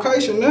that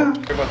location now.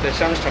 About that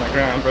shit, I'm just trying to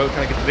grind, bro.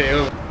 Trying to get the day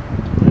over.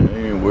 Man,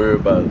 I ain't worried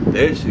about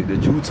that shit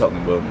that you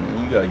talking about,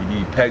 man. You gotta get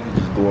these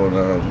packages going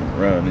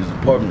around this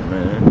apartment,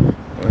 man.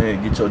 Go ahead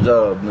and get your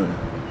job done.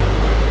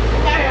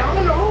 Hey, I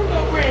don't know who's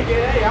gonna bring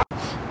it, hey.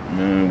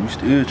 Man, we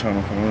still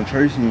trying to find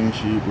Tracy and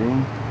shit, bro.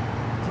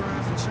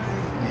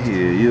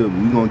 Yeah,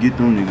 we gonna get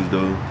them niggas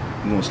though.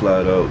 We gonna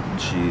slide out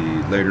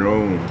shit later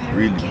on,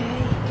 really.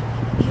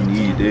 We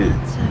need that.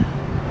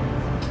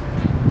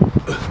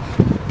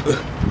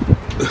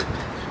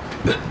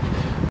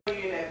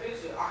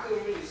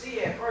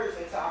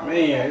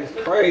 Man, it's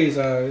crazy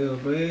out here,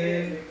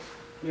 man.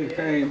 We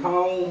came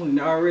home and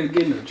already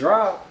getting a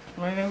drop.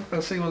 Man,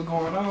 let's see what's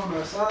going on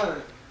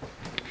outside.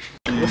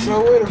 What's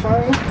up with it,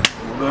 fam?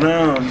 Go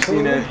down. You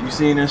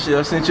seen that shit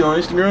I sent you on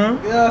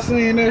Instagram? Yeah, I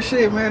seen that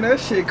shit, man. That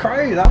shit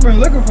crazy. I've been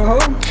looking for her.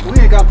 We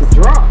ain't got the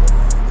drop.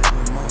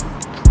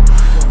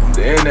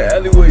 They're in the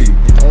alleyway.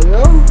 Oh,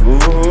 yeah?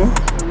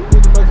 We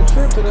need to make a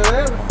trip to that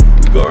alley.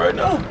 We go right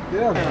now.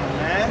 Yeah.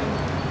 Man,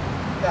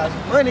 got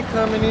some money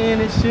coming in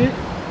and shit.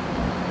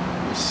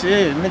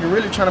 Shit, nigga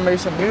really trying to make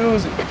some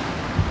music.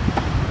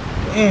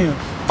 Damn,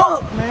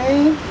 fuck,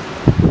 man.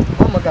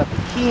 Mama got the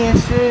key and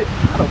shit.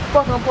 How the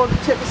fuck I'm supposed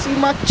to check to see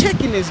my chick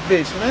in this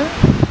bitch, man?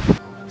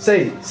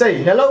 Say,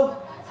 hello?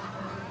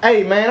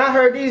 Hey, man, I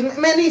heard these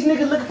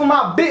niggas looking for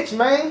my bitch,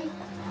 man.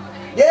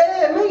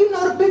 Yeah, man, you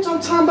know the bitch I'm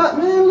talking about,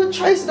 man. Little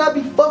Tracy that I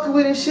be fucking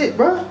with and shit,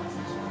 bro.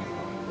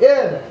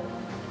 Yeah.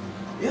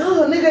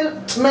 Yeah,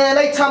 nigga, man,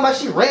 they talking about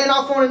she ran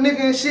off on a nigga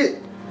and shit.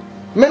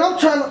 Man, I'm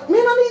trying to,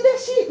 man, I need that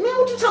shit. Man,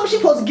 what you talking about? She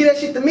supposed to get that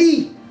shit to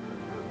me.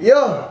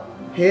 Yeah.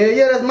 Hell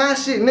yeah, that's my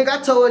shit, nigga.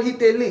 I told her to hit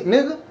that lick,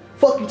 nigga.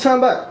 Fuck you talking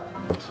about?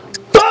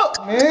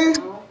 Fuck, man.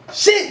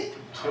 Shit.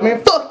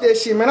 Man, fuck that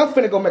shit, man. I'm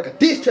finna go make a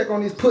diss track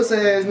on these pussy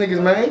ass niggas,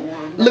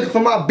 man. Looking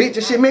for my bitch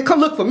and shit, man. Come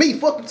look for me.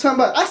 Fuck you talking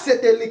about? I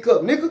set that lick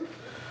up, nigga.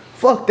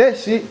 Fuck that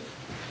shit.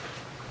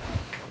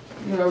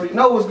 You already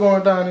know what's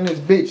going down in this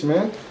bitch,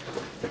 man.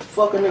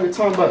 Fuck a nigga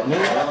talking about,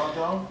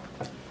 man.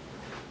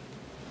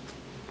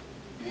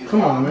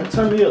 Come on, man.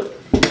 Turn me up.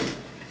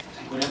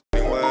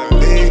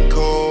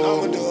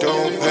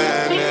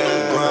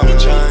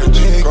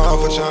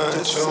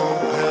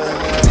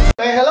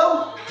 Hey,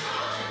 hello?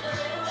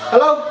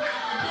 Hello?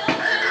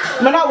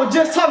 Man, I was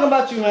just talking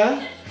about you,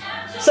 man.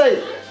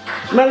 Say,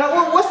 man,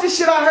 what's this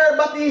shit I heard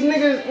about these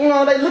niggas, you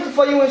know, they looking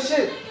for you and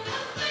shit?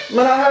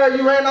 Man, I heard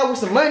you ran off with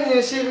some money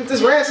and shit, with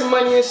this ransom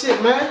money and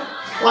shit, man.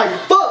 Like,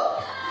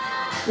 fuck.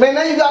 Man,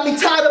 now you got me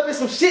tied up in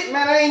some shit,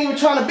 man, I ain't even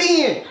trying to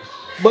be in.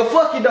 But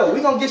fuck it though,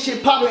 we gonna get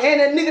shit poppin'. And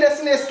that nigga that's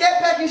in that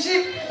scat pack and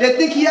shit, that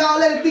think he all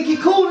that and think he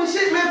cool and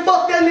shit, man,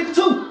 fuck that nigga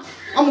too.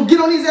 I'm gonna get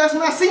on his ass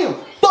when I see him.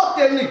 Fuck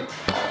that nigga.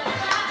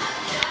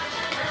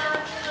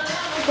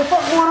 What the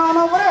fuck going on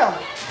over there?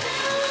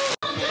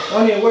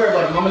 Don't even worry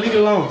about it, I'ma leave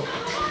it alone.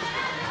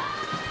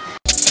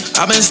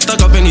 I've been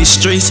stuck up in these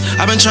streets.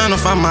 I've been trying to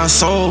find my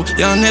soul.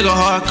 Young nigga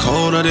hard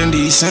colder than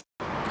decent.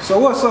 So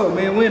what's up,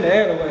 man? We in the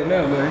alley right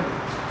now, man.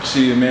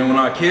 Shit, man, when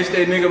I catch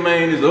that nigga,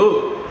 man, it's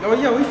up. Oh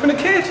yeah, we finna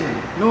catch him.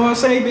 You know what I'm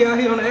saying? He be out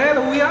here on the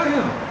alley, we out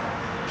here.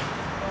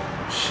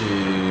 Shit.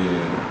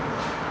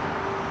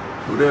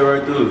 Who that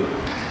right there?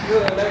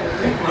 Good,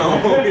 nigga. No,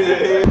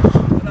 yeah.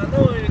 And I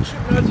know I ain't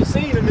tripping, I just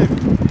seen a nigga.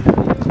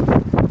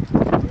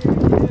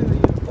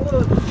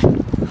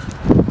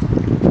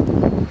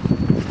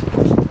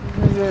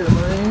 Yeah,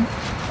 man.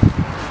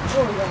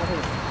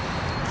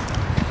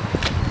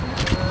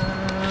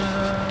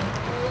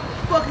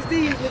 Fuck is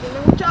these niggas,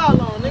 man? What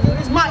y'all on, nigga?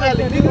 This my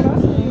alley, nigga.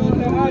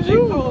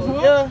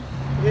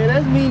 Yeah,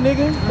 that's me,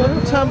 nigga. What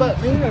you talking about,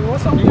 nigga?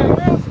 What's up with that,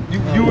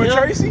 man? You and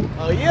Tracy?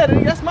 Oh yeah,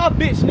 nigga, that's my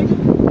bitch, nigga.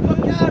 Fuck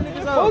y'all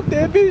niggas on. Fuck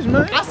that bitch,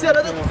 man. I said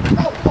it.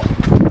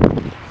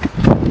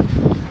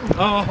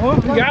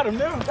 You got him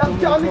now. That's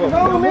what y'all niggas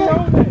on,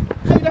 man.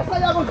 Hey, that's how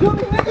y'all gonna do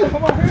me, nigga.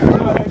 Come on here.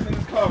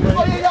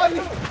 Oh yeah, y'all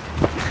niggas.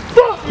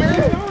 Fuck,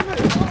 man.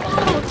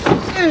 Oh,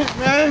 shit,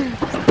 man.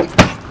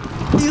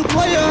 You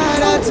pour your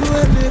heart out to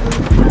a nigga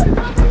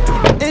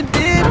and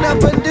then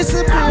never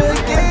disappear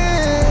again.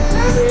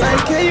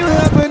 Like, can you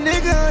help a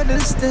nigga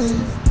understand?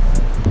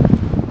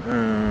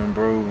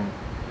 Bro,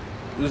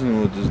 this is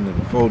what this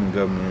nigga Foden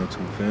got me into,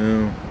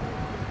 fam.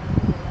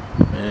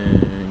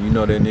 And you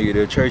know that nigga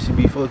that Tracy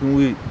be fucking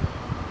with?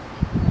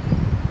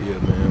 Yeah,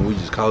 man, we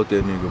just caught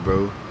that nigga,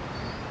 bro.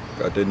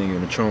 Got that nigga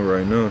in the trunk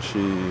right now,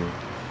 shit.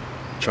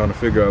 Trying to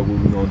figure out what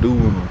we gonna do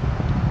with him.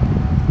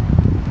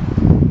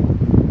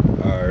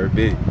 Alright,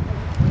 bet.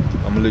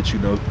 I'ma let you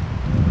know.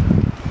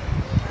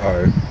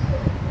 Alright.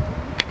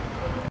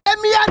 Let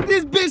me out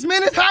this bitch,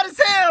 man. It's hot as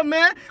hell,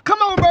 man.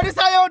 Come on, bro. This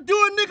how y'all do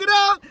it, nigga,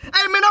 dog.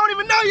 Hey, man, I don't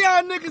even know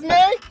y'all niggas,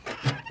 man.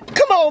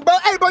 Come on, bro.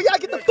 Hey, bro, y'all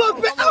get the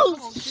fuck back.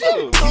 Oh,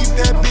 shit. Keep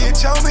that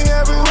bitch on me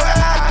everywhere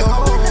I go.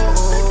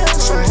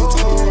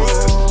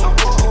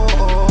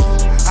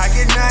 I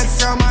cannot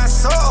sell my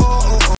soul.